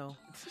 I know.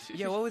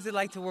 Yeah, what was it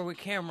like to work with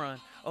Cameron?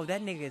 Oh,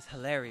 that nigga is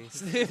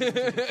hilarious.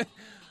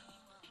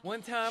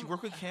 One time, She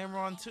worked with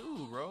Cameron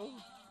too, bro.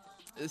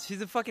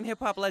 she's a fucking hip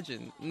hop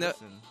legend. No,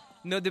 Listen,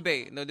 no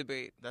debate, no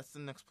debate. that's the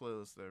next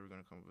playlist that we're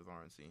gonna come up with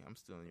RNC. I'm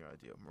stealing your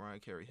idea. Mariah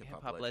Carey, hip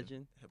hop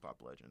legend. Hip hop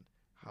legend.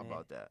 How Man.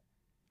 about that?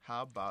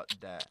 How about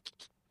that?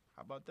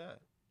 How about that?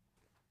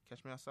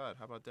 Catch Me Outside.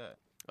 How about that?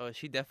 Oh,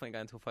 she definitely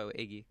got into a fight with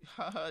Iggy.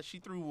 She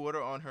threw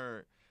water on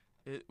her.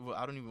 Well,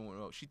 I don't even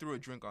know. She threw a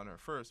drink on her.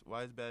 First,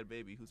 why is Bad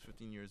Baby, who's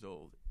 15 years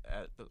old,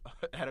 at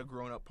a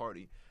grown-up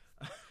party?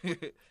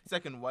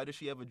 Second, why does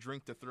she have a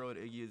drink to throw at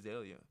Iggy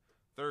Azalea?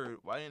 Third,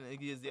 why didn't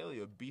Iggy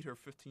Azalea beat her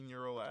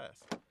 15-year-old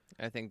ass?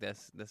 I think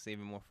that's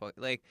even more fuck.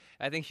 Like,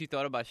 I think she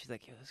thought about it. She's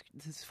like, yo,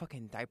 this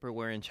fucking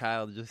diaper-wearing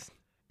child just...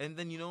 And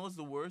then you know what's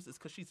the worst? It's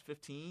because she's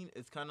 15.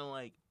 It's kind of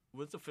like,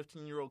 once a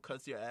 15-year-old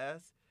cuts your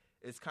ass,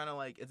 it's kind of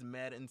like, it's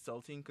mad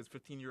insulting because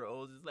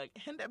 15-year-olds is like,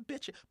 and that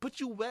bitch, but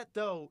you wet,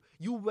 though.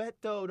 You wet,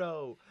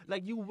 though.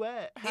 Like, you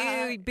wet.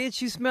 Ew,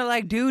 bitch, you smell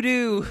like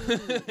doo-doo.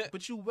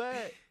 But you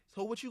wet.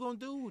 So what you gonna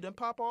do? Then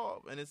pop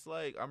off. And it's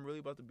like, I'm really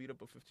about to beat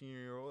up a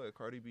 15-year-old at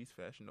Cardi B's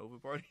Fashion Nova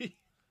party.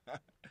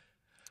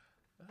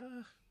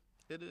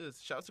 It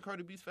is. Shouts to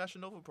Cardi B's Fashion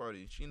Nova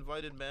party. She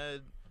invited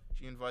Mad.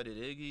 She invited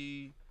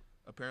Iggy.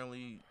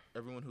 Apparently,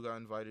 everyone who got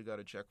invited got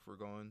a check for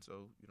going.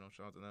 So,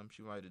 shout out to them.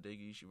 She invited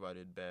Iggy. She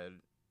invited Bad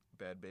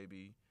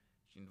Baby.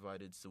 She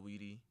invited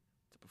Saweetie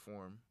to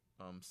perform.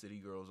 City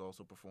Girls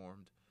also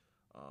performed.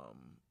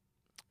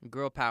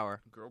 Girl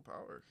power. Girl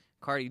power.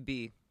 Cardi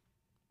B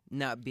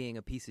not being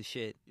a piece of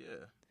shit.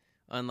 Yeah.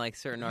 Unlike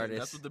certain artists.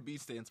 That's what the B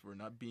stands for,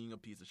 not being a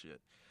piece of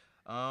shit.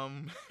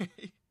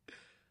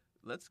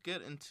 Let's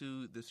get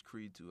into this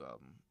Creed 2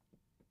 album.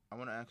 I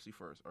want to ask you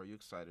first, are you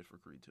excited for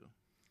Creed 2?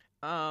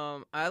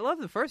 I love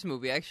the first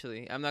movie,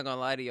 actually. I'm not going to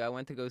lie to you. I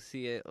went to go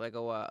see it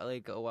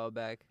a while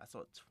back. I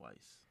saw it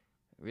twice.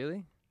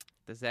 Really?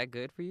 Is that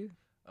good for you?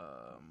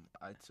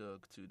 I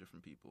took two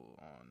different people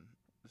on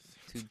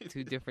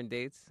Two different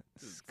dates?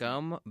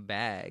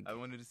 Scumbag. I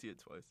wanted to see it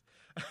twice.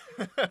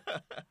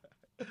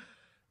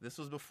 This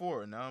was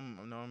before. Now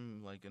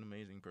I'm like an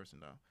amazing person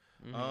now.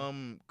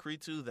 Mm-hmm.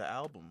 Creed 2, the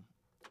album,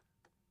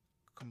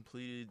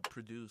 completed,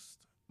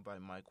 produced by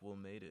Mike Will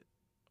Made It.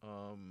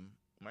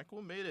 Mike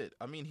Will Made It.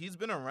 I mean, he's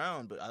been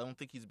around, but I don't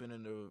think he's been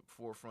in the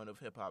forefront of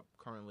hip hop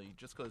currently.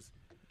 Just because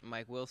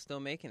Mike Will's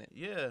still making it.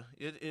 Yeah,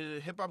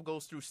 hip hop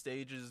goes through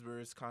stages where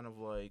it's kind of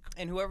like,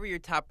 and whoever your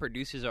top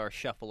producers are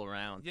shuffle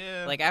around.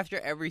 Yeah, like after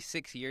every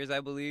 6 years,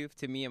 I believe.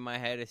 To me in my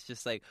head, it's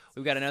just like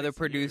we've got another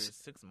producer.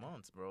 6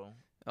 months, bro.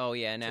 Oh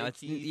yeah, now Take it's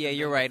Heat, yeah.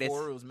 You're right.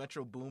 Before it was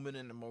Metro Boomin,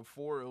 and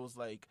before it was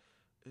like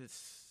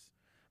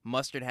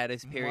Mustard had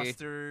his period.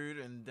 Mustard,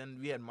 and then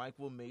we had Mike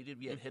Will Made It.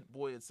 We had Hit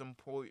Boy at some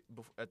point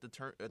at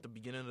the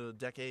beginning of the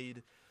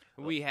decade.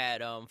 We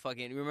had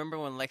fucking. Remember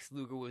when Lex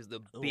Luger was the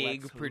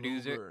big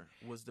producer? Luger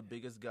was the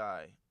biggest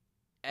guy.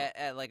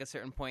 at like a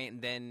certain point,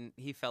 and then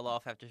he fell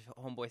off after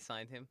Homeboy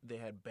signed him. They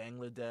had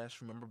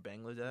Bangladesh. Remember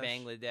Bangladesh?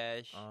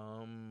 Bangladesh.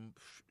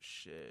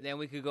 Shit. Then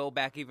we could go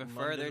back even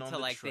London further on to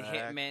the like track. the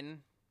Hitmen.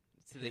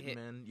 To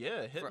Hitman.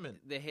 Yeah, Hitman.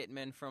 The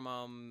Hitmen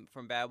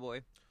from Bad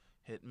Boy.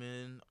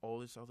 Hitman, all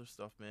this other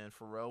stuff, man.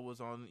 Pharrell was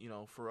on,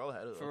 Pharrell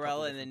had a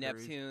Pharrell and the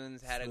different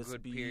Neptunes had a Swiss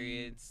good Beats,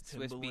 period.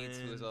 Swiss Beats,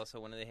 who was Timbaland.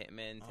 also one of the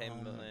Hitmen,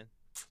 Timbaland.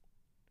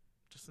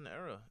 Just an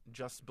era.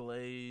 Just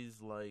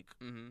Blaze, like,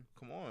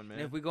 come on, man.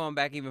 And if we're going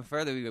back even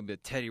further, we're going to be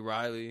Teddy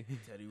Riley.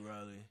 Teddy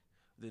Riley.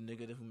 The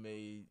nigga who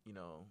made,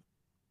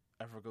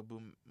 Africa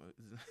Boom,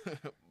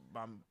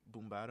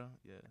 Boombada?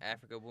 Yeah.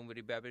 Africa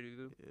Boombity Babbity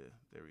Boo. Yeah,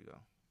 there we go.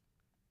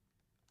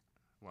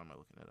 Why am I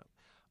looking that up?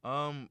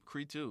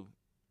 Creed 2.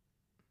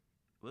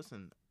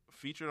 Listen,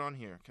 featured on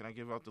here. Can I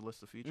give out the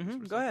list of features?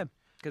 Go ahead.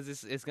 Because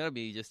it's going to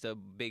be just a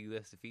big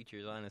list of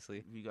features,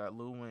 honestly. We got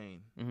Lil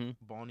Wayne,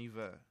 Bon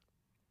Iver,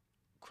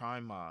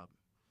 Crime Mob.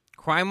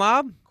 Crime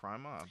Mob?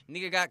 Crime Mob.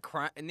 Nigga got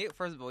crime.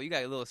 First of all, you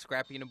got a little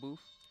Scrappy in the booth.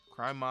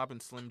 Crime Mob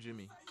and Slim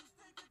Jimmy.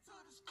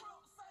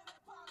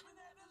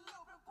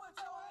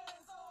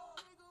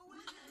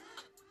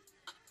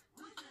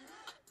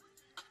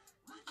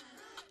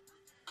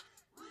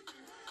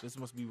 This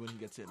must be when he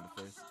gets hit in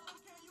the face.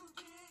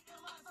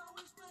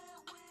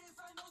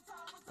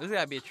 This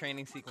got to be a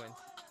training sequence.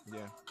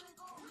 Yeah.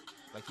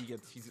 Like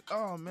he's,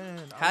 oh man.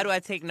 How do I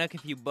take Nuck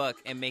If You Buck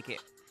and make it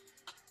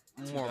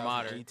more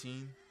modern?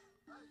 2018.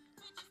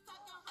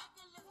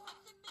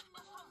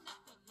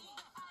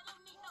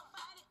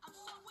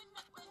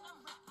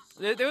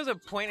 There was a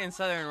point in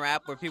Southern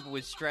rap where people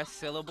would stress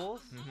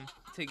syllables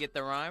to get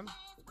the rhyme.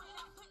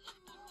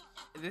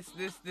 This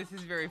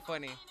is very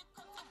funny.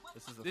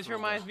 This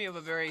reminds me of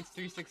a very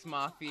 3 6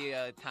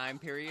 Mafia time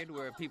period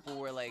where people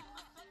were like,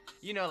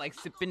 like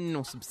sipping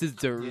on some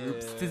scissors.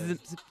 Yeah.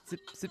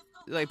 Sip.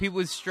 Like people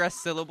would stress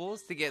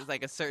syllables to get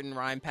like a certain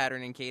rhyme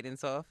pattern and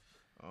cadence off.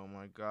 Oh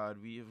my God,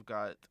 we have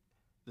got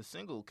the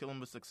single "Kill 'Em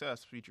with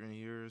Success" featuring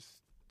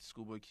Years,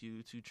 Schoolboy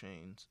Q, 2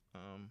 Chainz.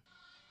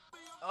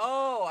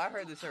 Oh, I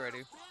heard this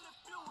already.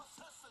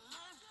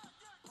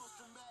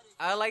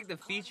 I like the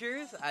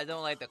features. I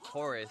don't like the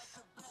chorus.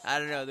 I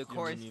don't know. The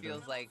chorus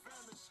feels like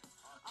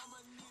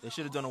they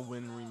should have done a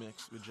Win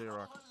remix with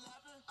J-Rock.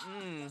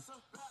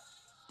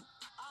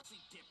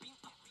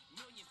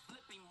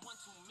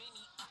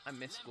 I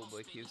miss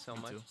Schoolboy Q so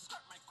much. Too.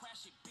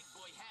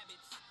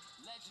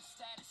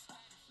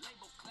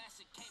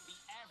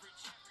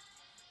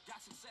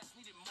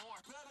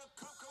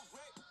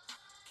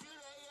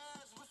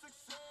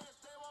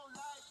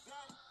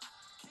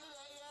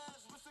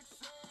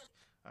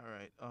 All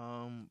right.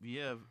 We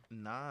have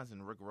Nas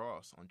and Rick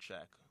Ross on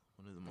Check.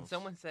 One of the most.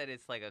 Someone said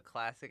it's like a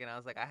classic, and I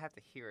was like, I have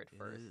to hear it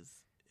first. It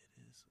is.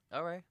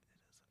 All right.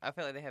 I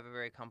feel like they have a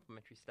very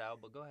complimentary style,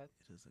 but go ahead.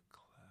 It is a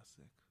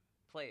classic.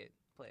 Play it.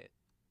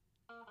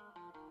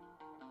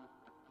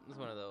 It's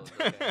one of those.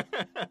 Okay.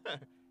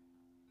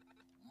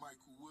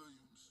 Michael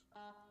Williams.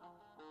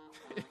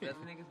 That's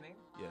the nigga's name?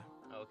 Yeah.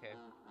 Oh, okay.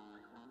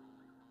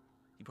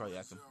 He probably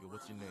asked him, "Yo,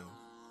 what's your name?"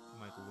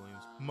 Michael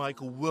Williams.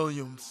 Michael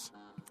Williams.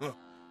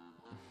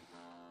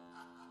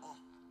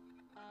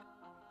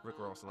 Rick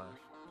Ross laugh.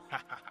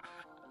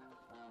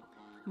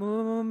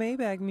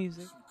 Maybach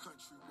music.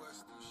 Country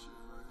western shit,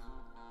 right?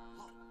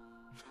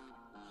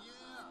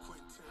 Yeah,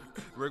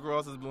 Quentin. Rick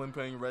Ross has been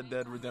playing Red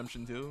Dead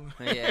Redemption 2.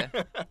 Yeah.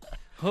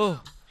 Huh.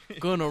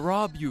 Gonna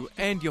rob you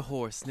and your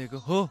horse, nigga.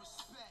 Huh.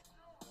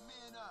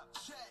 Man up,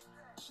 check.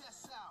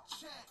 Chest out,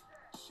 check.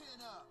 Chin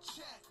up,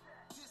 check.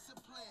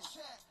 Discipline,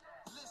 check.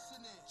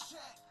 Listening,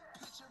 check.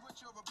 Picture what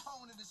your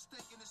opponent is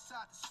thinking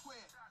inside the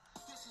square.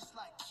 This is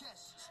like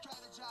chess.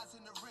 Strategize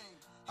in the ring.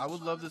 I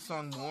would love this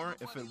song more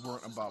if it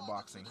weren't about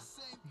boxing.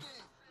 Same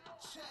thing.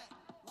 Check.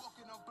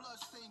 Walking on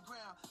bloodstained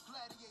ground.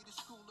 Gladiator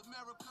school,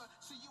 America.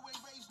 See, you ain't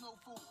raised no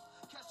fool.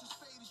 Catch the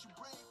spade as you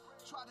brave.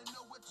 Try to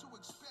know what to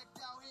expect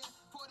out here.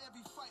 For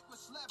every fight,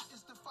 what's left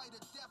is the fight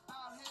of death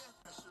out here.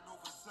 Fashion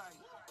over sight.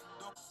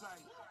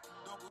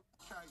 Double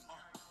kite.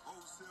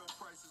 Wholesale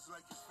prices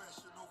like it's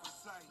fashion over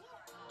sight.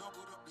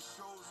 Doubled up the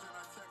shows and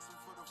I tax them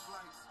for the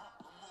flights.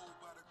 I'm old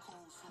by the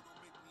code, so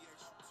don't make me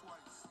ask you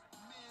twice.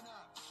 Man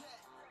up,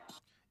 check.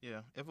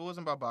 Yeah, if it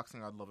wasn't about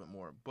boxing, I'd love it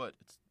more, but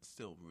it's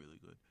still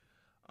really good.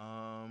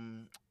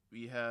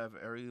 We have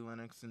Ari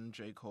Lennox and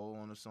J. Cole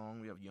on a song.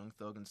 We have Young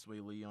Thug and Sway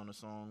Lee on a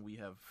song. We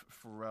have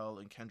Pharrell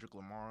and Kendrick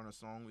Lamar on a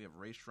song. We have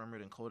Ray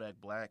Shremmerd and Kodak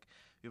Black.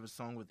 We have a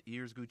song with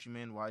Ears, Gucci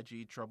Mane,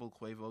 YG, Trouble,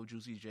 Quavo,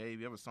 Juicy J.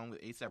 We have a song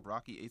with A$AP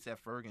Rocky, A$AP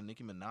Ferg, and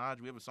Nicki Minaj.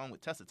 We have a song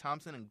with Tessa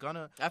Thompson and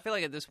Gunna. I feel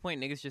like at this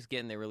point, niggas just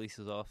getting their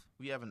releases off.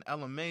 We have an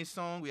LMA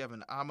song. We have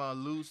an Ama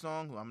Lou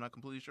song, who I'm not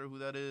completely sure who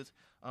that is.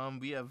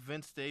 We have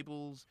Vince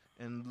Staples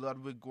and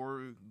Ludwig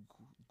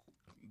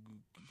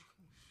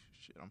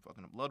Shit, I'm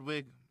fucking up.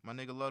 Ludwig, my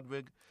nigga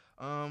Ludwig.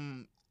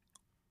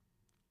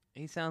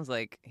 He sounds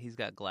like he's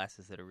got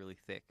glasses that are really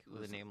thick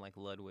with a name like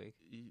Ludwig.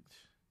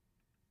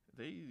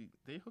 They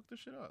hooked the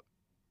shit up.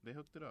 They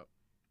hooked it up.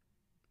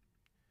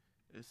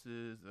 This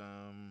is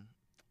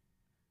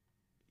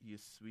he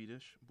is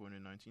Swedish, born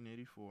in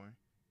 1984.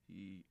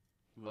 He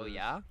Oh,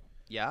 yeah?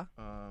 Yeah?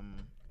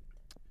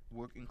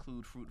 Work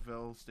include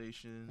Fruitvale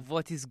Station,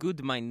 What is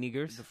good, my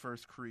niggers? The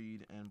First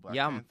Creed, and Black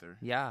Yeah, Panther.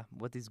 yeah.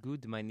 What is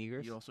good, my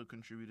niggers? He also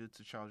contributed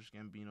to Childish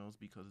Gambino's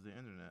Because of the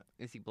Internet.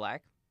 Is he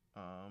black?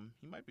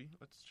 He might be.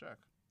 Let's check.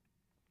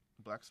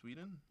 Black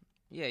Sweden?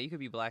 Yeah, you could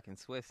be black and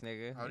Swiss,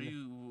 nigga. How do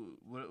you?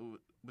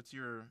 What's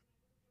your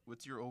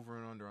over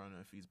and under on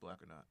if he's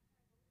black or not?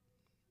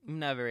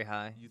 Not very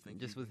high. You think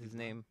just with his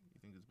name? You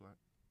think he's black?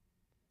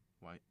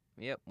 White.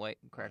 Yep, white.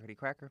 Crackety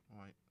cracker.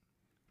 White.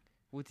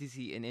 What is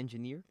he? An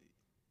engineer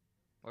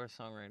or a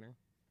songwriter?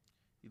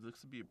 He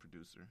looks to be a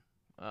producer.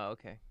 Oh,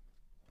 okay.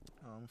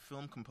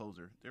 Film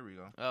composer. There we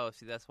go. Oh,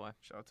 see, that's why.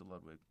 Shout out to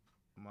Ludwig.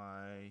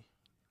 My.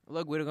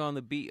 Look, way to go on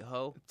the beat,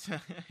 ho.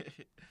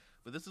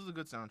 But this is a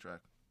good soundtrack.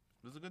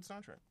 This is a good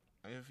soundtrack.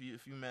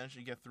 If you manage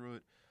to get through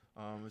it,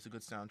 it's a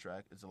good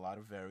soundtrack. It's a lot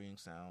of varying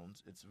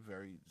sounds. It's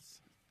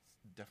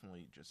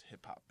definitely just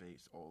hip hop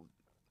based all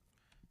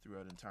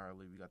throughout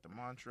entirely. We got the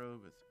mantra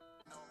with.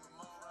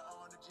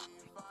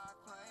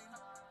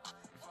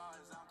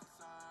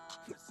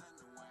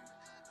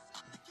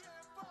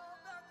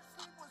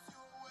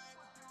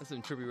 That's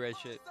some Trippie Redd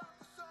shit.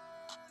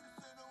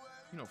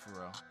 You know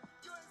Pharrell.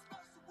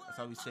 That's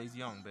how he stays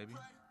young, baby.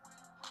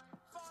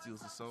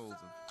 Steals the souls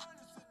of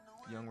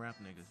young rap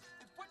niggas.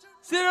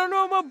 Sit down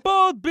on my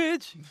balls,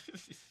 bitch.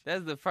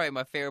 That's probably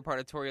my favorite part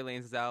of Tory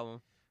Lanez's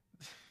album.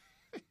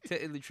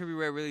 Trippie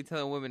Redd really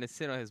telling women to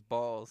sit on his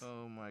balls.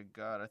 Oh my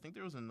god! I think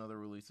there was another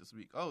release this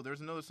week. Oh,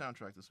 there's another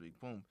soundtrack this week.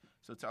 Boom!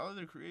 So Tyler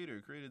the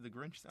Creator created the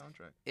Grinch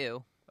soundtrack.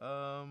 Ew.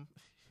 I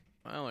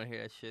don't want to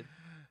hear that shit.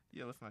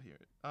 Yeah, let's not hear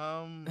it.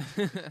 I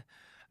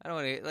don't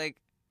want to hear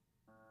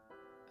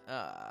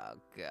oh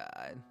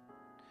god.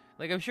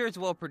 Like, I'm sure it's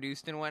well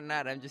produced and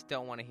whatnot. I just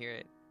don't want to hear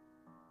it.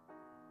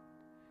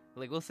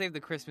 Like, we'll save the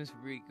Christmas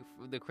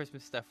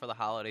stuff for the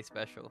holiday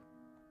special.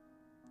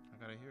 I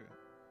gotta hear it.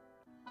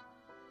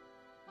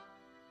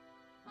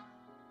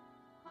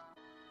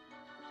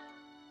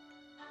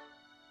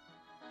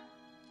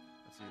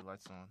 Let's see,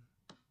 lights on.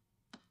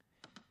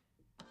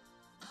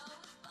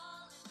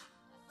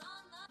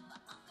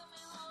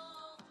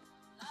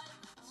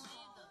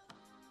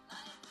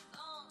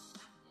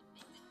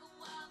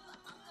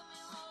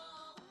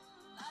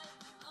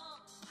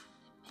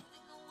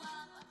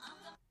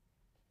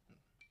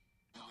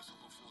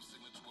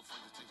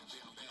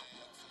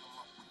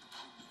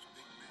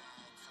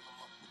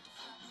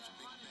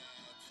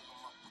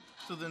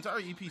 So the entire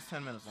EP is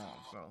 10 minutes long,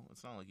 so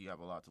it's not like you have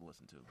a lot to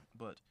listen to.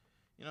 But,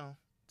 you know,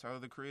 Tyler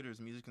the Creator's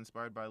music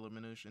inspired by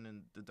Illumination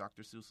and the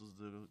Dr. Seuss's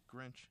The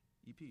Grinch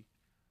EP.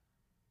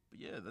 But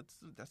yeah,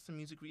 that's the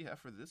music we have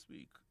for this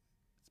week.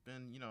 It's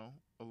been, you know,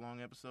 a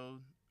long episode.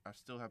 I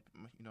still have,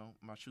 you know,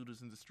 my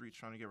shooters in the streets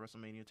trying to get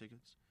WrestleMania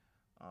tickets.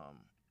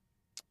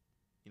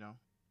 You know,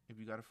 if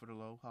you got a foot or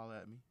low, holla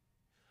at me.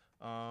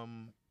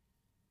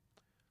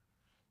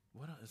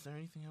 What else? Is there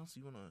anything else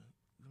you wanna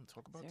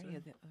talk about today? Is there any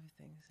other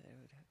things I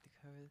would have to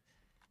cover?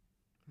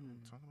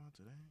 Talk about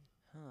today?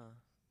 Huh.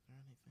 Is there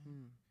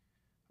anything?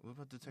 What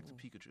about Detective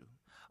Pikachu?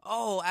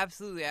 Oh,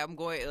 absolutely. I'm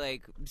going,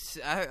 like,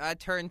 I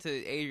turned to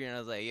Adrian and I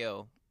was like,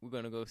 yo, we're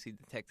going to go see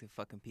Detective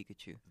fucking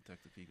Pikachu.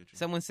 Detective Pikachu.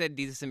 Someone said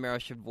Jesus and Mero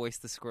should voice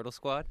the Squirtle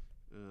Squad.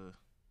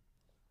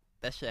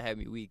 That shit had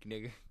me weak,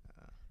 nigga.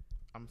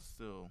 I'm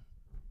still...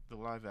 The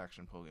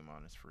live-action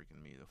Pokemon is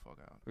freaking me the fuck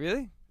out.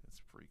 Really?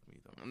 It's freaked me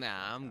the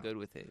Nah, I'm good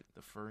with it.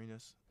 The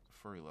furriness, the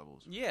furry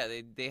levels. Yeah,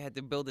 they had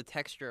to build a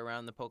texture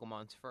around the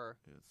Pokemon's fur.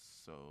 It's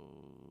so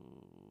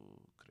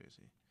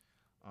crazy.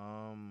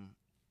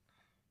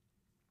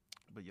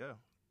 But yeah,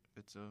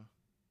 it's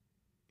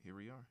here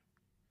we are.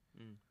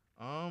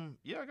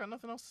 Yeah, I got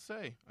nothing else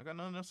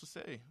to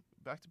say.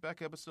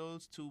 Back-to-back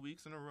episodes, 2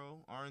 weeks in a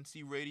row.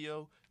 RNC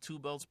Radio, Two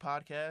Belts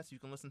Podcast. You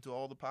can listen to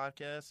all the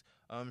podcasts.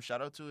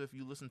 Shout out to if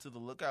you listened to The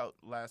Lookout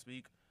last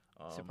week.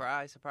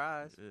 Surprise.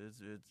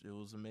 It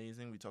was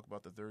amazing. We talked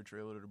about the third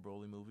trailer to the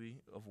Broly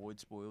movie. Avoid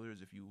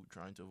spoilers if you're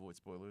trying to avoid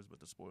spoilers, but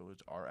the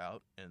spoilers are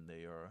out, and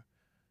they are...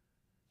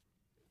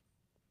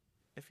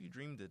 If you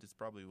dreamed it, it's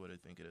probably what I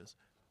think it is.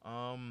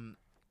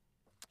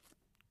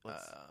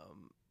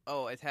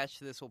 Attached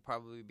to this will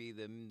probably be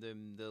the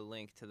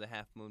link to the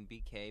Half Moon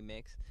BK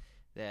mix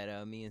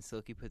that me and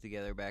Silky put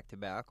together back to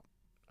back.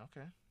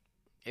 Okay.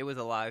 It was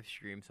a live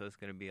stream, so it's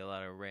gonna be a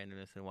lot of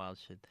randomness and wild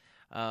shit.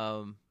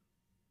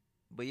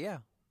 But yeah,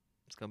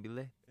 it's gonna be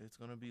lit. It's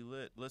gonna be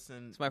lit.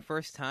 Listen, it's my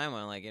first time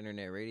on like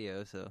internet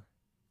radio, so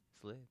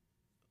it's lit.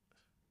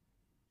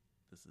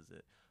 This is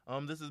it.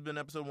 This has been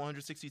episode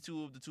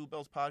 162 of the Two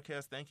Belts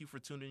Podcast. Thank you for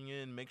tuning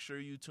in. Make sure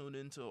you tune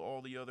into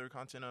all the other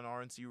content on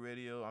RNC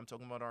Radio. I'm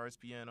talking about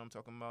RSPN. I'm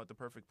talking about The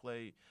Perfect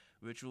Play,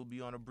 which will be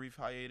on a brief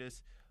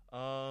hiatus.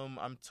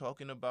 I'm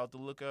talking about The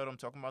Lookout. I'm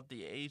talking about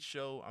The Age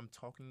Show. I'm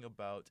talking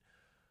about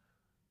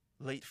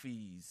late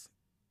fees.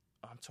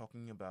 I'm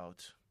talking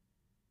about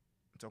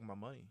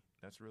money.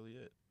 That's really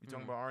it. We're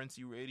talking about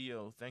RNC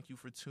Radio. Thank you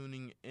for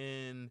tuning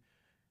in.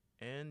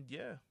 And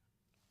yeah,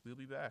 we'll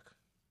be back.